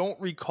 I don't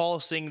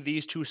recall seeing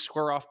these two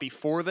square off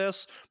before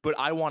this, but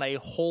I want a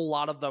whole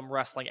lot of them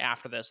wrestling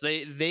after this.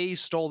 They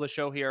stole the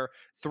show here.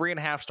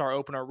 3.5-star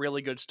opener,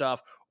 really good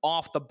stuff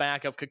off the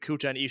back of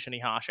Kakuta and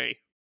Ishin Hashi.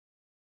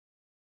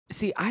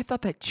 See, I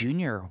thought that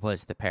Junior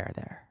was the pair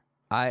there.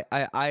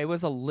 I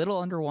was a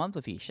little underwhelmed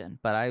with Ishin,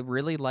 but I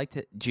really liked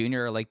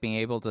Junior like being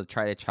able to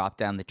try to chop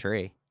down the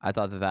tree. I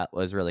thought that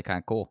was really kind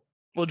of cool.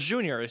 Well,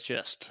 Junior is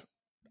just...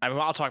 I mean,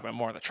 I'll talk about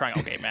more of the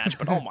Triangle Gate match,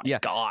 but oh my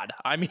God.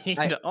 I mean,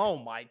 oh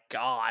my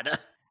God.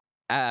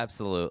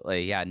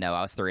 Absolutely. Yeah, no,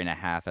 I was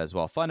 3.5 as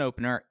well. Fun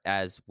opener.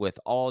 As with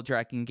all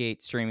Dragon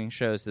Gate streaming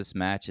shows, this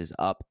match is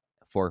up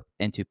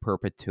into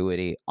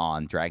perpetuity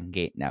on Dragon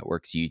Gate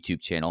Network's YouTube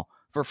channel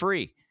for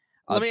free.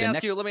 Let me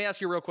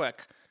ask you real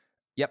quick.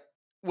 Yep.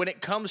 When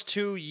it comes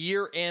to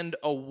year-end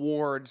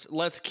awards,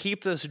 let's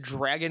keep this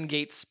Dragon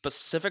Gate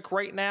specific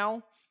right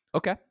now.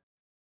 Okay.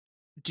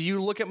 Do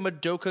you look at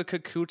Madoka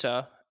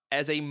Kakuta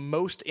as a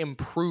most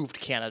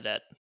improved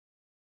candidate?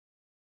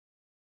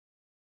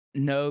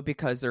 No,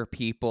 because there are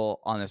people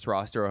on this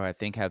roster who I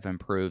think have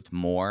improved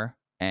more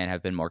and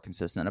have been more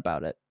consistent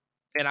about it.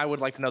 And I would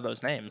like to know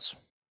those names.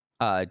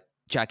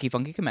 Jackie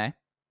Funky Kamei.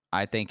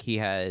 I think he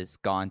has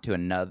gone to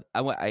another...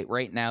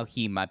 right now,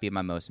 he might be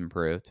my most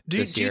improved. Do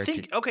you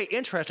think... Okay,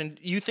 interesting.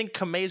 You think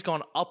Kamei's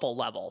gone up a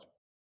level?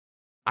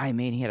 I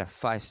mean, he had a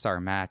 5-star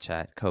match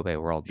at Kobe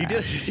World He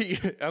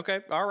did.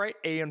 Okay, all right.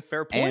 And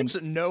fair points.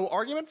 No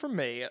argument from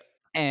me.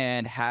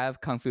 And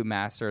have Kung Fu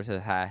Masters...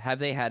 Have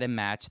they had a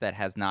match that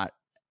has not,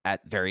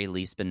 at very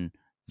least, been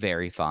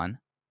very fun?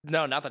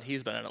 No, not that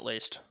he's been in, at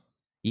least.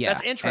 Yeah.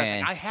 That's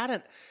interesting. I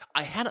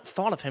hadn't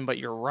thought of him, but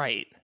you're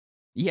right.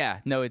 Yeah,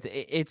 no,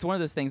 it's one of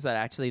those things that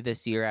actually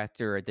this year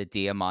after the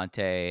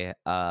Diamante,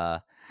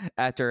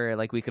 after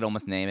like we could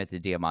almost name it the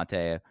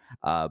Diamante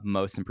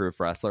Most Improved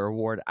Wrestler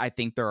Award, I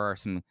think there are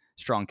some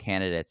strong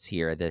candidates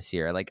here this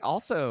year. Like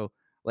also,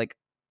 like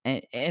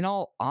in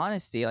all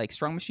honesty, like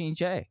Strong Machine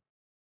J.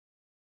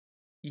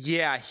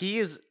 Yeah,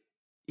 he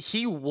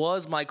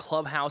was my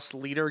clubhouse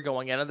leader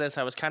going into this.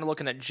 I was kind of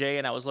looking at Jay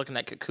and I was looking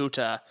at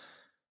Kakuta,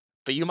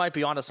 but you might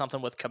be onto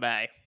something with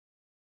Kamei.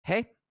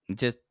 Hey,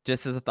 just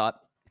as a thought.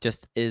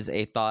 Just is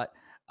a thought.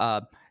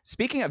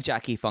 Speaking of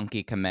Jackie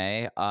Funky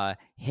Kamei,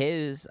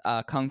 his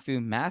Kung Fu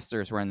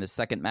Masters were in the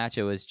second match.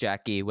 It was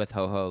Jackie with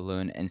Ho Ho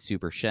Lun and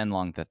Super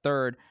Shenlong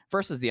III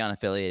versus the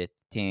unaffiliated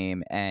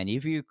team. And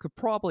if you could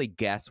probably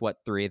guess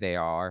what three they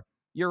are,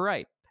 you're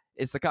right.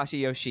 It's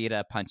Takashi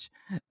Yoshida, Punch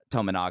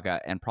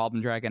Tominaga, and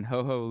Problem Dragon.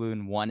 Ho Ho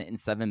Lun won in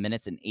 7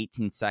 minutes and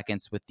 18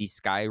 seconds with the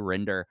Sky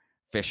Render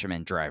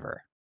Fisherman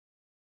Driver.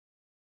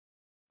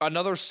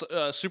 Another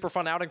super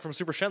fun outing from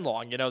Super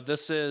Shenlong. You know,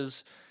 this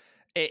is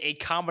a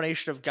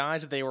combination of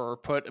guys that they were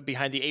put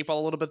behind the 8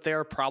 ball a little bit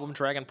there. Problem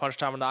Dragon, Punch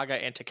Tominaga,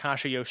 and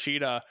Takashi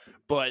Yoshida.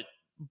 But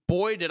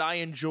boy, did I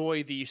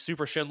enjoy the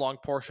Super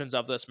Shenlong portions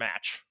of this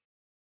match.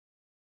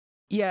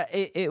 Yeah,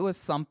 it was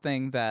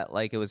something that,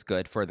 like, it was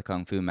good for the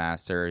Kung Fu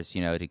Masters,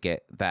 you know, to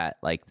get that,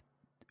 like,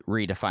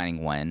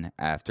 redefining win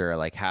after,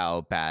 like,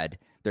 how bad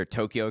their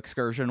Tokyo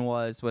excursion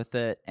was with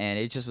it. And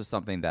it just was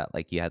something that,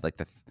 like, you had,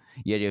 like,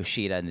 you had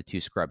Yoshida and the two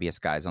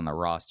scrubbiest guys on the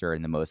roster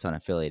and the most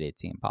unaffiliated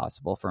team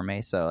possible for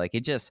me. So, like,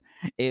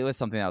 it was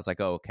something that I was like,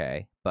 oh,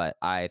 okay. But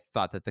I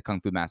thought that the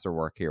Kung Fu Master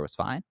work here was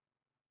fine.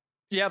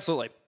 Yeah,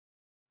 absolutely.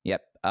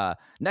 Yep.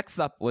 Next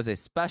up was a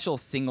special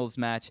singles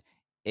match.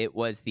 it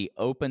was the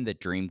Open the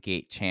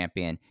Dreamgate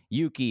champion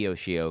Yuki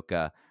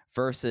Yoshioka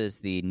versus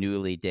the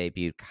newly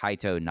debuted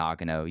Kaito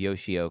Nagano.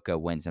 Yoshioka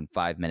wins in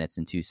 5 minutes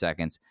and 2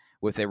 seconds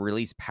with a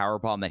release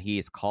powerbomb that he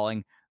is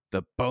calling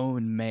the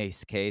Bone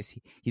Mace. Case.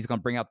 He's going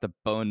to bring out the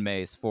Bone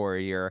Mace for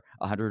your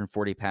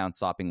 140-pound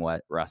sopping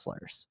wet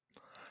wrestlers.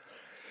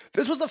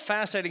 This was a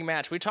fascinating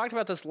match. We talked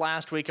about this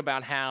last week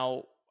about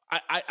how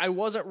I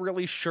wasn't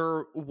really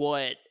sure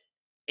what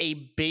a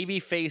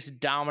babyface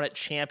dominant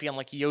champion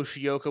like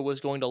Yoshioka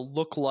was going to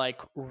look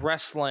like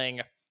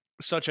wrestling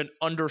such an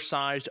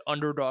undersized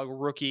underdog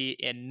rookie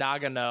in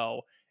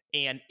Nagano,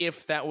 and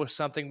if that was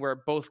something where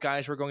both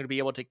guys were going to be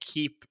able to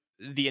keep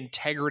the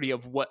integrity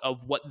of what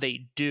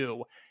they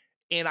do.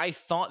 And I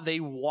thought they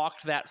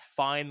walked that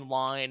fine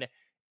line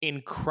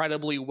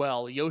incredibly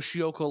well.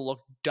 Yoshioka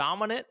looked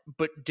dominant,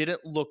 but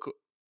didn't look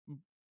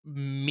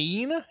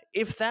mean,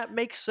 if that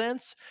makes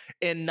sense.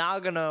 And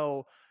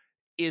Nagano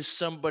is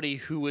somebody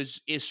who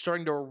is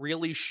starting to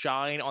really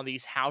shine on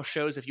these house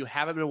shows. If you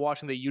haven't been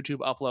watching the YouTube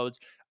uploads,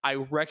 I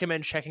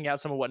recommend checking out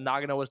some of what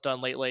Nagano has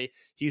done lately.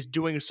 He's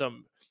doing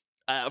some,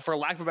 for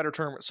lack of a better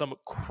term, some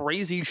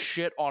crazy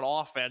shit on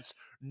offense.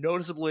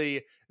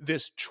 Noticeably,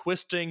 this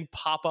twisting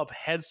pop-up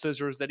head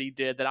scissors that he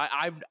did that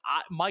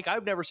Mike,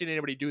 I've never seen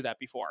anybody do that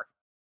before.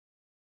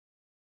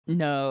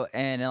 No,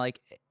 and like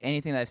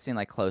anything that I've seen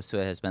like close to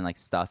it has been like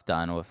stuff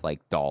done with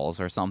like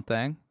dolls or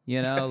something,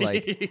 you know,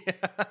 like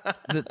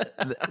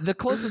the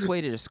closest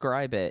way to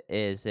describe it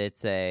is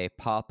it's a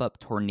pop-up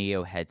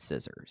tornillo head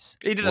scissors.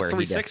 He did a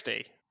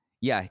 360.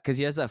 Yeah, because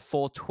he has a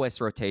full twist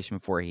rotation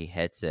before he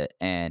hits it.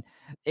 And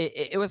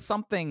it was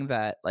something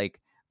that like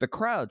the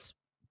crowds,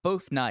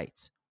 both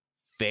nights,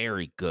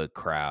 very good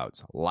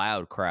crowds,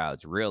 loud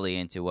crowds, really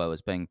into what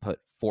was being put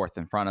forth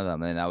in front of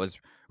them. And that was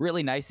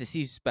really nice to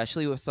see,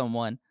 especially with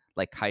someone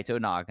like Kaito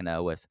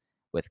Nagano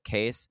with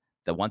Case.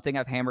 The one thing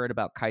I've hammered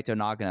about Kaito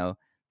Nagano,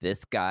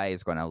 this guy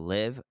is going to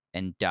live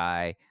and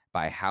die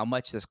by how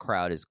much this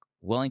crowd is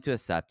willing to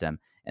accept him.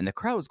 And the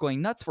crowd was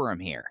going nuts for him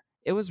here.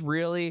 It was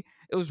really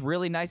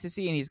nice to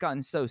see, and he's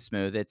gotten so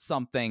smooth. It's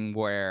something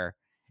where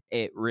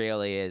it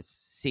really is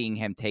seeing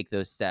him take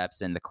those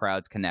steps and the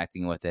crowd's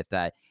connecting with it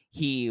that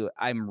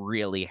I'm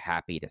really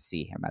happy to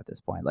see him at this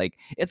point. Like,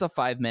 it's a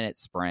 5-minute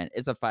sprint.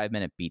 It's a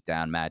 5-minute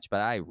beatdown match,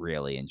 but I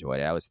really enjoyed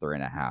it. I was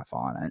 3.5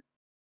 on it.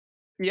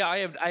 Yeah,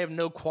 I have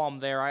no qualm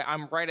there.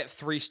 I'm right at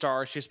 3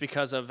 stars just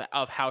because of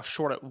how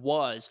short it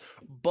was.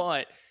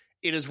 But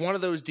it is one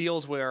of those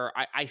deals where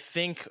I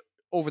think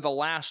over the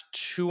last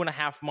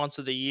 2.5 months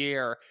of the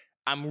year,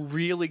 I'm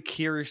really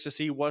curious to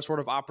see what sort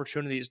of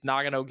opportunities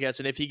Nagano gets,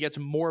 and if he gets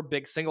more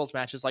big singles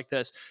matches like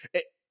this.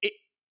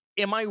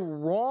 Am I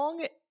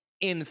wrong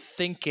in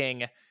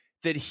thinking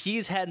that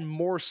he's had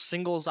more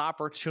singles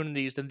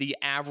opportunities than the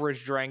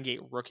average Dragon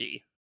Gate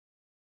rookie?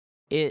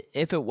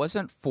 If it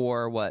wasn't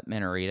for what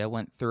Minorita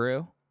went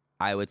through,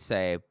 I would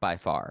say by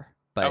far.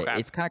 But okay.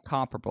 It's kind of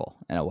comparable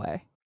in a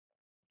way.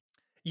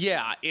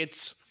 Yeah,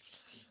 it's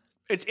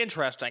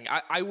interesting.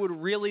 I would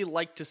really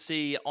like to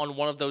see on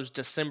one of those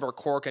December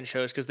Korakuen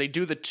shows, because they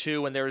do the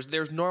 2, and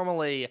there's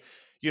normally,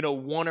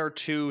 1 or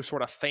 2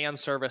 sort of fan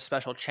service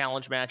special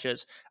challenge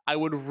matches. I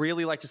would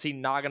really like to see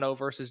Nagano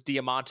versus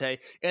Diamante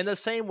in the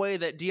same way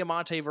that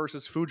Diamante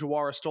versus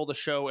Fujiwara stole the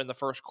show in the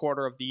first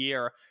quarter of the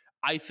year.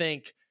 I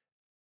think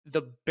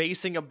the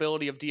basing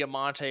ability of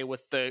Diamante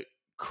with the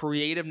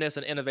creativeness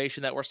and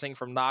innovation that we're seeing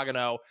from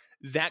Nagano,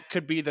 that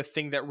could be the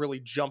thing that really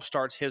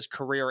jumpstarts his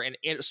career and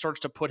it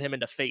starts to put him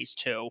into phase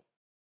 2.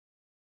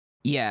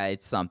 Yeah,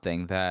 it's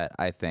something that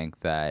I think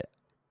that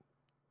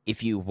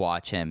if you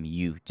watch him,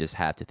 you just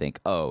have to think,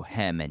 oh,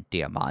 him and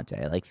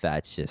Diamante, like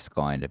that's just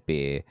going to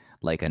be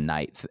like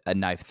a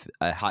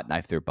hot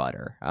knife through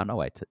butter. I don't know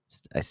why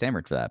I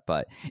stammered for that,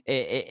 but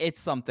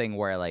it's something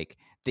where like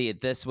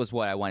this was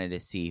what I wanted to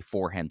see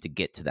for him to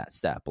get to that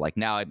step. Like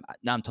now I'm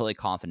totally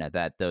confident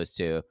that those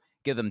two,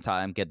 give them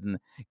time,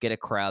 get a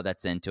crowd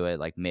that's into it.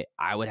 Like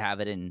I would have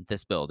it in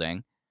this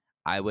building.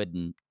 I would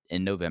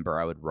in November,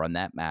 I would run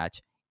that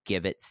match,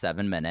 give it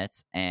 7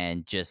 minutes,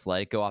 and just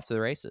let it go off to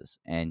the races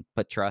and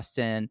put trust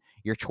in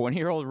your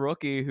 20-year-old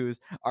rookie who's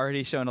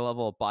already shown a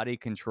level of body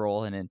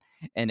control and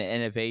an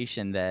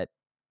innovation that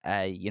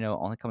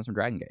only comes from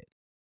Dragon Gate.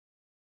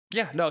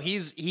 Yeah, no,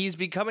 he's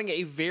becoming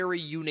a very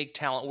unique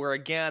talent where,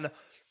 again,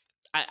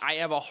 I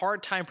have a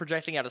hard time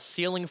projecting out a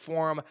ceiling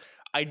for him.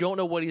 I don't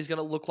know what he's going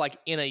to look like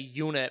in a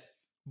unit,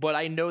 but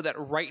I know that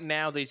right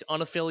now, these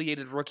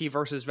unaffiliated rookie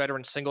versus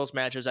veteran singles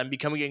matches, I'm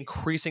becoming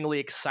increasingly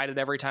excited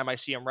every time I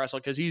see him wrestle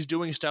because he's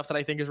doing stuff that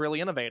I think is really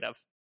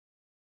innovative.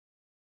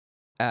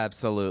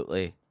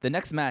 Absolutely. The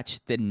next match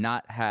did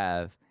not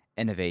have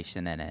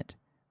innovation in it,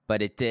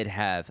 but it did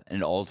have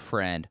an old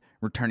friend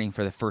returning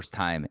for the first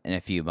time in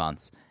a few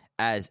months,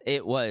 as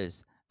it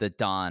was the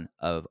Dawn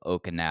of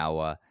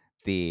Okinawa.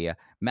 The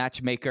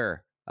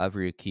matchmaker of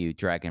Ryukyu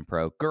Dragon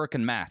Pro,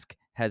 Gurken Mask,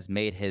 has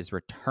made his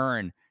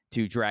return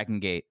to Dragon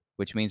Gate,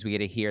 which means we get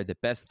to hear the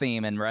best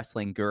theme in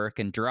wrestling,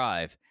 Gurken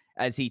Drive,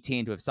 as he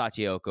teamed with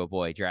Sachioko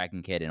Boy,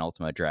 Dragon Kid, and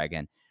Ultimo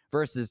Dragon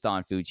versus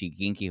Don Fuji,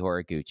 Genki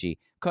Horiguchi,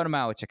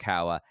 Konamawa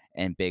Chikawa,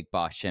 and Big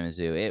Boss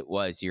Shimizu. It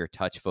was your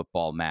touch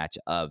football match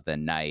of the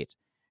night.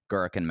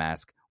 Gurrican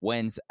Mask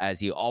wins as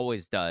he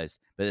always does,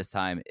 but this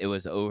time it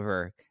was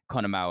over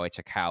Konamawa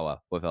Chikawa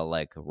with a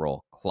leg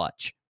roll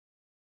clutch.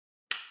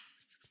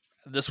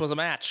 This was a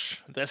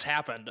match. This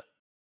happened.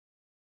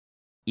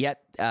 Yet,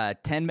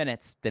 10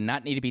 minutes. Did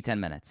not need to be 10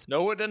 minutes.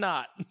 No, it did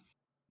not.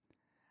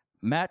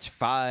 Match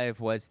 5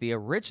 was the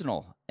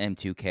original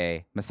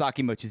M2K.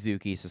 Masaki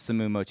Mochizuki,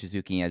 Susumu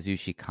Mochizuki, and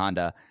Yasushi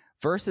Kanda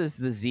versus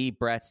the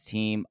Z-Bretts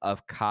team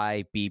of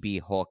Kai,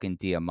 BB, Hulk, and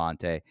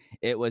Diamante.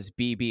 It was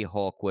BB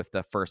Hulk with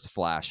the first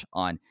flash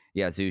on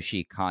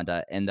Yasushi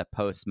Kanda in the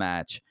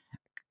post-match.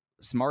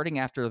 Smarting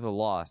after the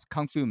loss,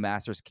 Kung Fu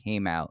Masters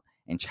came out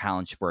and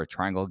challenged for a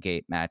Triangle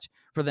Gate match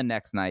for the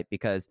next night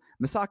because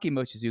Masaki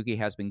Mochizuki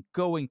has been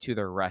going to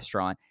the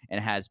restaurant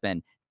and has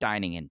been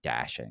dining and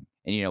dashing.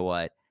 And you know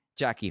what?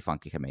 Jackie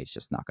Funky Kamei is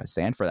just not going to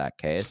stand for that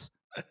case.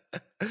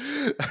 I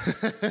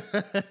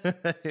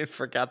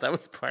forgot that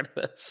was part of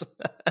this.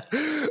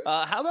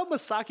 How about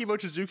Masaki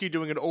Mochizuki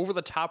doing an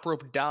over-the-top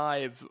rope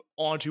dive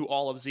onto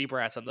all of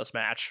Z-Bratts in this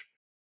match?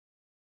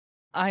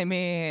 I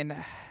mean,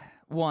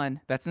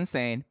 one, that's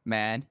insane,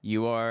 man.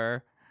 You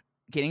are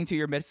getting to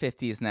your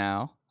mid-50s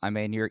now. I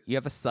mean, you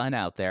have a son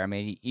out there. I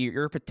mean,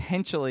 you're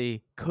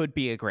potentially could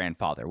be a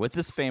grandfather. With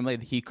this family,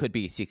 he could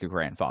be a secret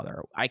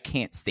grandfather. I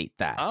can't state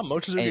that.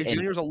 Mochizuki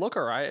Jr. is a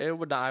looker. I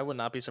would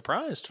not be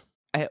surprised.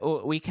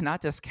 We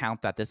cannot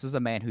discount that this is a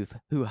man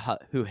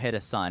who hit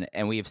a son,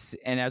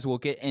 and as we'll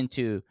get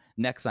into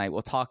next night,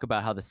 we'll talk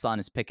about how the son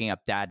is picking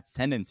up dad's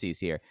tendencies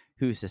here.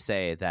 Who's to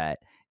say that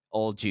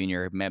old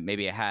Junior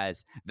maybe it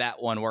has that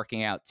one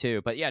working out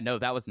too? But yeah, no,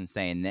 that was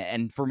insane,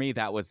 and for me,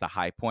 that was the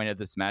high point of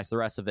this match. The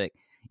rest of it,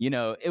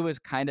 it was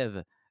kind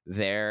of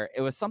there.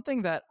 It was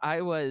something that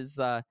I was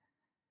was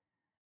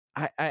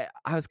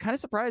kind of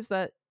surprised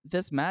that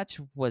this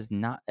match was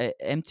not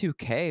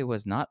M2K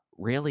was not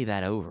really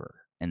that over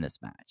in this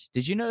match.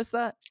 Did you notice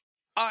that?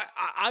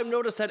 I've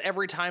noticed that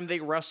every time they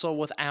wrestle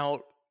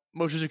without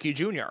Mochizuki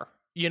Jr.,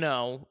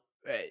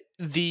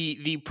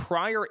 the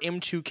prior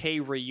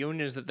M2K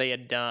reunions that they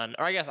had done,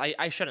 or I guess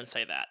I shouldn't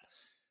say that.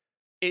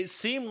 It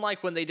seemed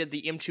like when they did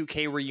the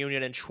M2K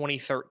reunion in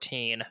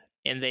 2013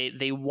 and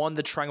they won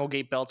the Triangle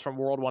Gate belts from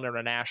World One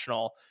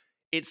International,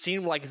 it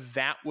seemed like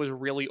that was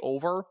really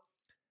over.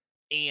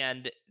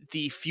 And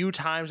the few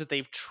times that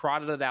they've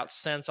trotted it out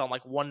since on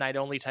like one night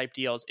only type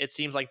deals, it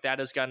seems like that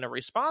has gotten a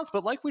response.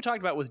 But like we talked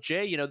about with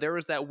Jay, there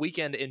was that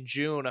weekend in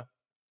June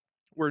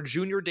where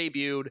Junior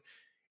debuted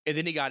and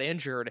then he got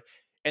injured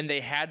and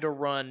they had to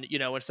run,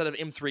 instead of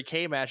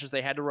M3K matches,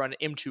 they had to run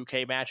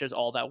M2K matches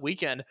all that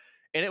weekend.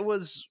 And it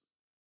was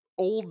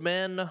old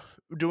men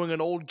doing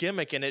an old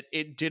gimmick, and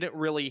it didn't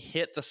really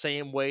hit the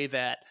same way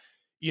that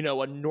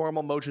a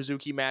normal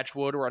Mochizuki match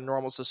would or a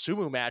normal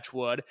Susumu match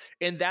would.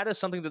 And that is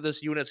something that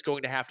this unit's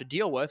going to have to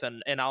deal with.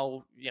 And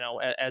I'll,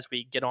 as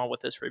we get on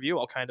with this review,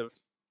 I'll kind of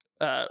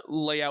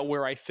lay out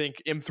where I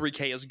think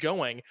M3K is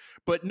going.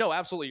 But no,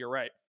 absolutely, you're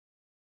right.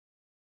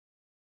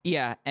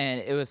 Yeah,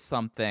 and it was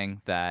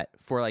something that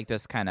for like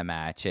this kind of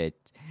match,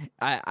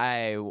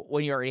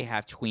 when you already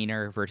have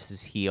tweener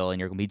versus heel and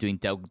you're going to be doing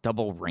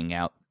double ring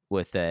out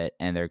with it,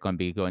 and they're going to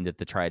be going to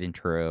the tried and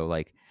true,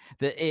 like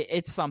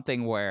it's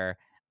something where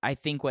I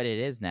think what it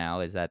is now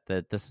is that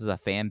this is a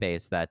fan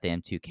base that the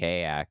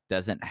M2K Act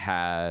doesn't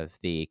have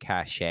the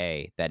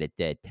cachet that it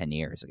did 10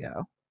 years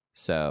ago.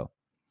 So,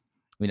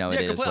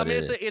 it is what I mean,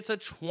 it is. It's a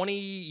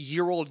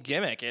 20-year-old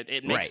gimmick.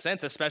 It makes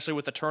sense, especially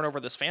with the turnover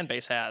this fan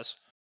base has.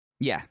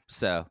 Yeah,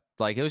 so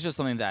like it was just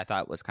something that I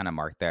thought was kind of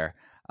marked there.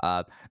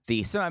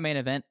 The semi-main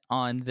event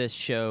on this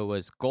show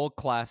was Gold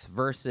Class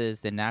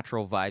versus the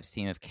Natural Vibes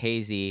team of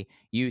KZ,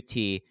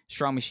 UT,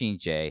 Strong Machine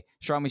J.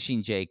 Strong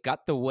Machine J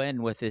got the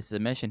win with his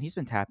submission. He's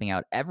been tapping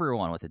out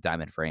everyone with a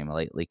diamond frame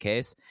lately,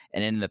 Case.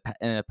 And in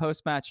the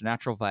post-match,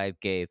 Natural Vibe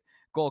gave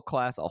Gold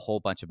Class a whole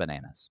bunch of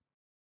bananas.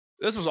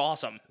 This was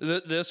awesome.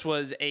 This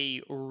was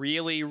a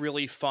really,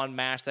 really fun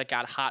match that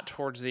got hot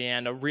towards the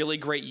end. A really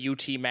great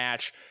UT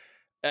match.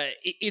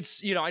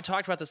 It's, I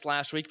talked about this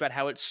last week about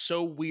how it's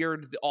so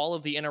weird, all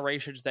of the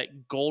iterations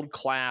that Gold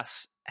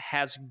Class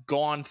has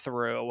gone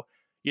through.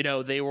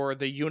 They were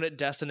the unit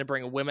destined to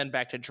bring women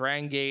back to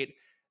Dragon Gate.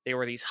 They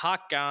were these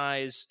hot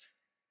guys.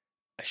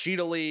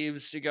 Ashita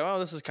leaves. You go, oh,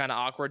 this is kind of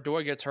awkward.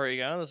 Doi gets hurt.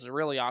 You go, oh, this is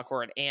really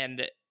awkward.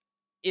 And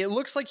it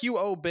looks like you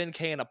owe Ben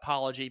K an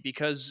apology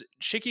because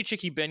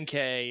Chicky Ben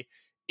K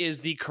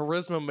is the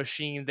charisma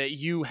machine that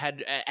you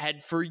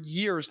had for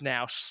years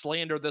now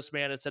slandered this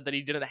man and said that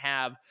he didn't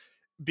have.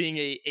 Being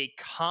a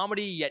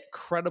comedy yet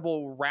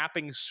credible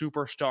rapping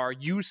superstar,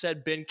 you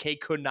said Ben K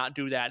could not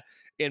do that.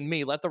 And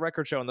me, let the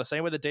record show, in the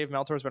same way that Dave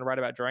Meltzer has been right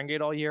about Dragon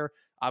Gate all year,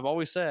 I've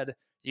always said,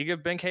 you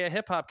give Ben K a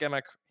hip-hop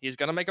gimmick, he's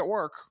going to make it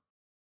work.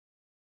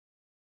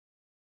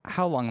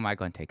 How long am I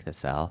going to take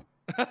this, Al?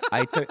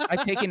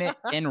 I've taken it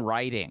in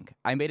writing.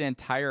 I made an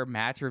entire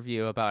match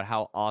review about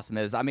how awesome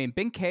it is. I mean,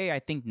 Ben K, I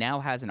think, now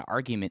has an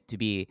argument to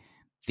be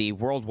the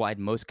worldwide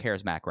most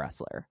charismatic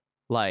wrestler.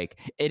 Like,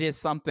 it is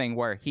something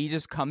where he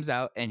just comes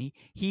out and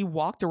he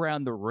walked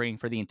around the ring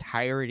for the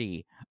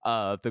entirety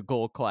of the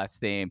Gold Class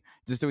theme,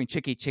 just doing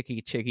chicky,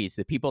 chicky, chickies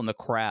to people in the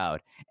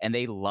crowd, and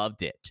they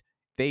loved it.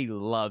 They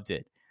loved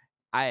it.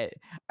 I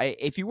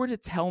if you were to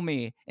tell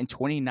me in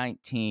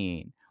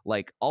 2019,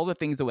 like all the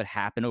things that would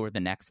happen over the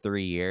next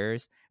 3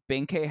 years,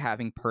 Benkei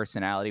having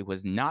personality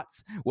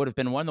would have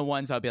been one of the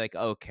ones I'd be like,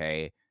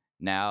 okay,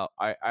 now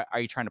are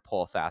you trying to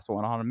pull a fast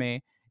one on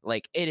me?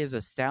 Like, it is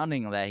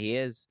astounding that he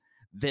is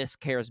this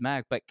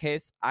charismatic. But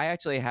Case, I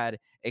actually had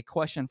a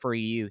question for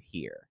you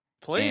here.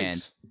 Please.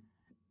 And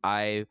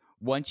I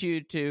want you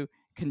to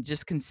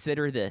just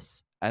consider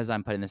this as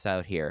I'm putting this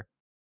out here.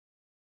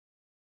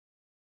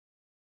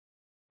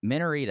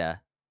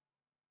 Minorita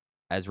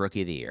as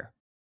Rookie of the Year.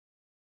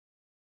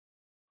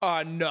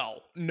 No.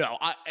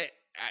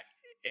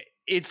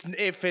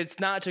 If it's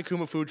not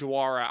Takuma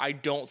Fujiwara, I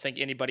don't think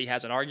anybody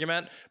has an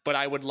argument, but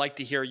I would like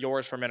to hear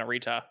yours for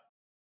Minorita.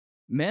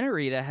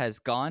 Minorita has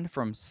gone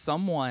from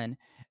someone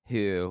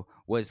who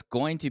was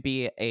going to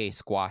be a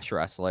squash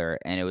wrestler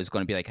and it was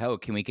going to be like, oh,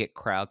 can we get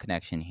crowd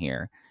connection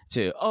here?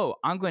 To, oh,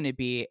 I'm going to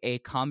be a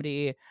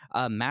comedy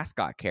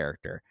mascot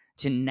character.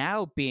 To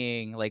now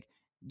being like,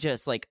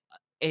 just like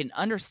an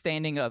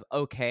understanding of,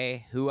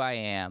 okay, who I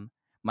am,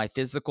 my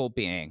physical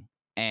being,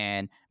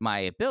 and my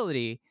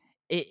ability.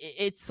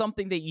 It's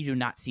something that you do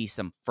not see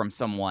from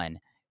someone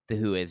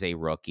who is a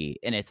rookie.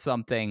 And it's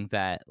something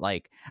that,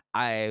 like,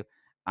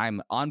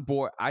 I'm on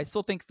board. I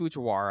still think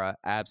Fujiwara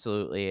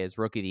absolutely is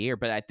Rookie of the Year,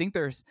 but I think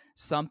there's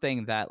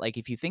something that, like,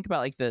 if you think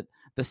about like the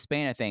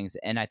span of things,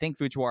 and I think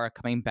Fujiwara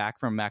coming back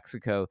from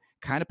Mexico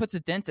kind of puts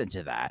a dent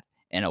into that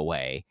in a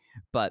way.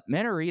 But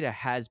Minorita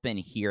has been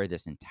here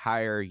this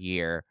entire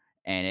year,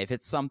 and if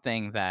it's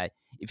something that,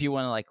 if you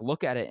want to like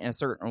look at it in a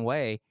certain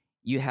way,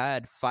 you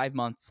had 5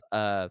 months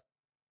of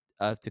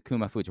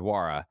Takuma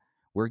Fujiwara.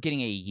 We're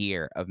getting a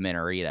year of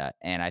Minorita,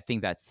 and I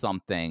think that's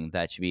something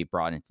that should be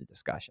brought into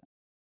discussion.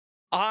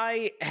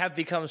 I have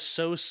become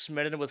so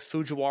smitten with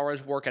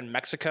Fujiwara's work in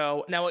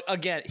Mexico. Now,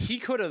 again,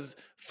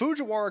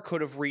 Fujiwara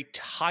could have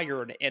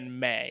retired in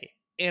May,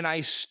 and I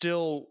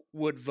still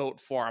would vote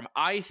for him.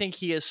 I think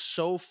he is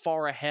so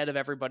far ahead of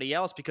everybody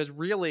else because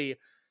really,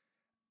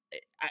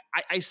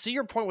 I see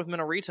your point with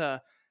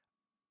Minorita.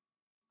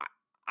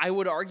 I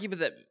would argue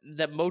that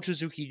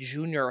Mochizuki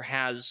Jr.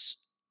 has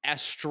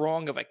as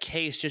strong of a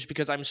case just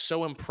because I'm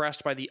so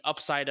impressed by the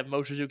upside of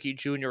Mochizuki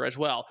Jr. as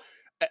well.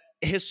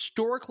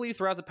 Historically,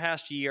 throughout the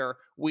past year,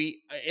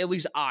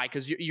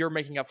 because you're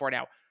making up for it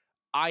now,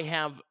 I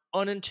have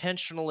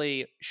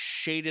unintentionally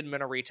shaded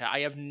Minorita. I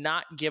have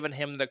not given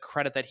him the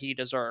credit that he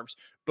deserves.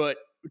 But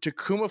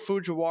Takuma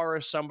Fujiwara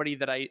is somebody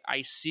that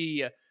I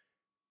see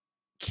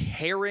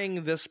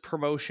carrying this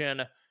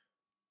promotion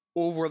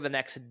over the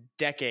next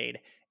decade.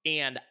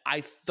 And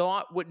I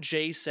thought what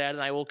Jay said,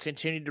 and I will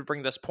continue to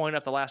bring this point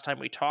up the last time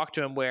we talked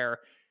to him, where,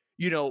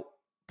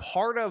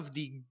 part of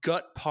the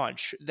gut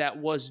punch that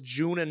was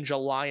June and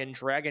July in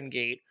Dragon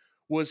Gate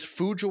was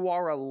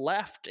Fujiwara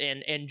left,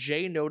 and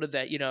Jay noted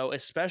that,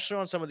 especially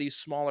on some of these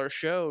smaller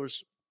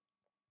shows,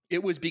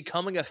 it was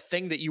becoming a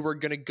thing that you were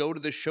going to go to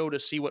the show to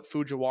see what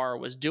Fujiwara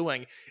was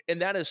doing.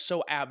 And that is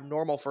so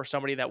abnormal for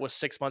somebody that was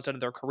 6 months into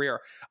their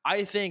career.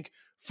 I think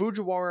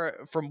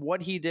Fujiwara, from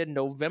what he did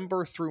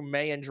November through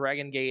May in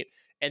Dragon Gate,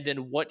 and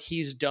then what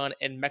he's done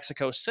in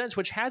Mexico since,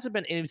 which hasn't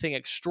been anything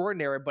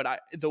extraordinary,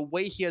 but the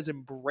way he has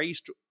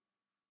embraced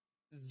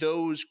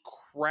those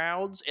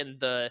crowds and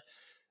the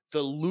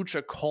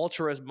lucha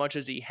culture as much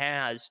as he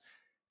has,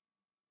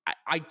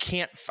 I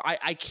can't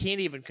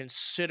even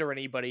consider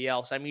anybody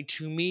else. I mean,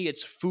 to me,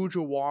 it's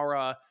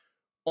Fujiwara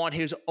on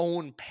his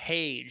own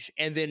page,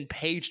 and then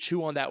page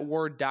 2 on that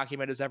Word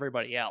document is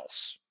everybody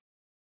else.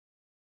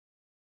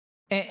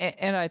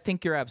 And I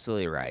think you're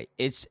absolutely right.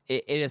 It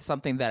is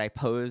something that I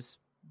pose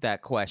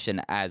that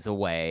question as a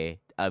way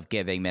of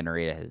giving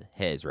Minorita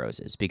his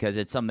roses, because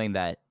it's something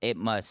that it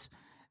must,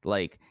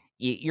 like,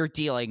 you're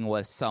dealing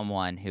with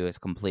someone who has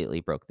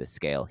completely broke the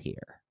scale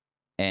here.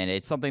 And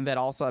it's something that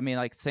also, I mean,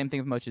 like, same thing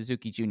with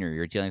Mochizuki Jr.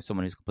 You're dealing with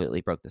someone who's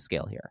completely broke the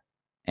scale here.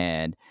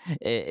 And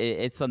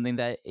it's something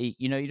that,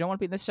 you don't want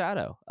to be in the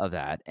shadow of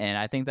that. And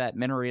I think that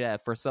Minorita,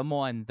 for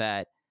someone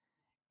that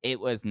it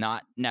was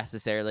not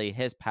necessarily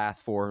his path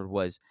forward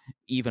was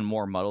even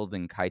more muddled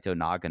than Kaito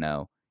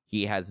Nagano,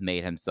 he has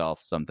made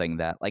himself something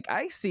that, like,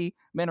 I see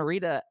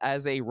Minorita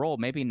as a role,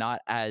 maybe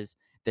not as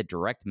the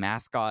direct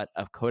mascot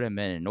of Kota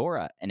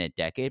Minoura in a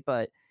decade,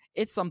 but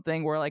it's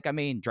something where, like, I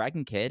mean,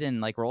 Dragon Kid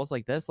and like roles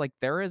like this, like,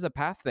 there is a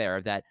path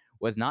there that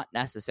was not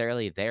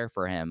necessarily there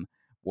for him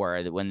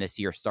when this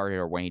year started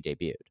or when he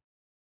debuted.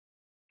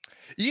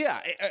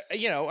 Yeah,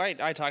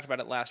 I talked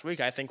about it last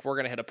week. I think we're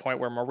going to hit a point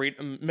where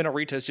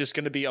Minorita is just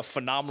going to be a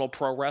phenomenal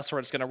pro wrestler.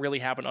 It's going to really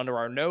happen under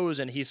our nose,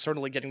 and he's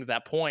certainly getting to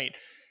that point.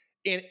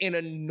 In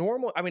a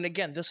normal, I mean,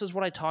 again, this is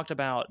what I talked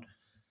about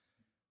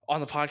on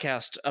the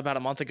podcast about a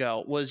month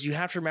ago, was you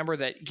have to remember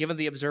that given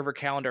the Observer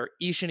calendar,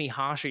 Ishin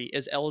Ihashi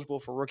is eligible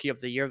for Rookie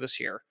of the Year this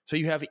year. So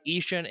you have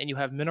Ishin, and you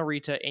have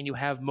Minorita, and you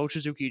have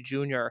Mochizuki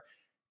Jr.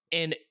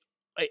 And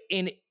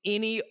in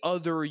any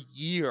other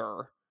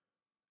year,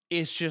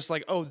 it's just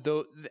like,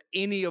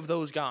 any of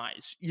those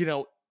guys,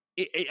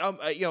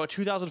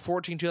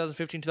 2014,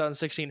 2015,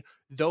 2016,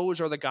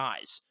 those are the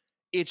guys.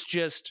 It's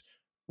just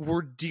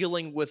we're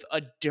dealing with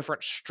a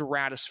different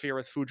stratosphere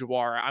with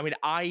Fujiwara. I mean,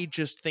 I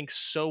just think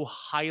so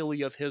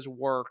highly of his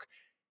work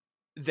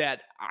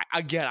that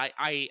I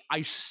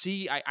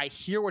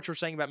hear what you're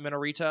saying about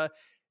Minorita.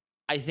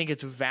 I think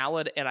it's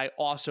valid, and I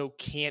also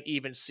can't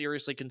even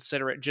seriously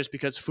consider it just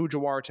because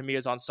Fujiwara to me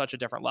is on such a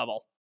different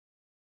level.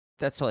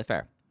 That's totally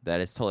fair.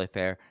 That is totally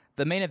fair.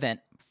 The main event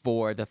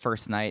for the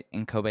first night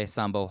in Kobe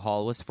Sanbo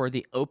Hall was for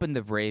the Open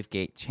the Brave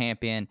Gate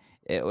champion.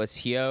 It was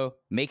Hyo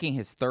making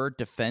his third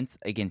defense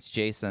against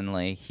Jason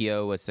Lee.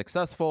 Hyo was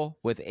successful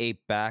with a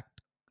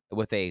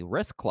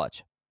wrist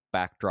clutch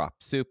backdrop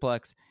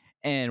suplex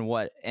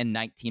in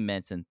 19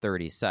 minutes and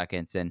 30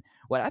 seconds. And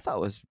what I thought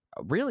was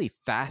a really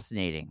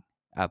fascinating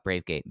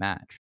Brave Gate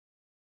match.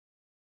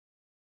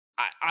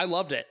 I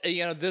loved it.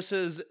 This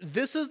is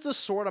the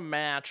sort of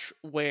match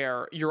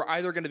where you're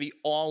either going to be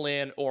all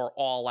in or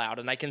all out.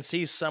 And I can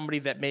see somebody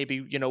that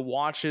maybe,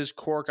 watches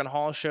Korakuen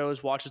Hall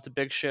shows, watches the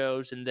big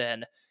shows, and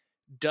then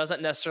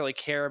doesn't necessarily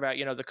care about,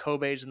 the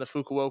Kobes and the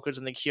Fukuokas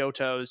and the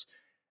Kyotos,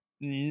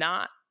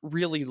 not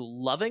really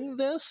loving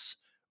this,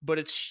 but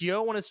it's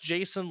Hyo and it's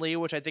Jason Lee,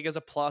 which I think is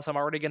a plus. I'm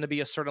already going to be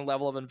a certain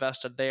level of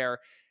invested there.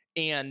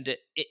 And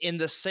in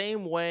the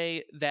same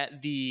way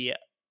that the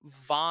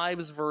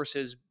Vibes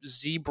versus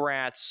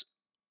Z-Brats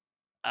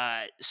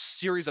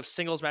series of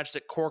singles matches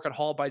at Korakuen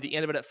Hall, by the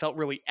end of it, it felt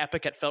really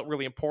epic. It felt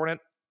really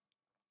important.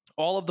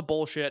 All of the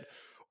bullshit,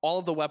 all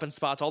of the weapon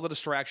spots, all the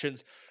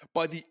distractions,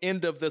 by the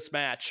end of this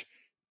match,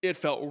 it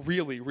felt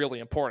really, really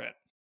important.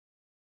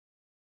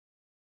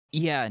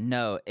 Yeah,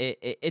 no,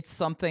 it's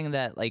something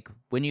that, like,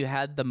 when you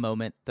had the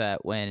moment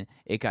that when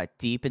it got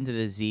deep into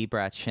the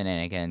Z-Brat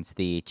shenanigans,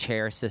 the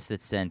chair-assisted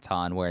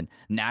senton, where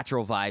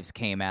Natural Vibes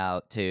came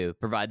out to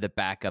provide the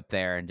backup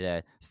there and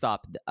to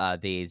stop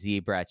the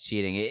Z-Brats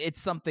cheating.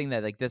 It's something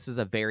that, like, this is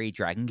a very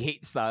Dragon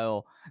Gate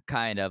style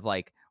kind of,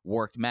 like,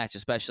 worked match,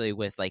 especially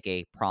with, like,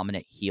 a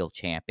prominent heel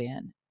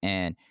champion.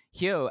 And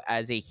Hyo,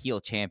 as a heel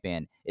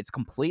champion, it's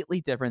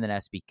completely different than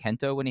SB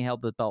Kento when he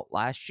held the belt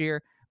last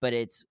year, but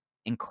it's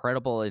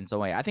incredible in some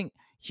way. I think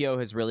Hyo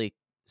has really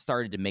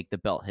started to make the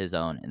belt his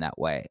own in that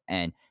way.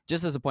 And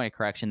just as a point of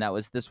correction,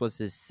 this was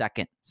his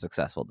second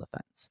successful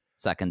defense.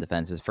 Second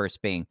defense, his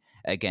first being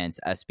against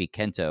SB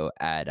Kento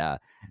at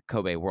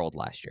Kobe World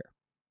last year.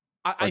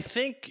 I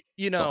think,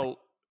 you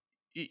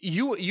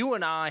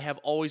and I have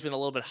always been a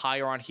little bit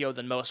higher on Hyo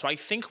than most. So I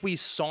think we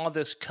saw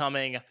this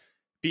coming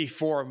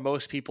before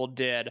most people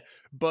did.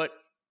 But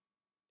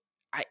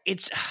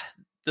this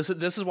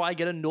is why I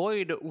get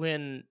annoyed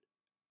when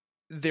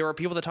there are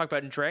people that talk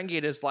about Dragon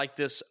Gate as like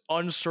this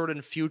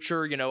uncertain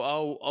future,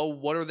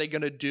 what are they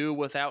going to do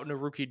without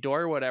Naruki Doi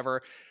or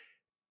whatever.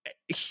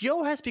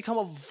 Hyo has become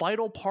a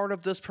vital part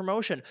of this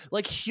promotion.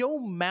 Like,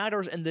 Hyo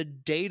matters in the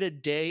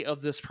day-to-day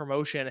of this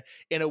promotion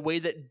in a way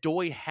that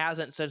Doi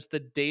hasn't since the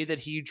day that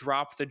he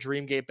dropped the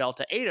Dreamgate belt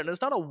to Ada. And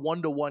it's not a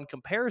one-to-one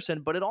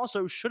comparison, but it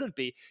also shouldn't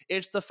be.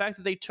 It's the fact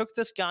that they took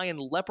this guy in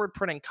leopard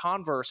print and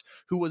Converse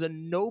who was a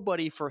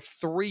nobody for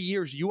 3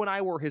 years. You and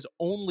I were his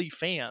only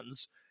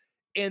fans.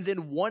 And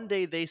then one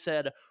day they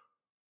said,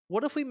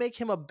 what if we make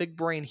him a big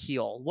brain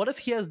heel? What if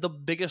he has the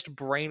biggest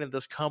brain in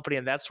this company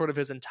and that's sort of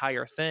his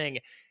entire thing?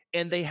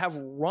 And they have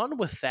run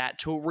with that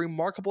to a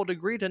remarkable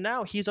degree to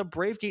now he's a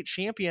Brave Gate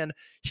champion.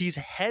 He's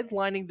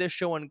headlining this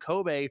show in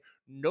Kobe.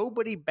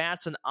 Nobody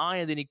bats an eye,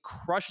 and then he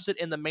crushes it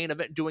in the main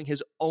event doing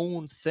his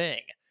own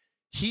thing.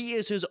 He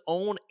is his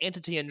own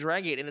entity in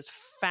Dragon Gate, and it's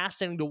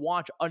fascinating to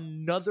watch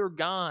another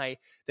guy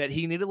that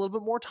he needed a little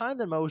bit more time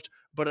than most,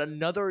 but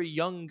another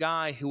young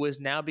guy who has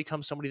now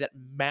become somebody that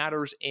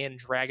matters in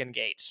Dragon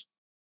Gate.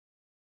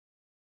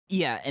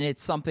 Yeah, and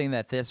it's something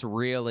that this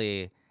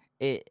really...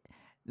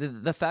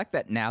 The fact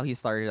that now he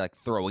started, like,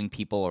 throwing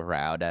people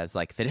around as,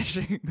 like,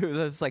 finishing moves,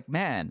 it's like,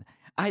 man,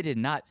 I did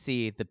not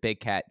see the Big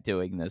Cat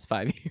doing this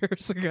 5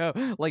 years ago.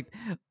 Like,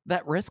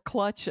 that wrist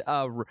clutch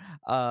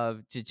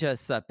to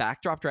just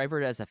backdrop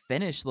driver as a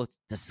finish looks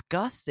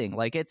disgusting.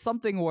 Like, it's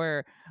something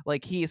where,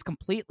 like, he's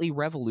completely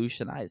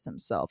revolutionized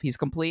himself. He's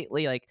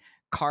completely, like,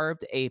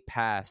 carved a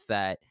path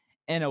that,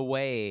 in a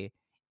way,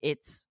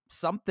 it's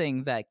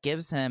something that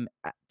gives him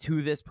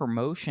to this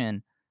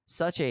promotion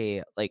such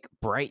a, like,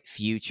 bright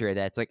future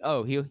that's like,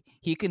 oh,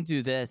 he can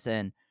do this,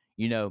 and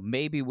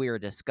maybe we are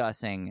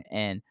discussing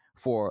in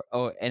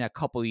a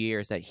couple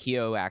years that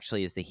Hyo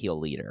actually is the heel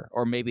leader,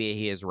 or maybe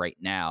he is right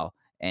now,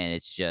 and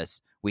it's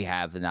just we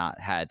have not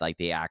had, like,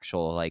 the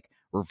actual, like,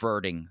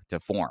 reverting to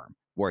form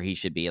where he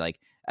should be, like,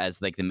 as,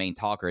 like, the main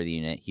talker of the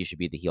unit, he should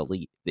be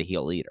the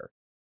heel leader.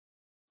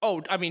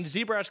 Oh, I mean,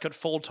 Z-Brats could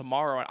fold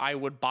tomorrow, and I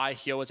would buy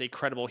Hyo as a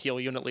credible heel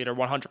unit leader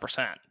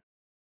 100%.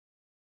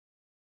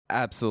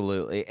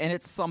 Absolutely. And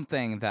it's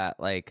something that,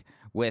 like,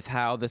 with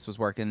how this was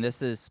working,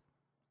 this is,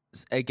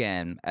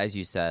 again, as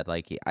you said,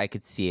 like, I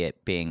could see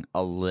it being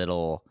a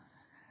little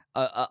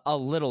a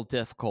little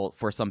difficult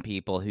for some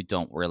people who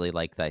don't really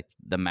like the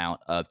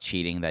amount of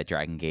cheating that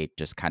Dragon Gate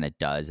just kind of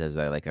does as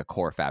a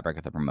core fabric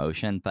of the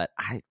promotion. But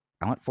I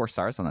went 4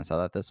 stars on this. I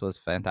thought this was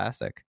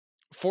fantastic.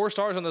 4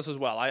 stars on this as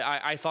well.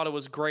 I thought it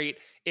was great.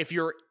 If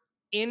you're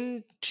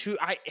into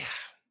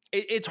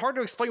it's hard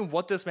to explain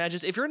what this match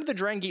is. If you're into the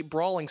Dragon Gate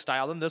brawling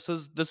style, then this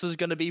is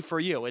going to be for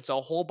you. It's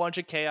a whole bunch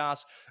of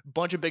chaos,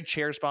 bunch of big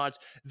chair spots.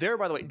 There,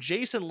 by the way,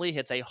 Jason Lee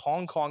hits a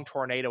Hong Kong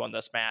tornado in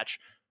this match.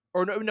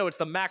 Or no, it's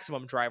the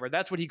maximum driver.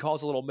 That's what he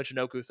calls a little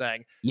Michinoku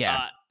thing.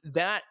 Yeah.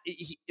 That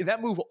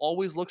move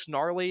always looks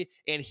gnarly,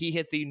 and he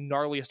hit the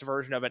gnarliest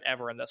version of it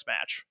ever in this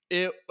match.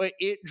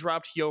 It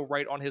dropped Hyo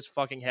right on his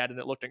fucking head, and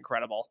it looked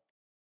incredible.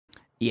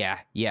 Yeah,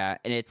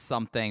 and it's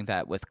something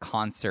that with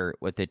concert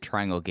with the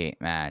Triangle Gate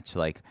match,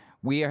 like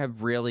we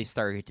have really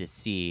started to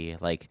see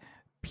like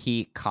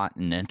peak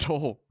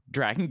Continental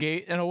Dragon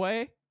Gate in a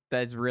way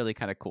that's really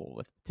kind of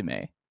cool to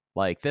me.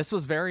 Like this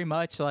was very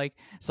much like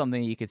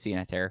something you could see in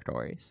a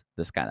Territories,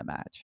 this kind of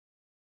match.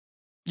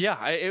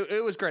 Yeah,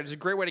 it was great. It's a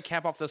great way to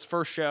cap off this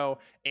first show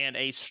and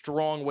a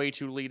strong way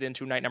to lead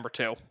into night number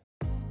 2.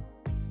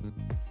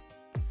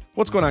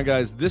 What's going on,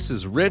 guys? This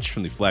is Rich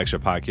from the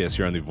flagship podcast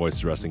here on the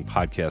Voices of Wrestling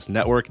Podcast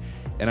Network,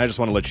 and I just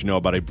want to let you know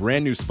about a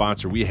brand new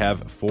sponsor we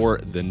have for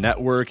the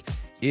network.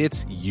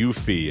 It's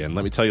Eufy, and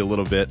let me tell you a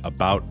little bit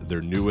about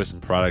their newest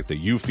product, the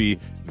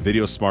Eufy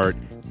VideoSmart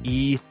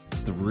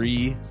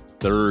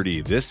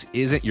E330. This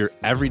isn't your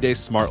everyday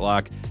smart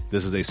lock.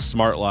 This is a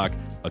smart lock,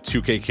 a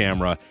 2K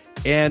camera,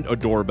 and a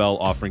doorbell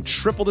offering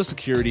triple the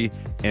security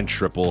and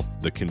triple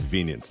the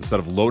convenience. Instead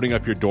of loading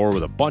up your door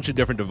with a bunch of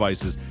different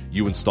devices,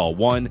 you install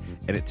one,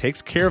 and it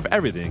takes care of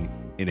everything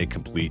in a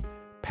complete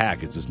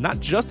package. It's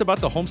not just about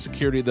the home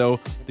security, though.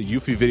 The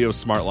Eufy Video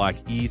Smart Lock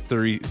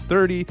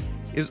E330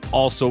 is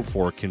also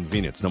for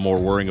convenience. No more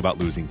worrying about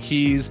losing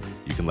keys.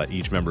 You can let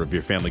each member of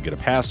your family get a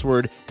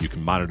password. You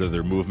can monitor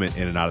their movement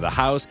in and out of the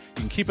house.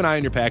 You can keep an eye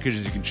on your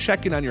packages. You can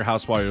check in on your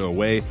house while you're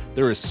away.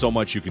 There is so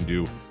much you can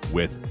do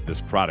with this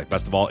product.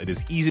 Best of all, it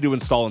is easy to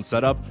install and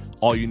set up.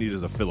 All you need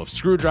is a Phillips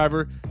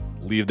screwdriver.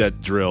 Leave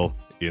that drill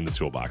in the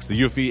toolbox. The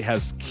Eufy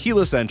has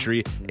keyless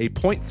entry, a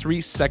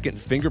 0.3-second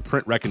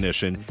fingerprint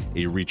recognition,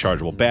 a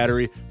rechargeable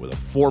battery with a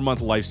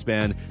 4-month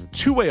lifespan,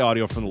 2-way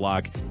audio from the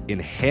lock,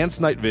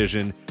 enhanced night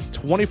vision,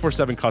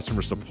 24/7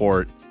 customer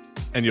support,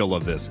 and you'll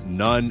love this,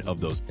 none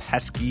of those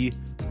pesky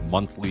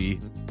monthly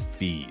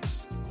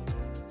fees.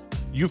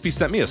 Eufy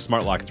sent me a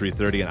Smart Lock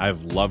 330, and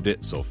I've loved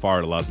it so far.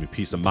 It allows me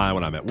peace of mind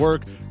when I'm at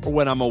work or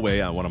when I'm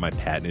away on one of my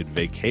patented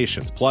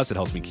vacations. Plus, it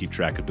helps me keep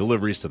track of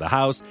deliveries to the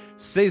house,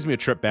 saves me a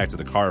trip back to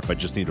the car if I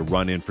just need to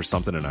run in for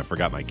something and I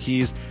forgot my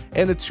keys,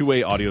 and the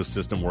 2-way audio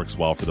system works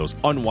well for those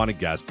unwanted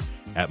guests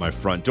at my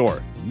front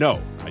door.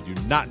 No, I do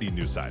not need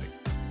new siding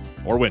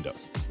or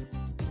windows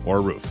or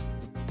a roof.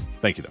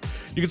 Thank you, though.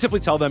 You can simply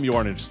tell them you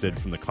aren't interested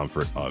from the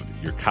comfort of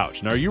your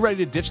couch. Now, are you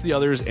ready to ditch the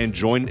others and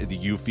join the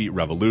Eufy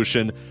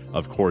revolution?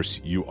 Of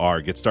course you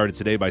are. Get started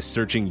today by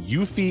searching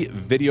Eufy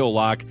Video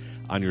Lock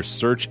on your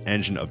search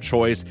engine of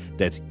choice.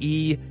 That's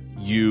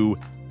EUFY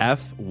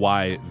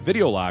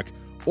Video Lock,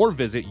 or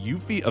visit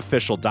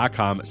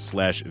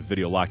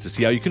eufyofficial.com/video lock to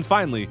see how you can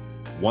finally,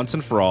 once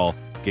and for all,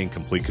 gain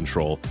complete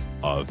control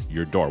of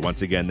your door.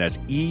 Once again, that's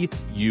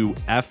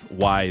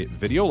EUFY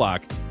Video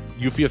Lock,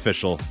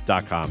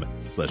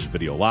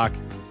 eufyofficial.com/video lock.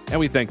 And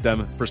we thank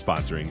them for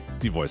sponsoring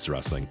the Voice of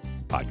Wrestling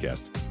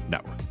Podcast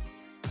Network.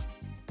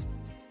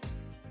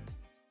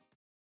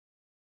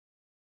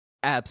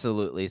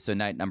 Absolutely. So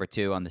night number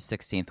 2 on the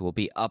 16th will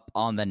be up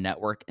on the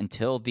network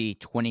until the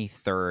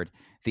 23rd.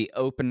 The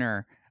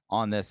opener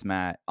on this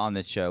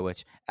show,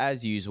 which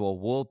as usual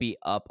will be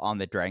up on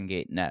the Dragon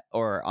Gate Net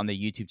or on the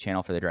YouTube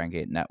channel for the Dragon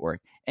Gate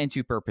Network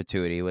into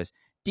perpetuity, was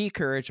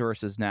D-Courage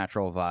versus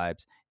Natural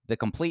Vibes, the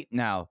complete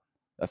now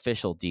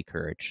official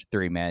D-Courage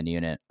 3-man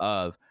unit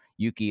of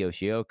Yuki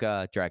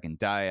Yoshioka, Dragon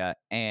Dia,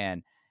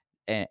 and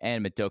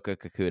Madoka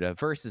Kakuta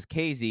versus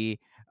KZ,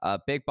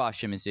 Big Boss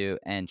Shimizu,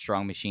 and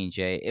Strong Machine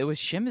J. It was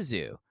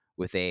Shimizu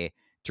with a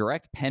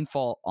direct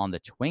pinfall on the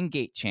Twin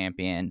Gate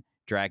champion,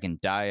 Dragon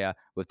Dia,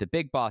 with the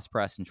Big Boss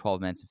press in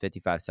 12 minutes and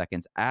 55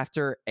 seconds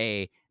after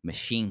a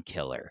machine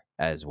killer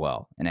as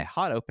well, and a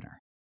hot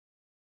opener.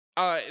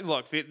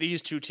 Look,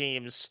 these two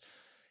teams,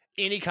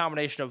 any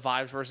combination of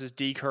Vibes versus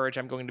D-Courage,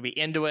 I'm going to be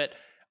into it.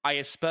 I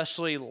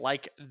especially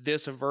like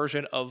this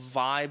version of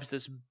Vibes,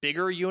 this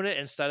bigger unit,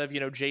 instead of,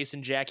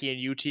 Jason, Jackie, and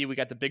UT. We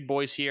got the big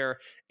boys here,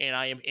 and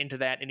I am into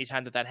that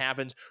anytime that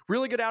happens.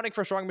 Really good outing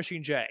for Strong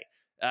Machine J.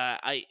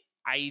 I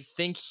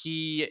think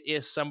he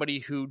is somebody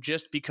who,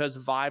 just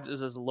because Vibes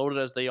is as loaded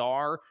as they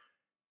are,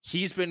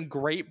 he's been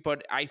great,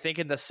 but I think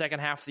in the second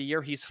half of the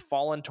year, he's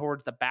fallen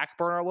towards the back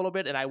burner a little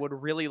bit, and I would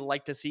really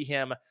like to see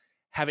him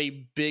have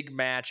a big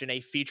match in a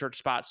featured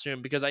spot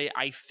soon, because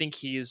I think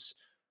he's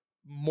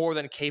more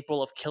than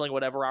capable of killing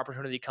whatever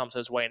opportunity comes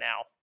his way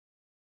now.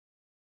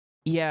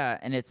 Yeah,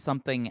 and it's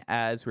something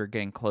as we're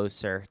getting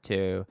closer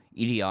to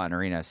Edion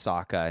Arena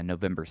Osaka,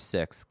 November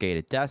 6th, Gate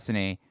of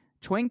Destiny.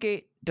 Twin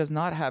Gate does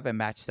not have a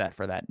match set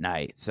for that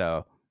night,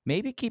 so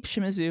maybe keep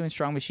Shimizu and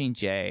Strong Machine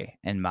J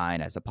in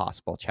mind as a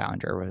possible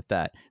challenger with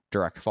that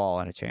direct fall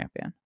on a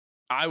champion.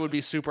 I would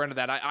be super into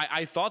that.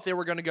 I thought they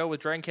were going to go with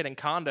Dragon Kid and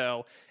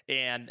Kondo,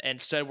 and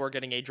instead we're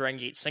getting a Dragon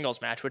Gate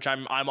singles match, which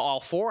I'm all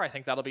for. I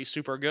think that'll be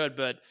super good.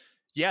 But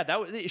yeah,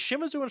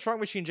 Shimizu and Strong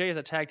Machine J as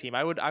a tag team,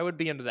 I would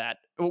be into that.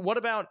 What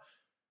about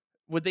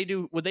would they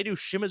do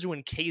Shimizu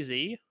and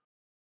KZ?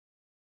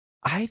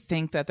 I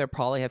think that they'll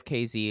probably have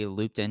KZ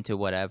looped into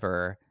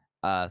whatever.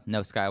 No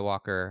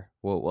Skywalker.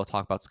 We'll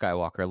talk about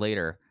Skywalker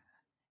later.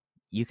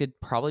 You could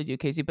probably do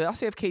KZ, but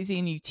also have KZ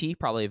and UT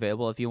probably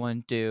available if you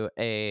want to do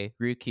a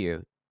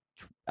Ryukyu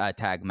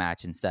tag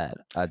match instead.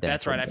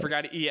 That's right. I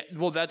forgot. Yeah.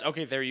 Well,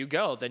 okay. There you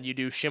go. Then you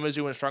do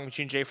Shimizu and Strong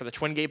Machine J for the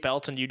Twin Gate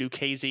belts, and you do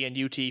KZ and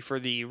UT for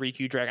the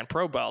Ryukyu Dragon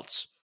Pro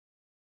belts.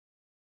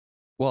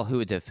 Well, who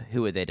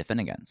would they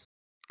defend against?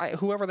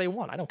 Whoever they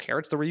want. I don't care.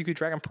 It's the Ryukyu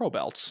Dragon Pro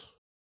belts.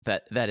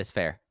 That is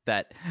fair.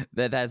 That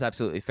is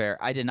absolutely fair.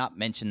 I did not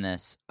mention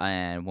this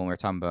and when we were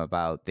talking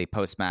about the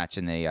post match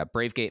and the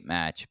Brave Gate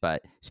match,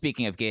 but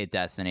speaking of Gate of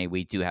Destiny,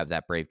 we do have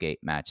that Brave Gate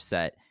match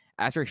set.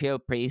 After Hyo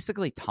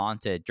basically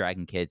taunted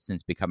Dragon Kid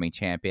since becoming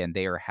champion,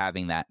 they are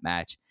having that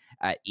match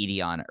at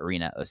Edion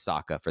Arena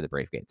Osaka for the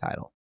Brave Gate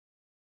title.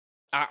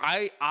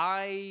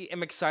 I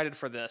am excited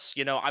for this.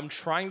 You know, I'm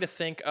trying to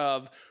think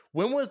of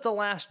when was the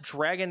last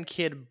Dragon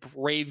Kid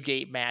Brave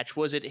Gate match?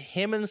 Was it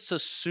him and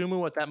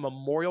Susumu at that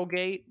Memorial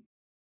Gate?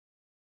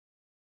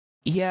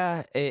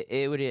 Yeah,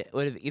 it would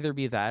have either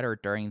be that or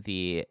during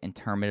the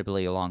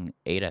interminably long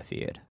Ada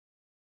feud.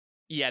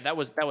 Yeah, that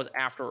was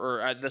after,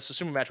 or the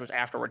Susumu match was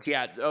afterwards.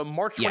 Yeah,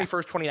 March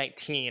 21st,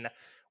 2019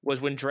 was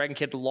when Dragon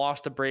Kid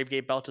lost the Brave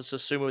Gate belt to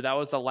Susumu. That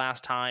was the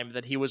last time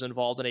that he was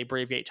involved in a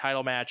Brave Gate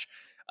title match.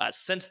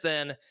 Since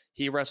then,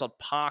 he wrestled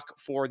Pac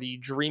for the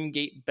Dream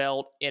Gate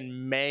belt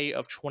in May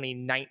of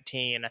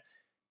 2019,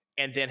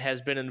 and then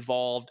has been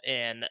involved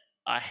in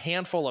a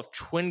handful of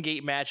Twin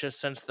Gate matches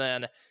since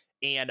then.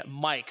 And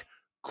Mike,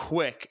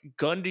 quick,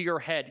 gun to your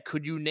head,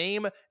 could you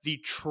name the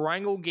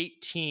Triangle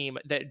Gate team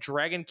that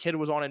Dragon Kid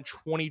was on in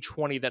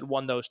 2020 that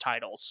won those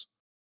titles?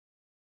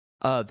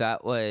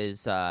 That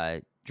was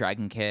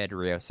Dragon Kid,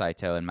 Ryo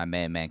Saito, and my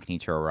man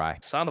Kenichiro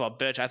Arai. Son of a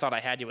bitch, I thought I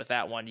had you with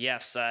that one.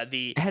 Yes,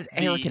 it had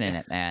Ariken in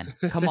it, man.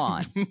 Come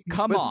on.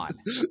 Come on.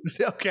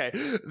 Okay,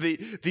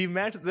 the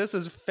match, this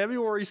is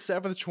February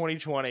 7th,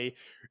 2020.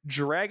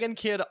 Dragon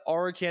Kid,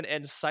 Ariken,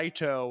 and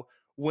Saito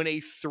win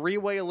a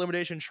three-way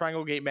elimination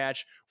Triangle Gate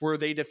match where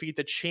they defeat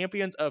the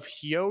champions of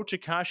Hyo,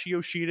 Takashi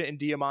Yoshida, and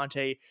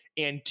Diamante,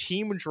 and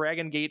Team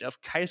Dragon Gate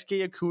of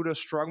Keisuke Okuda,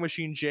 Strong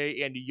Machine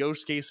J, and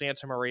Yosuke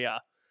Santa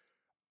Maria.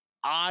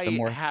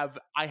 I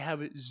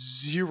have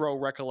zero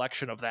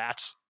recollection of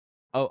that.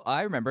 Oh,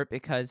 I remember it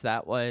because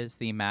that was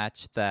the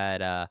match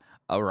that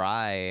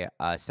Arai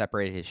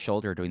separated his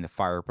shoulder doing the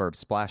Firebird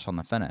Splash on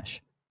the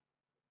finish.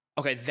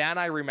 Okay, that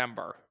I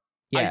remember.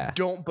 Yeah. I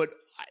don't, but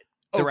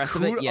the rest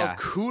of it, yeah.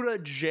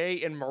 Okuda,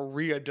 J, and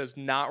Maria does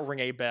not ring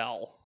a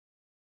bell.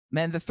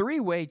 Man, the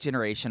three-way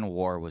Generation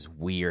War was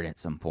weird at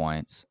some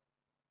points.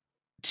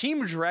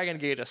 Team Dragon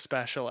Gate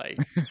especially.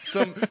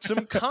 Some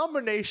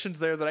combinations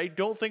there that I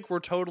don't think were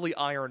totally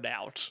ironed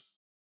out.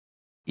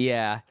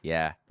 Yeah.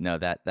 No,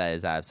 that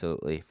is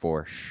absolutely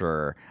for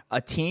sure.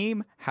 A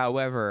team,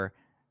 however,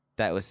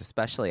 that was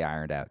especially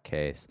ironed out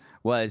case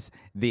was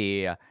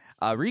the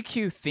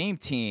Ryukyu theme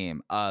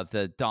team of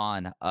the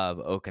Dawn of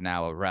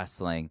Okinawa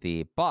Wrestling,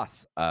 the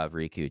boss of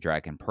Ryukyu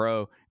Dragon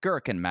Pro,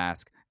 Gurken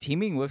Mask,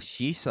 teaming with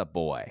Shisa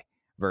Boy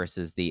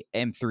versus the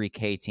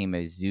M3K team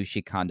of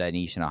Zushi Kanda and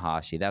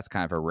Ishinahashi. That's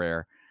kind of a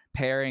rare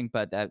pairing,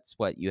 but that's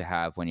what you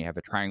have when you have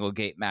a Triangle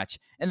Gate match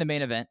in the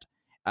main event.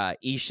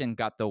 Ishin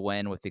got the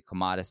win with the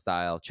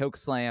Kamada-style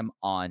chokeslam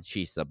on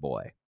Shisa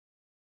Boy.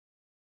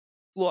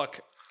 Look,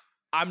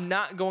 I'm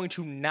not going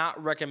to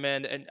not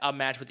recommend a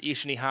match with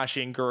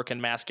Ishinahashi and Gurken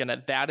Mask in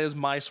it. That is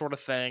my sort of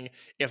thing.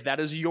 If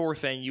that is your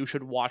thing, you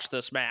should watch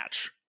this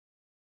match.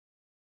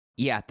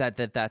 Yeah,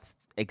 that's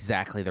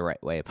exactly the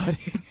right way of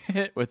putting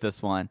it with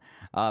this one.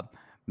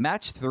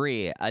 Match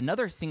 3,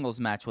 another singles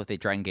match with a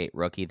Dragon Gate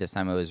rookie. This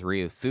time it was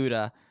Ryu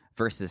Fuda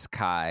versus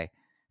Kai.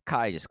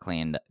 Kai just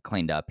cleaned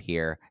up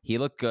here. He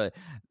looked good.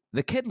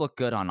 The kid looked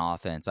good on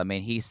offense. I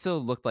mean, he still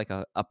looked like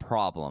a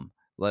problem.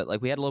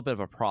 Like we had a little bit of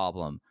a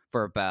problem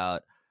for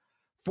about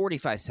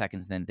 45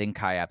 seconds. Then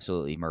Kai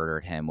absolutely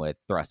murdered him with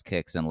thrust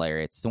kicks and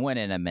lariats to win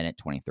in a minute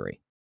 23.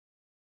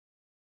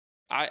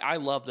 I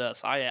love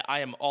this. I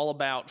am all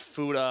about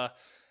Fuda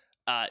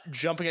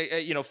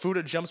jumping.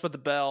 Fuda jumps with the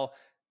bell,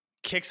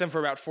 kicks him for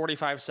about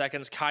 45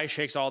 seconds. Kai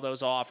shakes all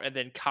those off, and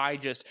then Kai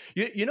just...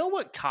 You know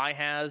what Kai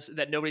has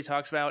that nobody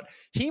talks about?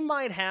 He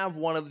might have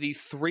one of the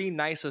 3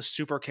 nicest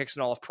super kicks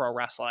in all of pro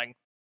wrestling.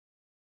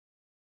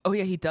 Oh,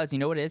 yeah, he does. You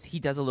know what it is? He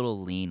does a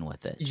little lean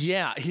with it.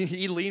 Yeah,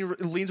 he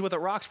leans with it,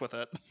 rocks with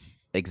it.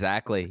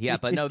 Exactly. Yeah,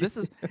 but no, this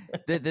is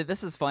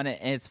this is fun,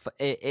 and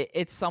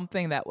it's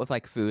something that with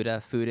like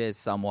Fuda is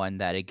someone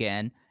that,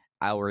 again,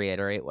 I'll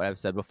reiterate what I've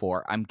said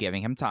before. I'm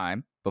giving him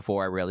time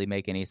before I really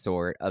make any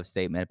sort of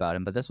statement about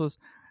him. But this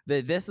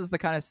is the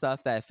kind of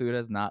stuff that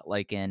Fuda's not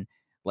like in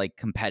like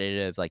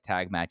competitive like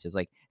tag matches,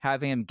 like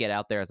having him get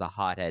out there as a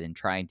hothead and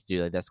trying to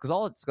do like this, because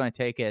all it's going to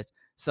take is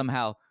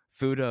somehow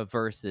Fuda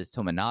versus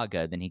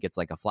Tominaga, then he gets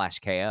like a flash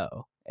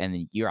KO, and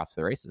then you're off to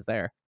the races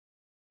there.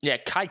 Yeah,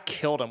 Kai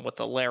killed him with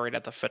the lariat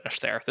at the finish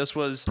there. This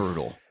was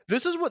brutal.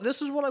 This is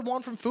what I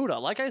want from Fuda.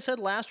 Like I said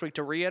last week,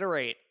 to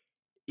reiterate,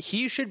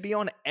 he should be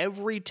on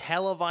every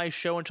televised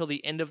show until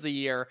the end of the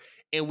year,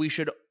 and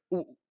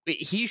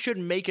he should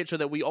make it so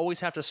that we always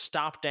have to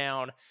stop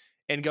down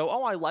and go,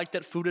 oh, I like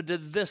that Fuda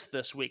did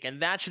this week.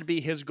 And that should be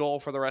his goal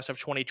for the rest of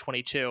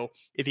 2022.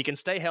 If he can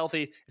stay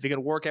healthy, if he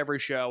can work every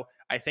show,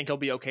 I think he'll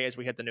be okay as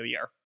we hit the new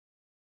year.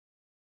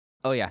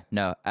 Oh, yeah.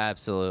 No,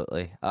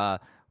 absolutely.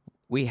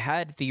 We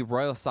had the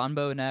Royal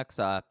Sanbo next.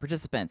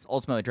 Participants: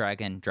 Ultimo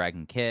Dragon,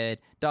 Dragon Kid,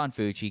 Don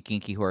Fuji,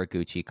 Genki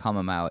Horiguchi,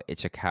 Kamamao,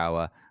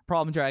 Ichikawa,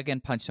 Problem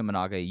Dragon, Punch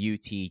Tominaga,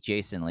 UT,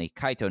 Jason Lee,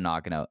 Kaito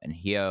Nagano, and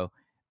Hyo.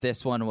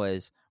 This one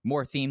was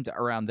more themed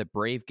around the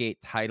Brave Gate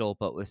title,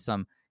 but with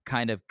some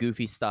kind of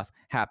goofy stuff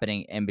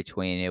happening in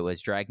between. It was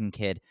Dragon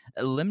Kid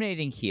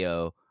eliminating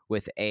Hyo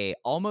with a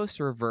almost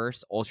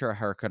reverse Ultra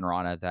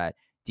Hurricanrana that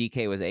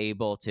DK was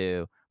able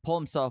to pull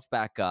himself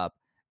back up,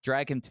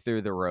 drag him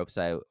through the ropes,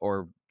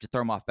 or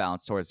throw him off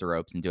balance towards the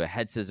ropes, and do a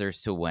head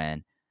scissors to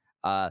win.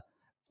 I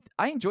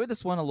enjoyed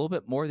this one a little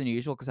bit more than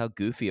usual because how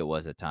goofy it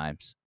was at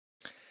times.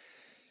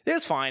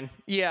 It's fine.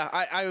 Yeah,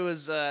 I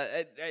was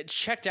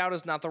checked out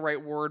is not the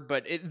right word,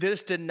 but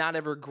this did not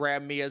ever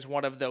grab me as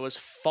one of those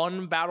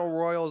fun battle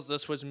royals.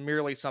 This was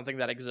merely something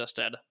that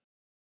existed.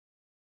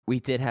 We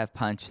did have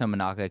Punch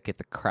Tominaga get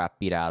the crap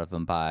beat out of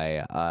him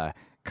by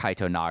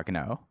Kaito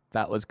Nagano.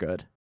 That was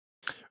good.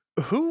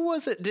 Who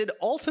was it? Did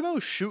Ultimo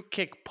shoot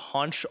kick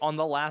Punch on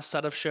the last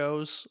set of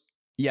shows?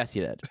 Yes,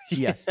 he did.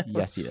 Yes,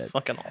 yes, he did.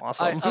 Fucking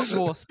awesome.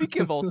 Well,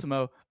 speaking of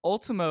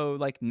Ultimo,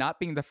 like not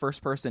being the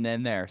first person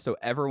in there, so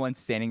everyone's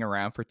standing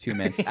around for 2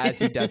 minutes as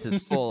he does his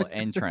full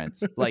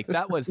entrance. Like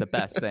that was the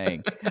best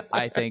thing,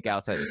 I think,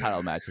 outside the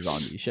title matches on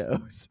these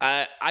shows.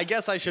 I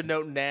guess I should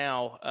note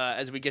now,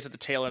 as we get to the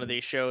tail end of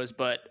these shows,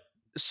 but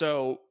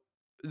so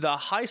the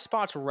High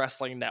Spots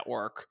Wrestling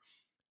Network,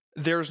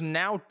 there's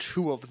now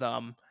 2 of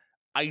them.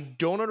 I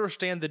don't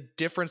understand the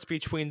difference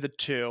between the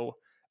 2.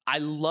 I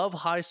love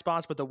High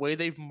Spots, but the way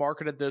they've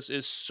marketed this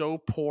is so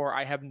poor.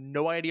 I have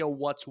no idea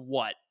what's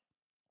what.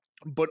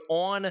 But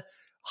on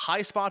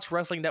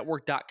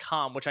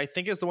highspotswrestlingnetwork.com, which I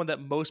think is the one that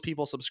most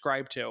people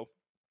subscribe to,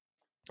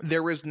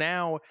 there is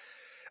now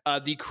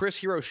the Chris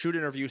Hero Shoot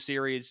interview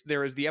series.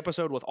 There is the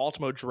episode with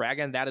Ultimo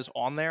Dragon that is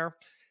on there.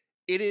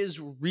 It is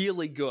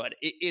really good.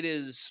 It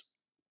is...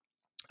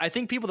 I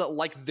think people that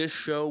like this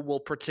show will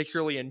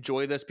particularly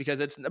enjoy this because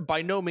it's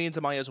by no means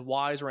am I as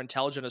wise or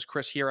intelligent as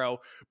Chris Hero,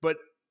 but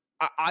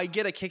I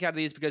get a kick out of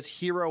these because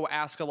Hero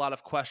asks a lot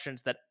of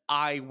questions that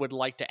I would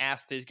like to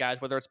ask these guys,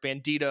 whether it's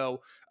Bandito,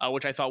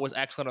 which I thought was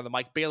excellent, or the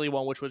Mike Bailey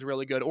one, which was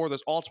really good, or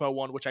this Ultimo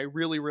one, which I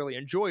really, really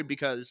enjoyed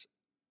because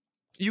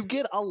you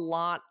get a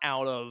lot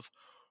out of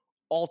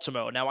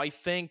Ultimo. Now, I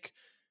think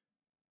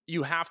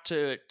you have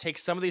to take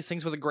some of these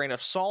things with a grain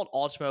of salt.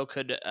 Ultimo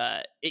could,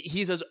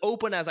 he's as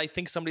open as I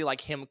think somebody like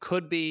him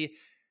could be.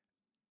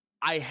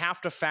 I have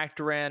to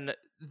factor in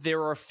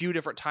there are a few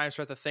different times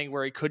throughout the thing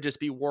where he could just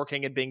be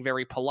working and being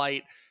very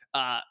polite.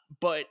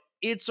 But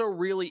it's a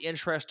really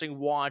interesting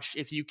watch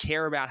if you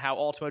care about how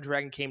Ultimo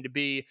Dragon came to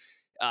be.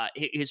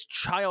 His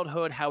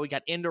childhood, how he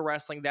got into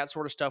wrestling, that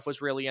sort of stuff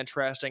was really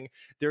interesting.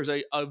 There's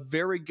a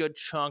very good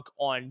chunk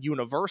on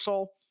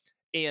Universal.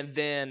 And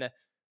then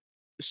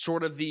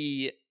sort of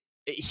the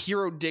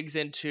Hero digs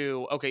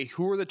into, okay,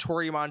 who are the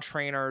Toryumon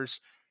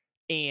trainers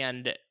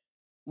and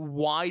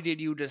why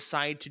did you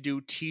decide to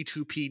do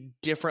T2P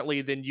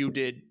differently than you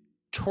did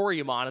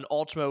Toryumon? And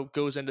Ultimo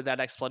goes into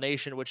that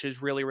explanation, which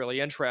is really, really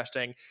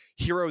interesting.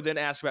 Hero then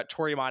asks about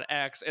Toryumon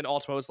X, and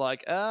Ultimo's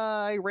like,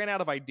 I ran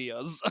out of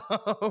ideas,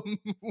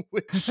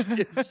 which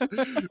is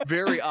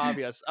very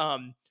obvious.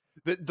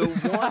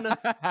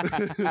 The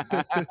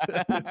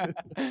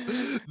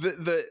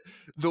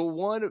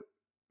one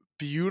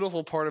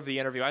beautiful part of the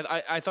interview,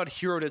 I thought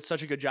Hero did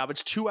such a good job.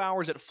 It's 2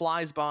 hours, it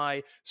flies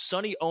by.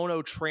 Sonny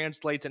Ono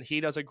translates and he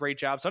does a great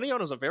job. Sonny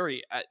Ono's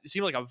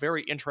seemed like a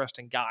very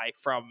interesting guy,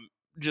 from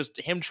just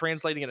him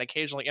translating and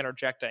occasionally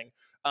interjecting.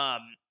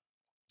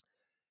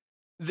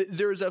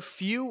 There's a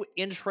few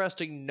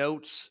interesting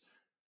notes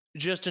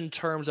just in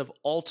terms of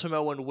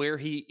Ultimo and where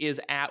he is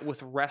at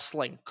with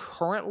wrestling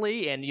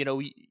currently. And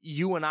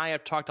you and I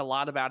have talked a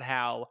lot about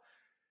how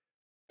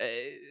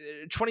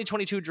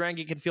 2022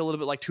 Dragon can feel a little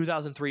bit like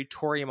 2003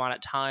 Toryumon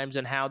at times,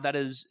 and how that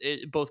is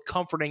both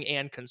comforting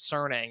and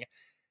concerning.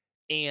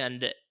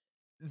 And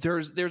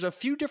there's a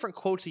few different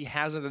quotes he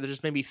has in there that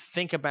just made me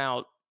think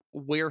about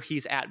where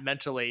he's at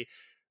mentally.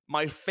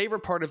 My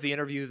favorite part of the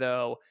interview,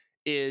 though,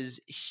 is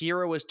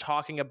Hero is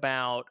talking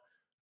about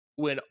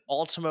when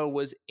Ultimo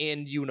was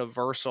in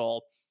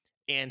Universal,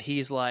 and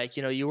he's like,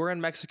 you were in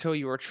Mexico,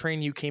 you were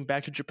training, you came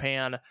back to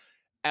Japan.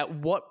 At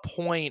what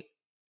point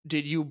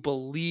did you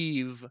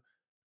believe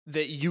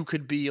that you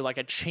could be like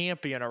a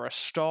champion or a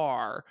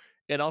star?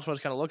 And Ultimo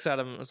kind of looks at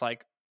him and is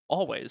like,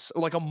 always.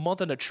 Like a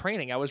month into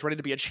training, I was ready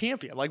to be a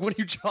champion. Like, what are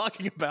you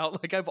talking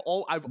about? Like, I've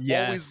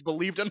always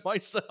believed in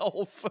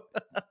myself.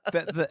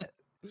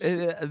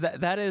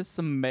 That is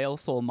some male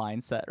soul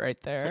mindset right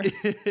there.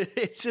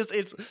 It's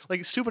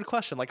like a stupid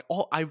question. Like,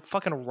 I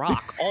fucking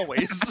rock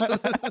always.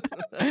 Like,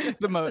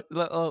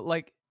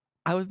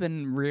 I would have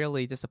been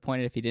really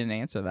disappointed if he didn't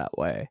answer that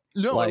way.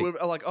 No, like,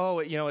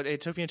 it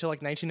took me until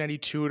like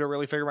 1992 to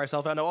really figure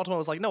myself out. No, ultimately, it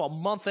was like, no, a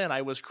month in,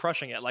 I was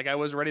crushing it. Like, I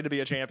was ready to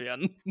be a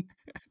champion.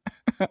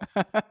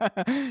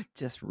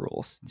 Just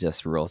rules.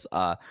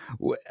 I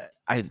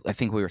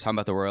think we were talking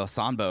about the Royal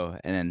Sambo,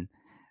 and then,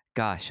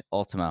 gosh,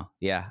 Ultimo.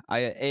 Yeah,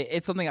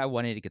 it's something I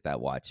wanted to get that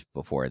watch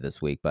before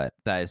this week, but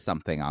that is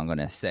something I'm going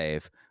to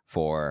save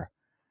for.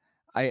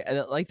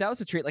 Like, that was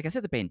a treat. Like I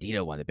said, the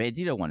Bandito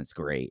one is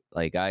great.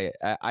 Like,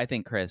 I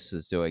think Chris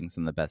is doing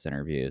some of the best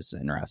interviews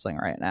in wrestling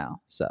right now.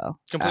 So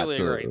completely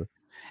agree.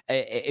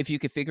 If you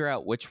could figure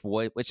out which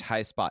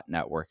High Spot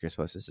network you're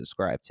supposed to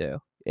subscribe to,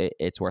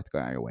 it's worth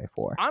going your way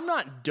for. I'm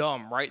not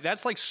dumb, right?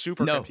 That's like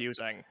super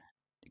confusing.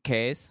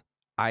 Case,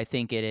 I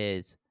think it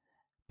is,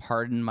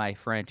 pardon my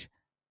French,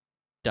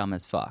 dumb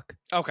as fuck.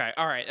 Okay,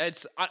 all right.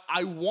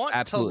 I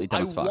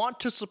want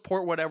to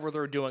support whatever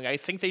they're doing. I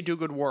think they do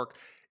good work.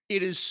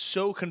 It is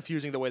so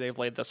confusing the way they've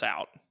laid this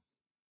out.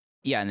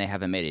 Yeah, and they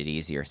haven't made it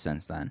easier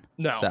since then.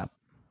 No. So,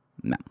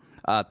 no.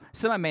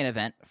 Semi-main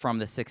event from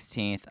the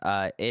 16th.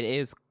 It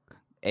is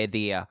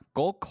the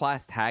Gold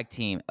Class Tag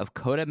Team of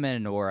Kota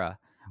Minoura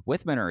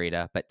with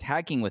Minorita, but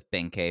tagging with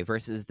Ben-K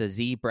versus the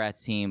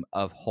Z-Brats team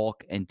of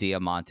Hulk and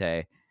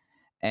Diamante.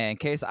 And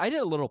Case, I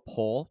did a little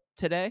poll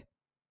today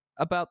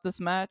about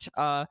this match,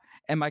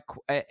 and I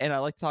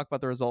like to talk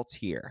about the results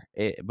here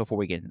before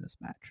we get into this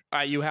match.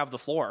 You have the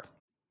floor.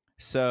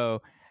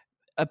 So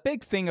a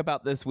big thing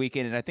about this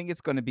weekend, and I think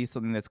it's going to be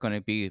something that's going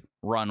to be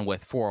run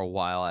with for a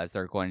while, as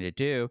they're going to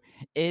do,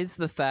 is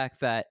the fact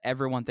that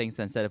everyone thinks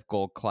that instead of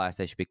Gold Class,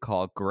 they should be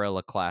called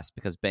Gorilla Class,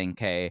 because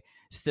Ben-K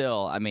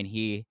still, I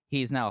mean,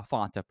 he's now a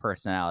font of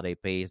personality,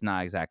 but he's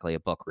not exactly a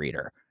book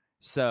reader.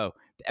 So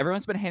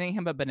everyone's been handing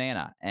him a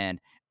banana, and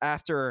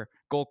after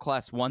Gold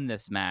Class won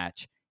this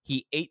match,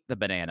 he ate the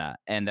banana.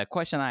 And the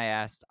question I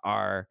asked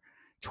our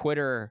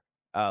Twitter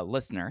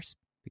listeners,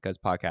 because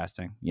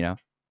podcasting,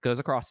 goes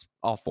across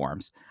all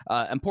forms.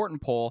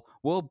 Important poll: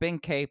 will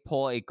Ben-K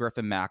pull a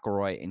Griffin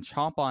McElroy and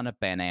chomp on a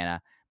banana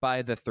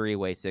by the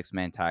three-way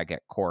six-man tag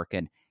at Cork?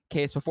 And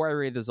Case, before I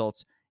read the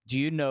results,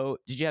 did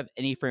you have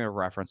any frame of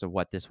reference of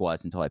what this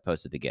was until I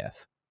posted the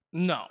GIF?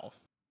 No.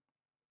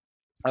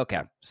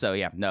 Okay, so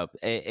yeah, no,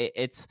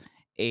 it's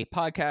a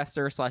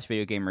podcaster /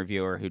 video game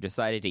reviewer who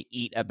decided to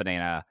eat a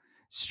banana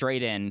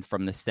straight in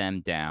from the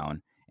stem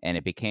down, and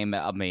it became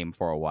a meme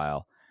for a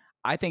while.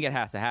 I think it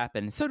has to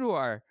happen. So do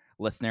our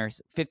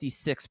listeners.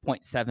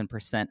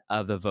 56.7%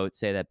 of the votes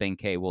say that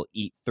Ben-K will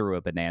eat through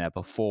a banana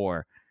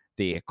before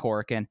the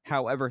Korakuen.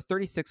 However,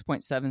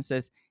 36.7%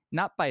 says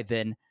not by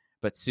then,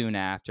 but soon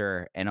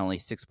after, and only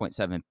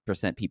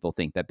 6.7% people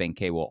think that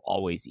Ben-K will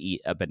always eat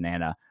a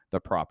banana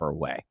the proper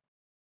way.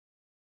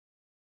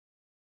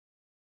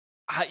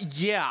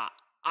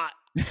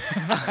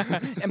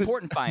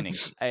 Important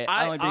findings.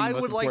 I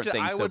would like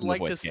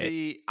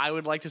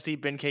to see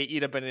Ben-K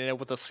eat a banana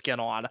with the skin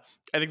on.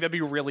 I think that'd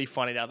be really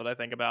funny now that I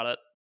think about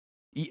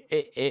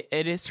it.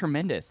 It is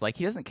tremendous. Like,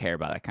 he doesn't care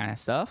about that kind of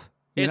stuff.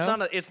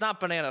 It's not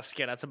banana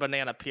skin. It's a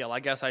banana peel. I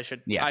guess I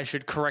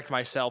should correct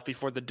myself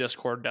before the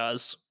Discord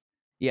does.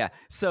 Yeah.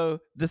 So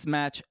this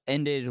match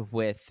ended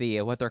with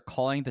what they're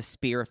calling the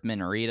Spear of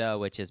Minorita,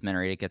 which is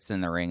Minorita gets in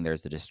the ring.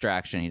 There's a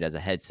distraction. He does a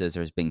head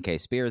scissors. Ben-K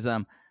spears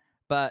him.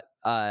 But,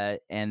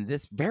 and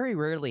this very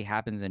rarely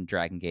happens in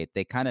Dragon Gate.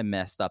 They kind of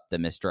messed up the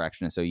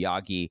misdirection. So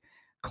Yagi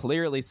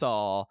clearly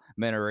saw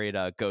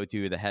Minorita go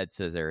do the head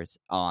scissors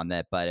on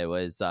that, but it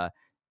was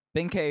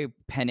Ben-K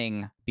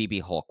penning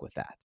BB Hulk with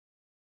that.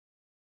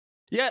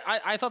 Yeah,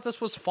 I thought this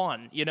was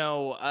fun.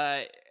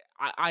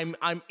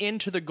 I'm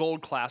into the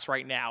Gold Class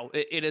right now.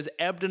 It has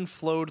ebbed and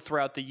flowed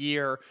throughout the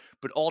year,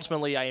 but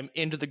ultimately I am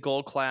into the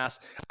Gold Class.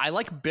 I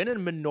like Ben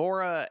and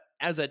Minoura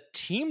as a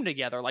team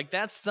together. Like,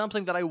 that's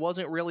something that I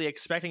wasn't really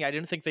expecting. I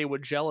didn't think they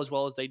would gel as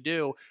well as they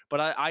do, but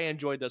I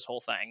enjoyed this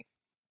whole thing.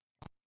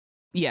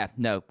 Yeah,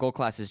 no, Gold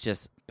Class is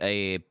just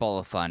a ball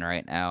of fun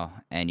right now,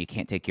 and you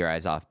can't take your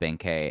eyes off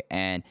Ben-K.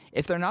 And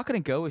if they're not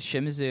going to go with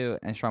Shimizu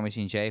and Strong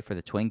Machine J for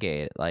the Twin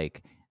Gate,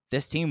 like,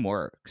 this team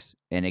works,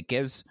 and it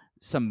gives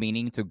some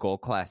meaning to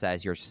Gold Class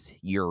as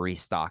you're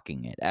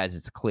restocking it, as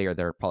it's clear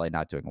they're probably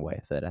not doing away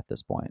with it at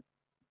this point.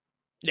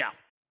 Yeah.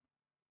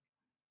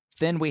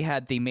 Then we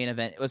had the main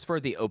event. It was for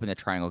the Open the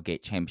Triangle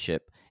Gate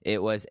Championship.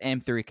 It was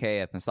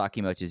M3K of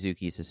Masaki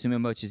Mochizuki, Susumu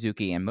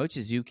Mochizuki, and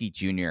Mochizuki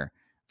Jr.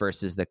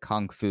 versus the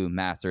Kung Fu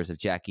Masters of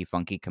Jackie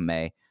Funky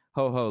Kamei,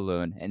 Ho Ho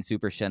Lun, and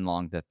Super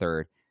Shenlong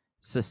III.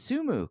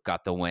 Susumu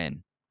got the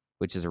win,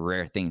 which is a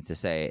rare thing to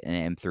say in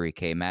an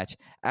M3K match,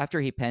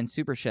 after he pinned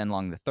Super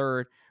Shenlong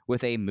III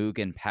with a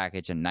Mugen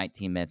package in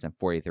 19 minutes and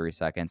 43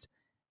 seconds.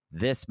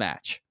 This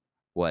match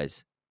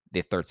was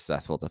the third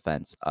successful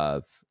defense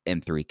of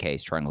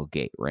M3K's Triangle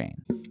Gate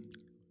reign.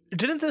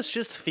 Didn't this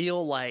just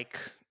feel like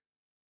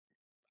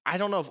I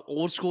don't know if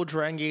old school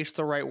Dragon Gate's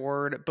the right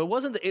word, but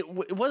it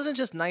wasn't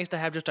just nice to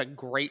have just a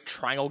great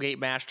Triangle Gate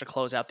match to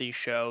close out these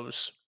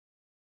shows?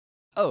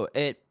 Oh,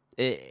 it's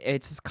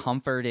as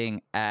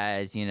comforting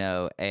as,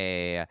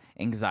 a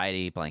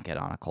anxiety blanket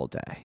on a cold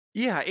day.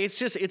 Yeah,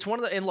 it's one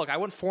of the, and look, I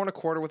went 4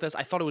 1/4 with this.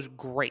 I thought it was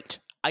great.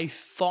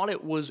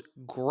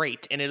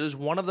 And it is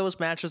one of those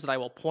matches that I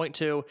will point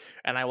to,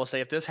 and I will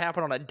say, if this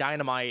happened on a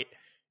Dynamite,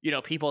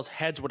 people's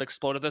heads would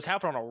explode. If this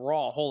happened on a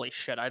Raw, holy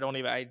shit, I don't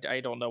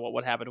know what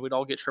would happen. We'd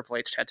all get Triple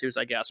H tattoos,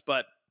 I guess.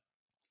 But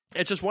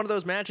it's just one of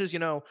those matches,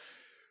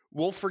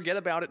 we'll forget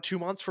about it 2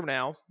 months from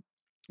now.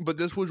 But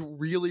this was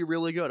really,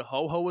 really good.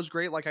 Ho-Ho was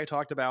great, like I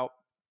talked about.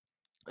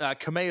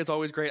 Kamei is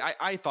always great.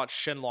 I thought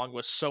Shenlong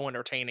was so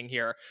entertaining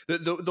here.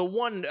 The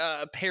one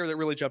pair that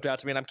really jumped out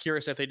to me, and I'm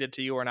curious if they did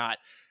to you or not,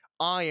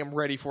 I am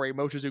ready for a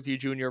Mochizuki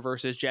Jr.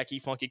 versus Jackie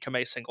Funky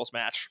Kamei singles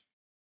match.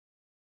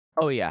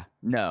 Oh, yeah.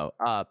 No.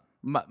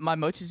 My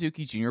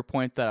Mochizuki Jr.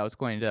 point that I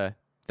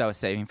was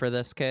saving for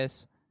this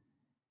case,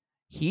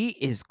 he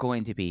is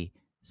going to be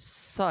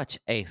such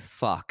a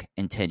fuck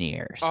in 10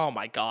 years. Oh,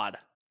 my God.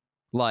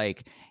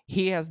 Like,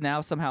 he has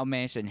now somehow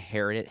managed to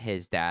inherit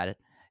his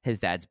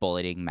dad's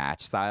bullying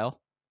match style.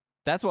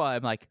 That's why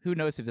I'm like, who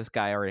knows if this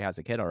guy already has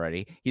a kid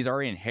already? He's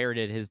already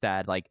inherited his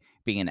dad, like,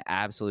 being an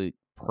absolute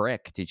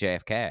prick to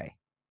JFK.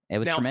 It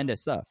was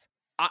tremendous stuff.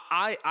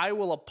 I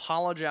will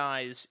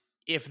apologize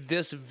if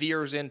this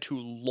veers into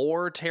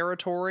lore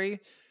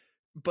territory,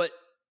 but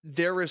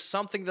there is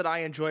something that I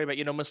enjoy about,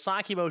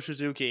 Masaki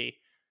Mochizuki,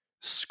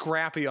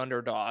 scrappy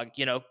underdog,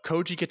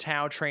 Koji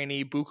Katao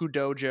trainee, Buku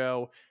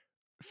Dojo,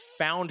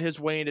 found his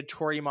way into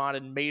Toryumon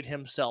and made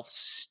himself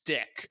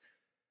stick.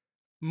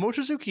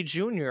 Mochizuki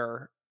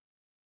Jr.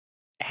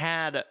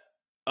 had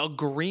a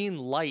green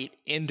light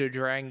into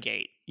Dragon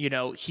Gate.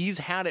 He's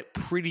had it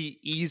pretty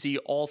easy,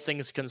 all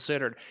things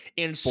considered.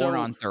 And so, born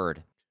on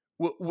third.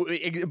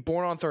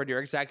 Born on third,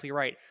 you're exactly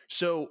right.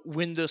 So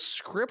when the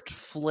script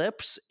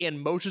flips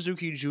and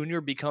Mochizuki Jr.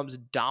 becomes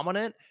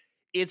dominant,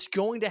 it's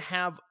going to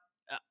have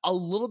a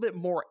little bit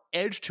more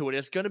edge to it.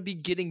 It's going to be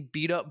getting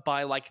beat up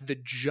by like the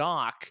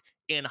jock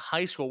in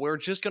high school, where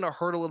it's just going to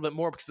hurt a little bit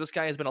more because this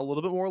guy has been a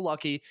little bit more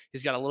lucky.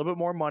 He's got a little bit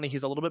more money.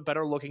 He's a little bit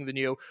better looking than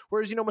you.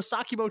 Whereas,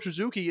 Masaki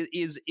Mochizuki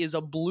is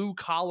a blue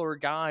collar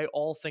guy,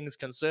 all things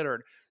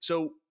considered.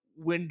 So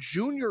when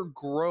Junior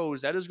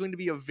grows, that is going to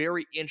be a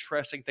very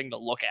interesting thing to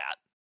look at.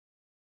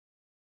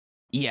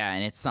 Yeah,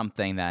 and it's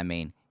something that,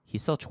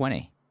 he's still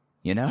 20.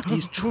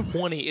 He's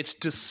 20. It's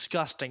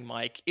disgusting,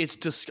 Mike. It's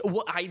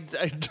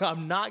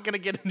I'm not going to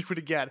get into it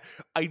again.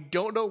 I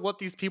don't know what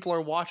these people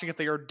are watching if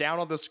they are down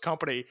on this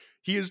company.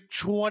 He is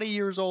 20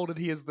 years old and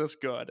he is this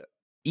good.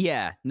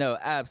 Yeah, no,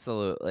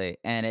 absolutely.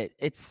 And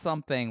it's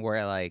something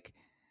where, like,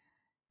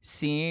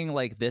 seeing,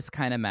 like, this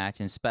kind of match,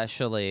 and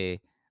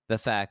especially the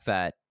fact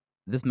that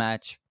this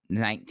match,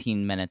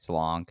 19 minutes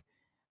long,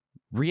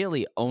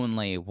 really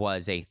only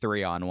was a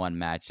 3-on-1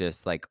 match,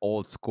 just like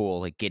old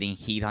school, like getting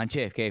heat on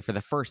JFK for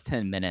the first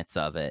 10 minutes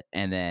of it.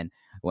 And then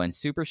when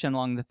Super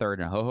Shenlong the Third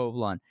and Ho-Ho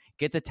Blun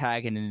get the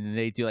tag, and then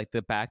they do like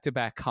the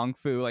back-to-back kung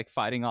fu, like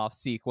fighting off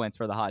sequence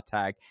for the hot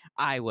tag,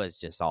 I was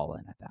just all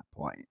in at that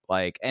point.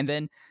 Like, and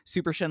then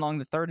Super Shenlong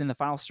the Third in the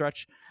final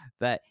stretch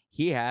that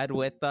he had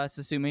with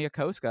Susumu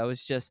Yokosuka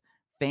was just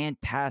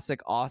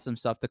fantastic, awesome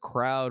stuff. The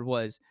crowd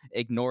was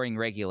ignoring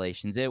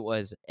regulations.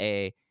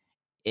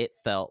 It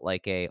felt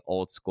like a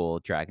old school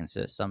Dragon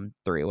System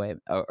 3-way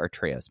or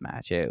trios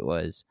match. I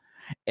was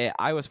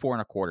 4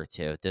 1/4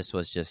 too. This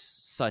was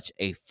just such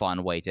a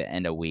fun way to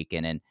end a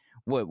weekend. And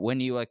when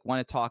you like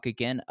want to talk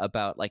again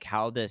about like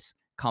how this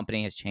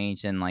company has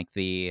changed, and like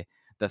the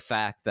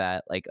fact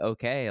that like,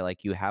 okay,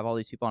 like you have all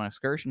these people on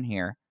excursion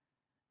here,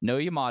 no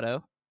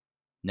Yamato,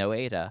 no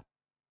Ada,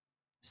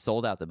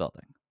 sold out the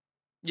building.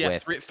 Yeah,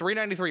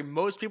 393.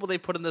 Most people they've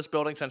put in this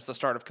building since the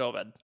start of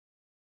COVID.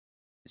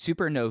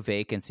 Super no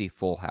vacancy,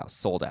 full house,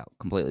 sold out,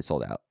 completely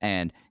sold out,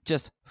 and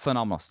just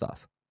phenomenal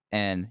stuff.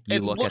 And you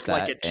it look looked at that,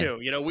 like it too.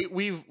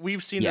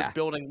 We've seen this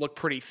building look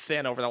pretty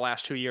thin over the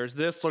last 2 years.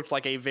 This looked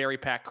like a very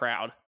packed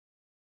crowd.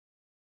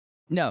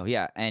 No,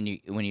 yeah, and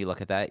when you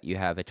look at that, you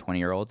have a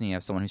 20-year-old and you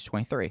have someone who's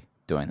 23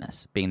 doing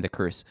this, being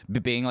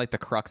like the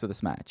crux of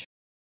this match.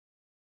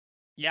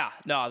 Yeah,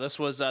 no, this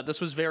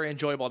was very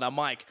enjoyable. Now,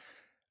 Mike,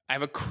 I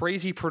have a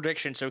crazy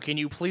prediction, so can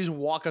you please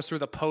walk us through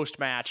the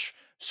post-match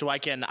so I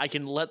can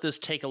let this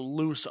take a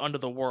loose under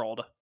the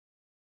world?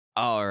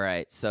 All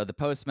right, so the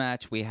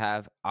post-match, we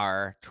have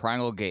our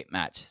Triangle Gate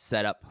match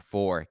set up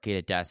for Gate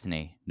of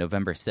Destiny,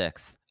 November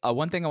 6th.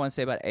 One thing I want to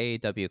say about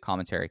AEW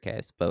commentary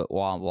case, but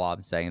while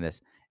I'm saying this,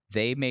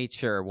 they made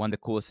sure one of the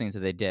coolest things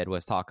that they did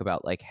was talk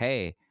about, like,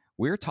 hey,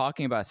 we're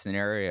talking about a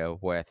scenario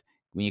with,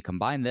 when you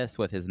combine this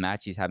with his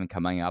match he's having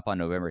coming up on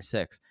November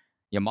 6th,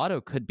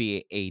 Yamato could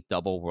be a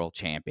double world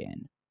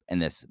champion in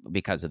this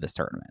because of this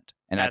tournament.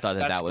 And I thought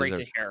that was great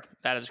to hear.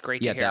 That is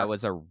great to hear. Yeah, that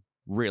was a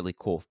really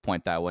cool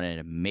point that I wanted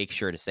to make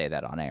sure to say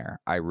that on air.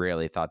 I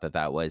really thought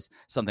that was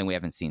something we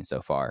haven't seen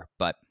so far.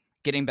 But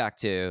getting back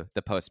to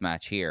the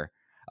post-match here,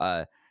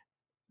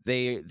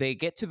 they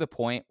get to the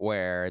point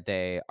where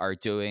they are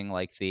doing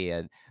like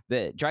the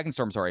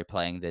Dragonstorm's already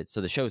playing that,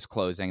 so the show's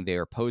closing. They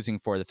are posing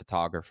for the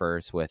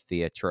photographers with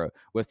the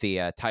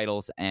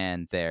titles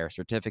and their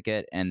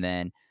certificate, and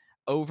then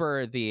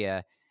over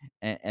the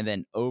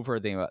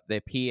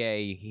PA,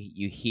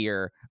 you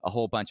hear a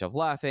whole bunch of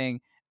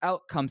laughing.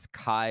 Out comes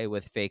Kai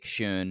with Fake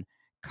Shun.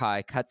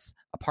 Kai cuts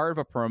a part of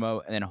a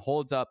promo and then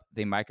holds up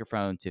the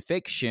microphone to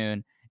Fake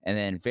Shun, and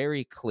then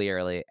very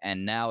clearly,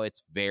 and now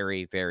it's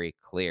very, very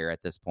clear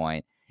at this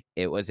point,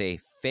 it was a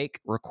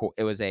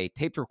it was a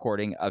taped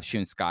recording of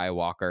Shun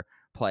Skywalker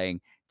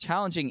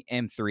challenging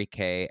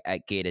M3K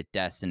at Gated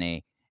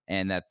Destiny,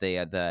 and that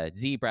the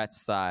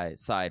Z-Brat's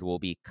side will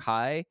be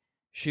Kai,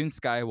 Shun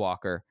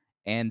Skywalker,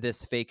 and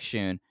this Fake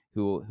Shun,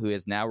 who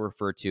is now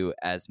referred to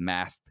as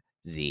Masked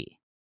Z.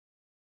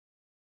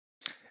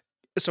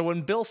 So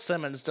when Bill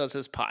Simmons does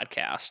his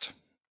podcast,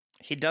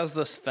 he does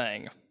this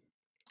thing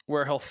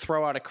where he'll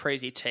throw out a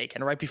crazy take,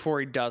 and right before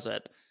he does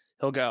it,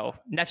 he'll go,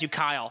 "Nephew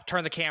Kyle,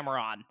 turn the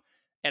camera on."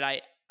 And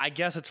I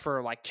guess it's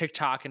for like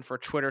TikTok and for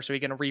Twitter, so he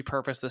can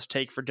repurpose this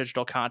take for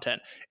digital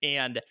content.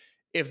 And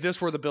if this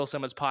were the Bill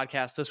Simmons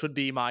podcast, this would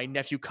be my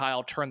Nephew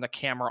Kyle, turn the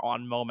camera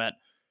on moment,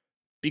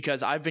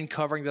 because I've been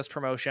covering this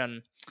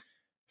promotion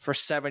for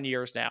 7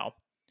 years now,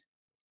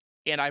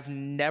 and I've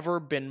never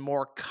been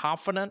more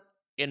confident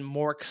and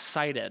more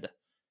excited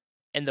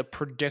in the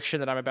prediction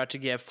that I'm about to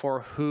give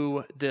for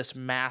who this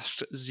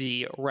Masked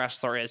Z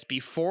wrestler is.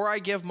 Before I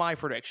give my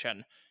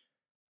prediction,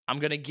 I'm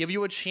going to give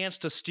you a chance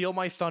to steal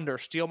my thunder,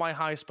 steal my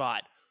high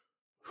spot.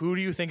 Who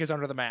do you think is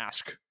under the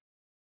mask?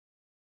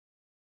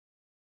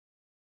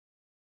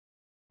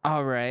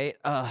 All right.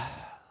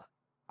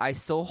 I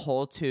still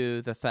hold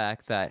to the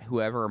fact that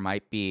whoever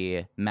might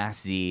be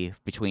Masked Z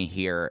between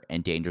here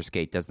and Dangerous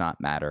Gate does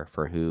not matter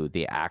for who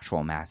the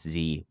actual Masked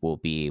Z will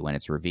be when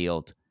it's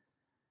revealed.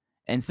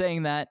 And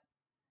saying that,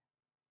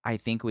 I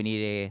think we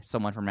need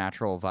someone from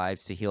Natural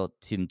Vibes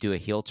to do a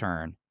heel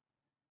turn.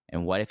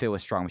 And what if it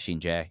was Strong Machine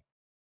Jay?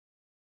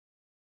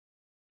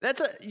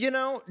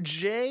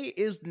 Jay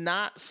is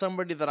not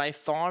somebody that I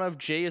thought of.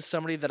 Jay is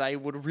somebody that I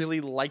would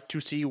really like to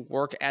see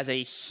work as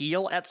a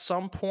heel at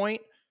some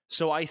point.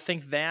 So I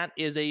think that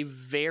is a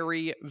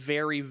very,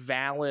 very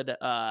valid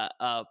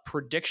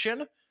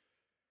prediction.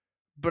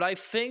 But I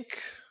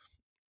think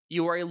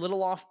you are a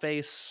little off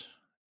base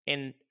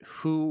in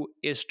who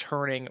is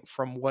turning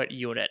from what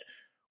unit.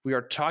 We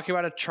are talking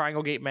about a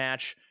Triangle Gate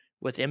match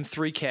with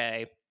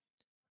M3K.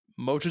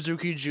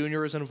 Mochizuki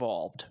Jr. is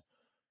involved.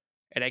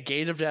 And at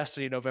Gate of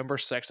Destiny, November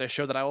 6th, I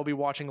show that I will be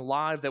watching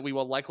live, that we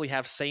will likely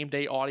have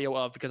same-day audio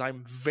of, because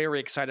I'm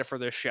very excited for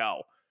this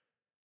show.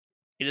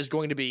 It is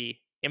going to be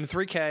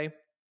M3K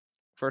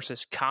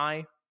versus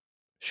Kai,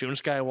 Shun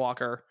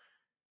Skywalker,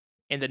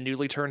 and the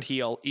newly turned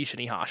heel,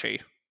 Ishin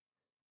Ihashi.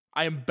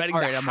 I am betting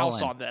the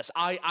house on this.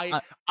 I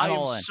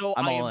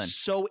am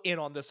so in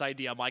on this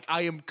idea, Mike.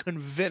 I am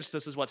convinced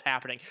this is what's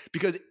happening,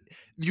 because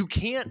you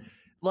can't,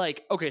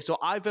 okay, so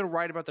I've been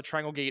right about the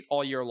Triangle Gate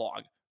all year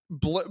long.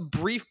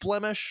 Brief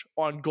blemish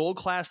on Gold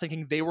Class,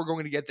 thinking they were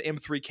going to get the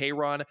M3K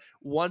run.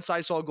 Once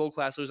I saw Gold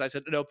Class lose, I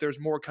said, nope, there's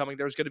more coming.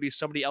 There's going to be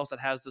somebody else that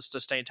has this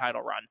sustained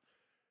title run.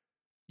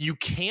 You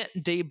can't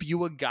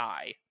debut a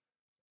guy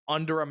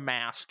under a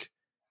mask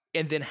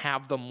and then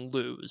have them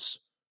lose.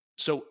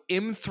 So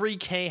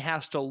M3K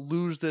has to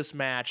lose this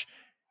match,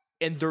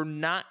 and they're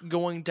not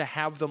going to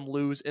have them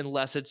lose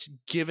unless it's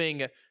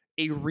giving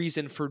a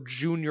reason for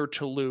Junior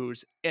to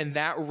lose. And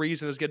that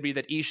reason is going to be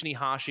that Ishin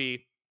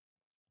Ihashi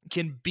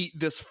can beat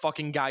this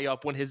fucking guy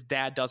up when his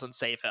dad doesn't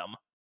save him.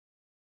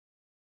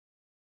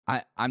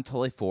 I'm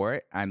totally for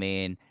it. I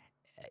mean,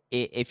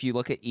 if you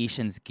look at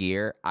Ishin's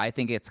gear, I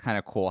think it's kind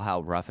of cool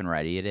how rough and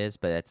ready it is,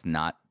 but it's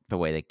not the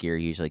way that gear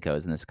usually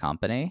goes in this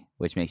company,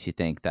 which makes you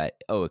think that,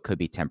 it could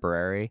be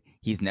temporary.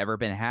 He's never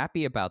been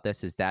happy about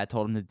this. His dad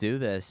told him to do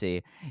this.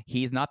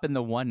 He's not been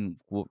the one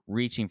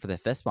reaching for the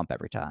fist bump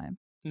every time.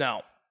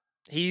 No.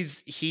 He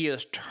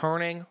is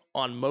turning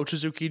on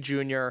Mochizuki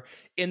Jr.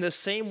 in the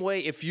same way.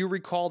 If you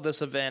recall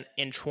this event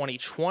in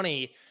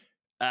 2020,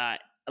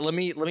 let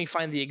me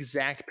find the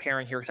exact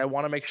pairing here, because I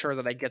want to make sure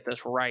that I get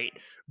this right.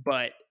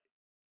 But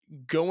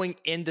going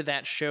into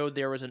that show,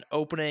 there was an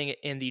opening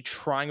in the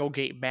Triangle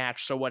Gate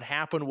match. So what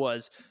happened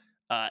was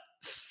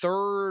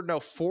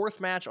fourth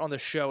match on the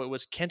show. It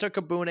was Kento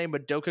Kabune,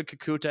 Madoka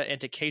Kikuta,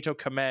 and Taketo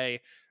Kamei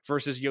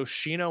versus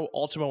Yoshino,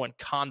 Ultimo, and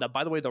Kanda.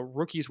 By the way, the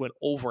rookies went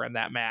over in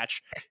that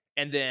match.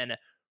 And then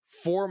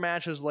 4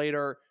 matches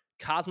later,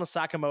 Kazuma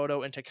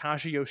Sakamoto and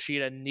Takashi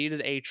Yoshida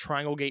needed a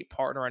Triangle Gate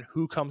partner, and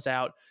who comes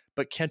out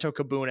but Kento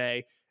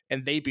Kabune,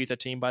 and they beat the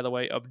team, by the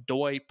way, of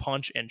Doi,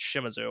 Punch, and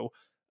Shimizu.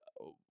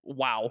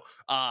 Wow.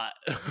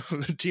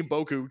 Team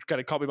Boku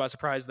kind of caught me by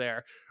surprise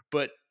there.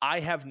 But I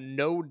have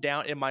no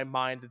doubt in my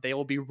mind that they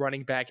will be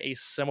running back a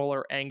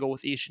similar angle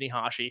with Ishin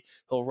Ihashi.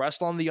 He'll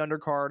wrestle on the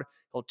undercard,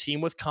 he'll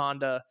team with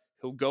Kanda,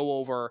 he'll go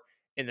over,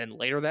 and then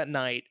later that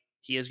night,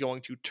 he is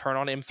going to turn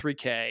on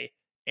M3K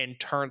and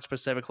turn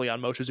specifically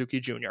on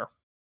Mochizuki Jr.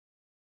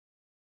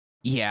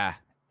 Yeah,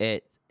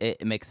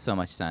 It makes so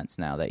much sense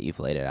now that you've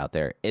laid it out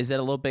there. Is it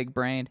a little big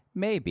brained?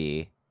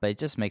 Maybe, but it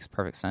just makes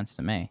perfect sense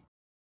to me.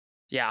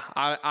 Yeah,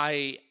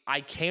 I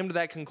came to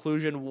that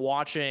conclusion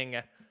watching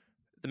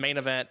the main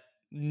event,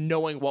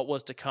 knowing what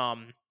was to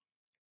come,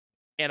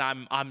 and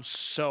I'm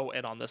so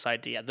in on this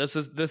idea. This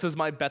is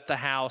my bet the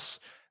house.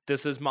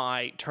 This is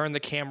my turn the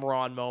camera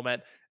on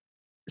moment.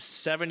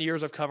 7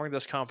 years of covering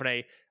this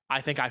company,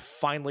 I think I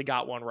finally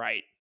got one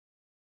right.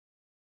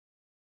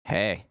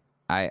 Hey,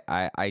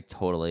 I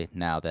totally,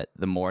 now that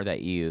the more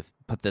that you've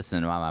put this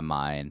into my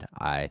mind,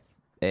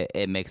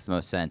 it makes the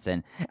most sense.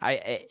 And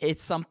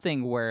it's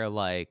something where,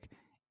 like,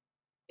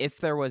 if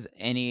there was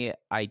any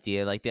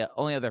idea, like the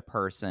only other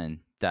person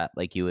that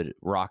like you would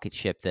rocket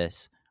ship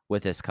this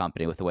with this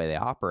company with the way they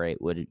operate,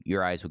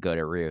 your eyes would go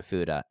to Ryo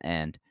Fuda.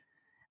 And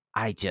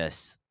I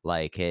just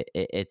like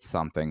it's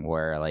something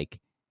where, like,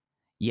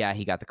 yeah,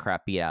 he got the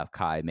crap beat out of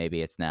Kai.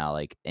 Maybe it's now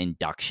like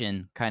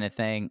induction kind of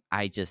thing.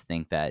 I just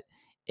think that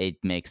it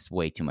makes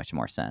way too much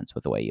more sense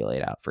with the way you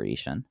laid out for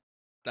Ishin.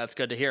 That's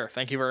good to hear.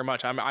 Thank you very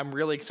much. I'm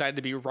really excited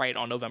to be right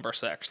on November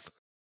 6th.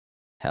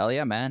 Hell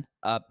yeah, man.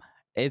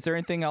 Is there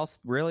anything else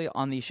really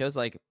on these shows?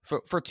 Like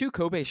for two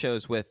Kobe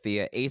shows with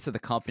the ace of the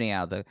company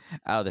out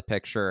of the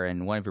picture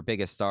and one of your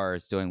biggest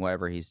stars doing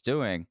whatever he's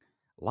doing,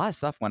 a lot of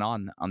stuff went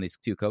on these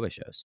two Kobe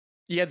shows.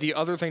 Yeah, the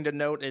other thing to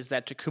note is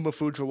that Takuma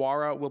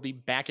Fujiwara will be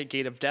back at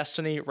Gate of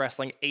Destiny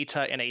wrestling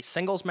Eita in a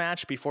singles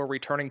match before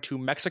returning to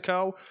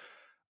Mexico.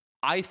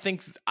 I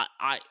think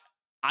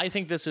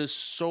this is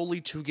solely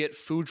to get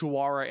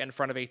Fujiwara in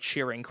front of a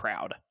cheering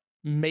crowd.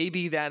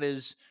 Maybe that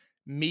is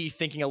me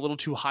thinking a little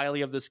too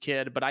highly of this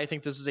kid, but I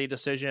think this is a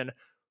decision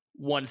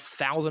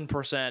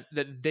 1000%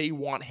 that they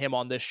want him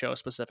on this show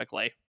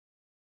specifically.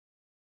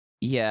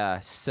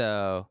 Yeah,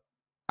 so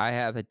I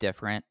have a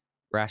different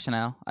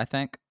rationale, I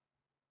think.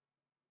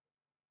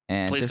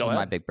 And Please this is go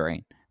my ahead. big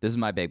brain. This is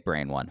my big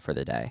brain one for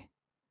the day.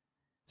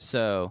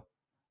 So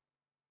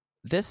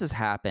this has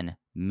happened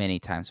many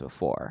times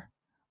before.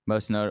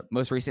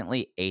 Most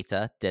recently,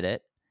 Eita did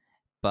it,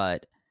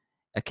 but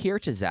Akira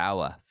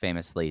Tozawa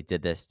famously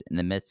did this in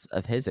the midst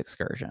of his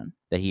excursion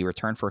that he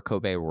returned for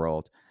Kobe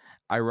World.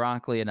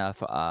 Ironically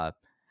enough,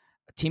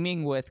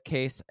 teaming with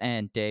Case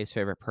and Dave's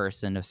favorite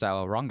person,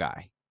 Osawa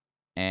Rongai.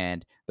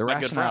 And the My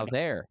good rationale friend.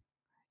 there,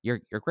 your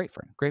great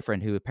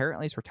friend who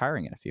apparently is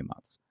retiring in a few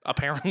months.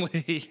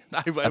 Apparently,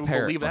 I will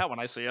believe that when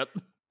I see it.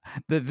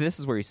 This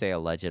is where you say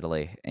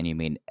allegedly, and you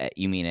mean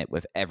it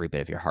with every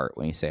bit of your heart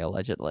when you say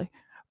allegedly.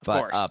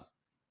 But Of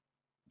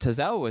course.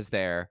 Tozawa was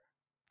there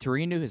to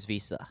renew his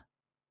visa.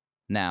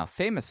 Now,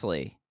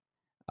 famously,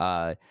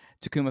 Takuma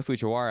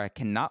Fujiwara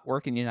cannot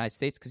work in the United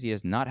States because he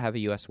does not have a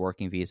U.S.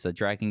 working visa.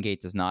 Dragon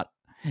Gate does not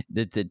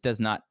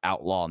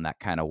outlaw in that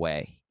kind of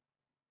way.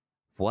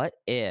 What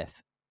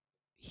if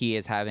he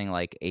is having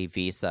like a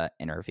visa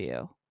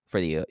interview for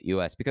the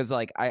U.S.? Because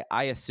like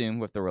I assume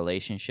with the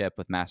relationship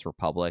with Master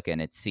Republic, and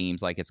it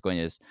seems like it's going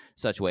to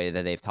such a way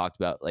that they've talked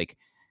about like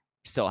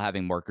still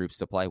having more groups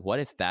to play. What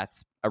if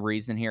that's a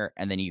reason here?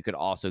 And then you could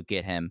also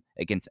get him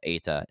against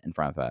Eita in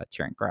front of a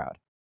cheering crowd.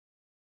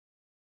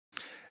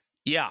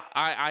 Yeah,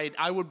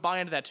 I would buy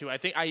into that too. I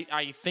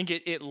think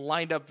it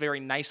lined up very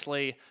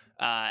nicely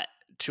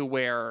to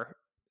where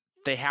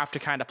they have to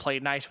kind of play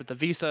nice with the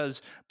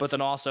visas, but then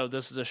also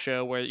this is a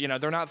show where, you know,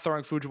 they're not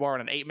throwing Fujiwara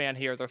in an 8-man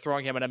here. They're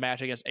throwing him in a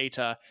match against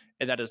Eita,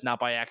 and that is not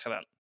by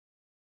accident.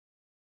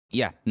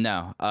 Yeah,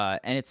 no.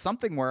 And it's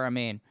something where, I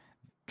mean,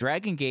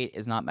 Dragon Gate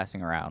is not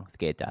messing around with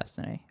Gate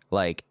Destiny.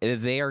 Like,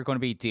 they are going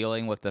to be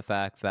dealing with the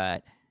fact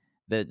that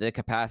the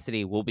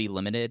capacity will be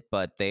limited,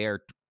 but they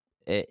are,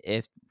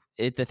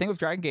 the thing with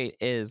Dragon Gate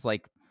is,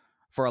 like,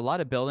 for a lot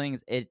of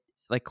buildings,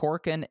 like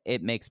Korakuen,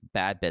 it makes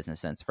bad business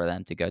sense for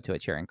them to go to a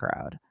cheering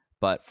crowd.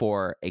 But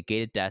for a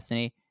Gated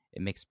Destiny,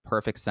 it makes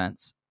perfect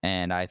sense.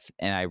 And I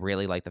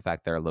really like the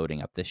fact they're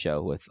loading up the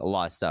show with a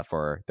lot of stuff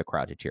for the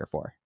crowd to cheer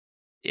for.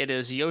 It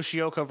is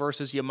Yoshioka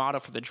versus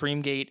Yamada for the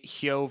Dream Gate,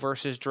 Hyo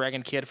versus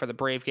Dragon Kid for the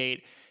Brave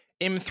Gate,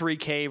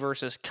 M3K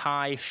versus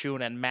Kai,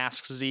 Shun, and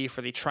Mask Z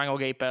for the Triangle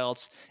Gate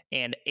belts,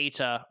 and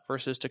Eita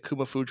versus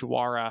Takuma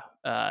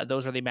Fujiwara.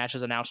 Those are the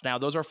matches announced now.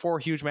 Those are 4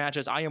 huge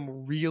matches. I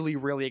am really,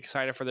 really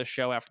excited for this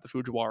show after the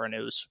Fujiwara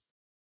news.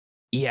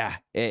 Yeah,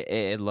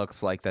 it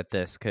looks like that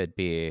this could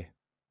be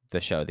the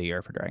show of the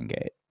year for Dragon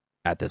Gate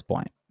at this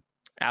point.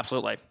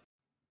 Absolutely.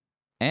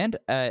 And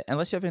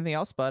unless you have anything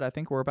else, bud, I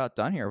think we're about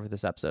done here with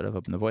this episode of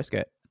Open the Voice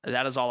Gate.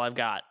 That is all I've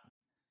got.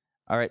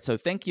 All right, so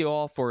thank you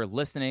all for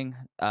listening.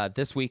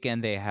 This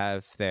weekend they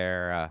have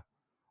their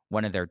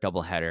one of their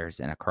double headers,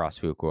 and Across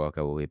Fukuoka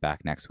will be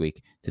back next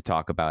week to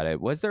talk about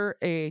it. Was there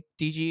a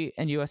DG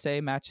and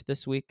USA match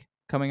this week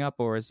coming up,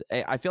 or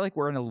I feel like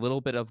we're in a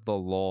little bit of the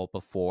lull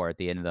before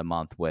the end of the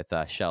month with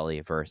Shelly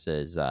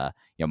versus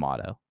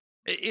Yamato.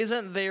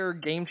 Isn't there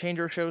Game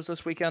Changer shows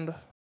this weekend?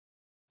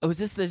 Oh, is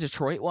this the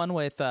Detroit one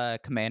with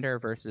Commander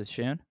versus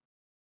Shun?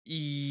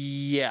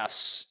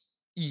 Yes.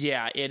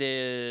 Yeah, it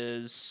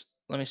is.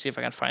 Let me see if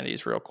I can find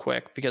these real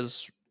quick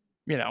because,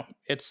 you know,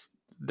 it's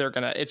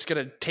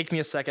gonna take me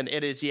a second.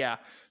 It is, yeah.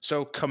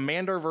 So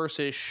Commander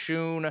versus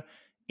Shun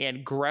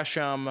and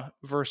Gresham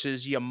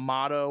versus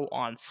Yamato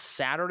on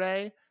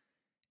Saturday.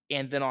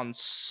 And then on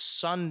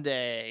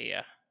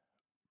Sunday,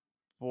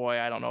 boy,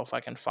 I don't know if I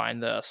can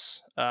find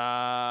this.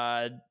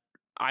 I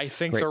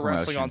think Great they're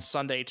wrestling promotion. on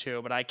Sunday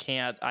too, but I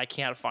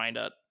can't find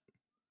it.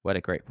 What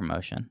a great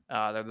promotion.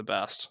 They're the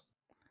best.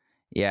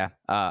 Yeah,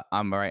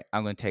 I'm all right.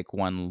 I'm going to take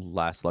one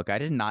last look. I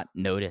did not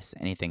notice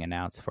anything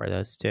announced for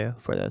those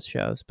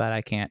shows, but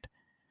I can't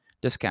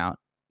discount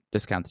the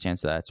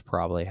chance that that's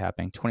probably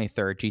happening.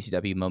 23rd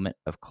GCW Moment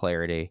of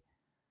Clarity.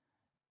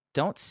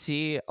 Don't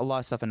see a lot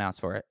of stuff announced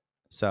for it,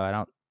 so I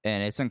don't.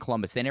 And it's in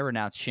Columbus. They never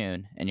announced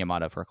Shun and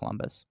Yamato for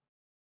Columbus.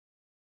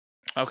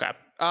 Okay.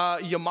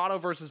 Yamato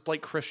versus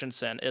Blake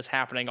Christensen is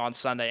happening on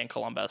Sunday in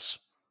Columbus,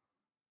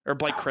 or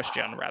Blake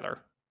Christian rather.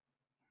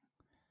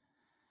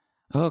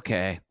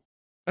 Okay.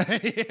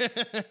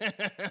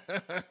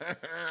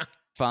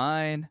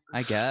 Fine,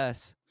 I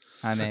guess.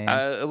 I mean,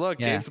 look,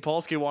 yeah. Gabe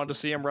Sapolsky wanted to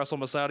see him wrestle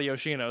Masato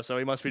Yoshino, so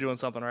he must be doing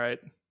something right.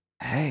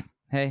 Hey,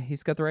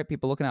 he's got the right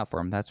people looking out for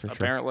him. That's for sure.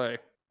 Apparently.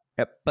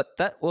 Yep, but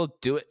that will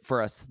do it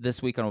for us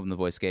this week on Open the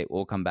Voice Gate.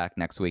 We'll come back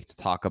next week to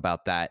talk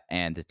about that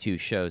and the two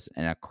shows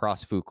and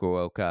across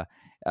Fukuoka.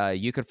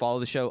 You can follow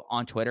the show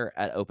on Twitter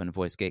at Open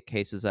Voice Gate,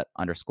 cases at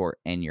 _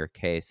 in your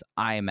case.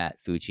 I am at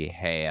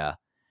Fujiheya.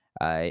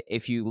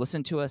 If you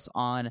listen to us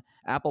on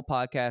Apple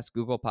Podcasts,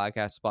 Google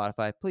Podcasts,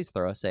 Spotify, please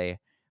throw us a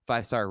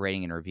 5-star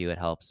rating and review. It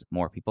helps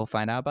more people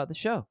find out about the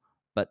show.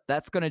 But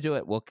that's going to do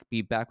it. We'll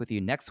be back with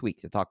you next week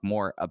to talk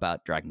more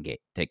about Dragon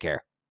Gate. Take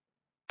care.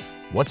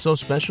 What's so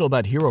special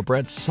about Hero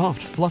Bread's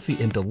soft,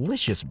 fluffy, and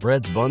delicious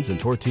breads, buns, and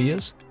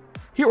tortillas?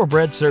 Hero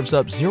Bread serves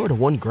up 0 to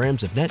 1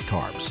 grams of net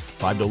carbs,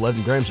 5 to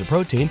 11 grams of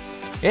protein,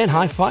 and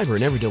high fiber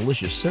in every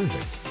delicious serving.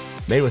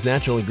 Made with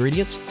natural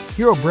ingredients,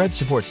 Hero Bread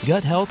supports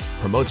gut health,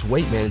 promotes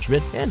weight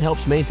management, and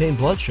helps maintain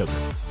blood sugar.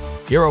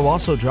 Hero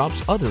also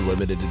drops other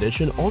limited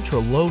edition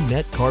ultra-low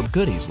net carb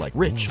goodies like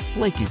rich,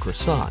 flaky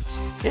croissants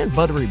and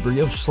buttery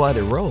brioche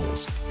slider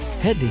rolls.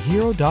 Head to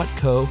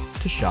hero.co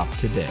to shop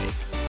today.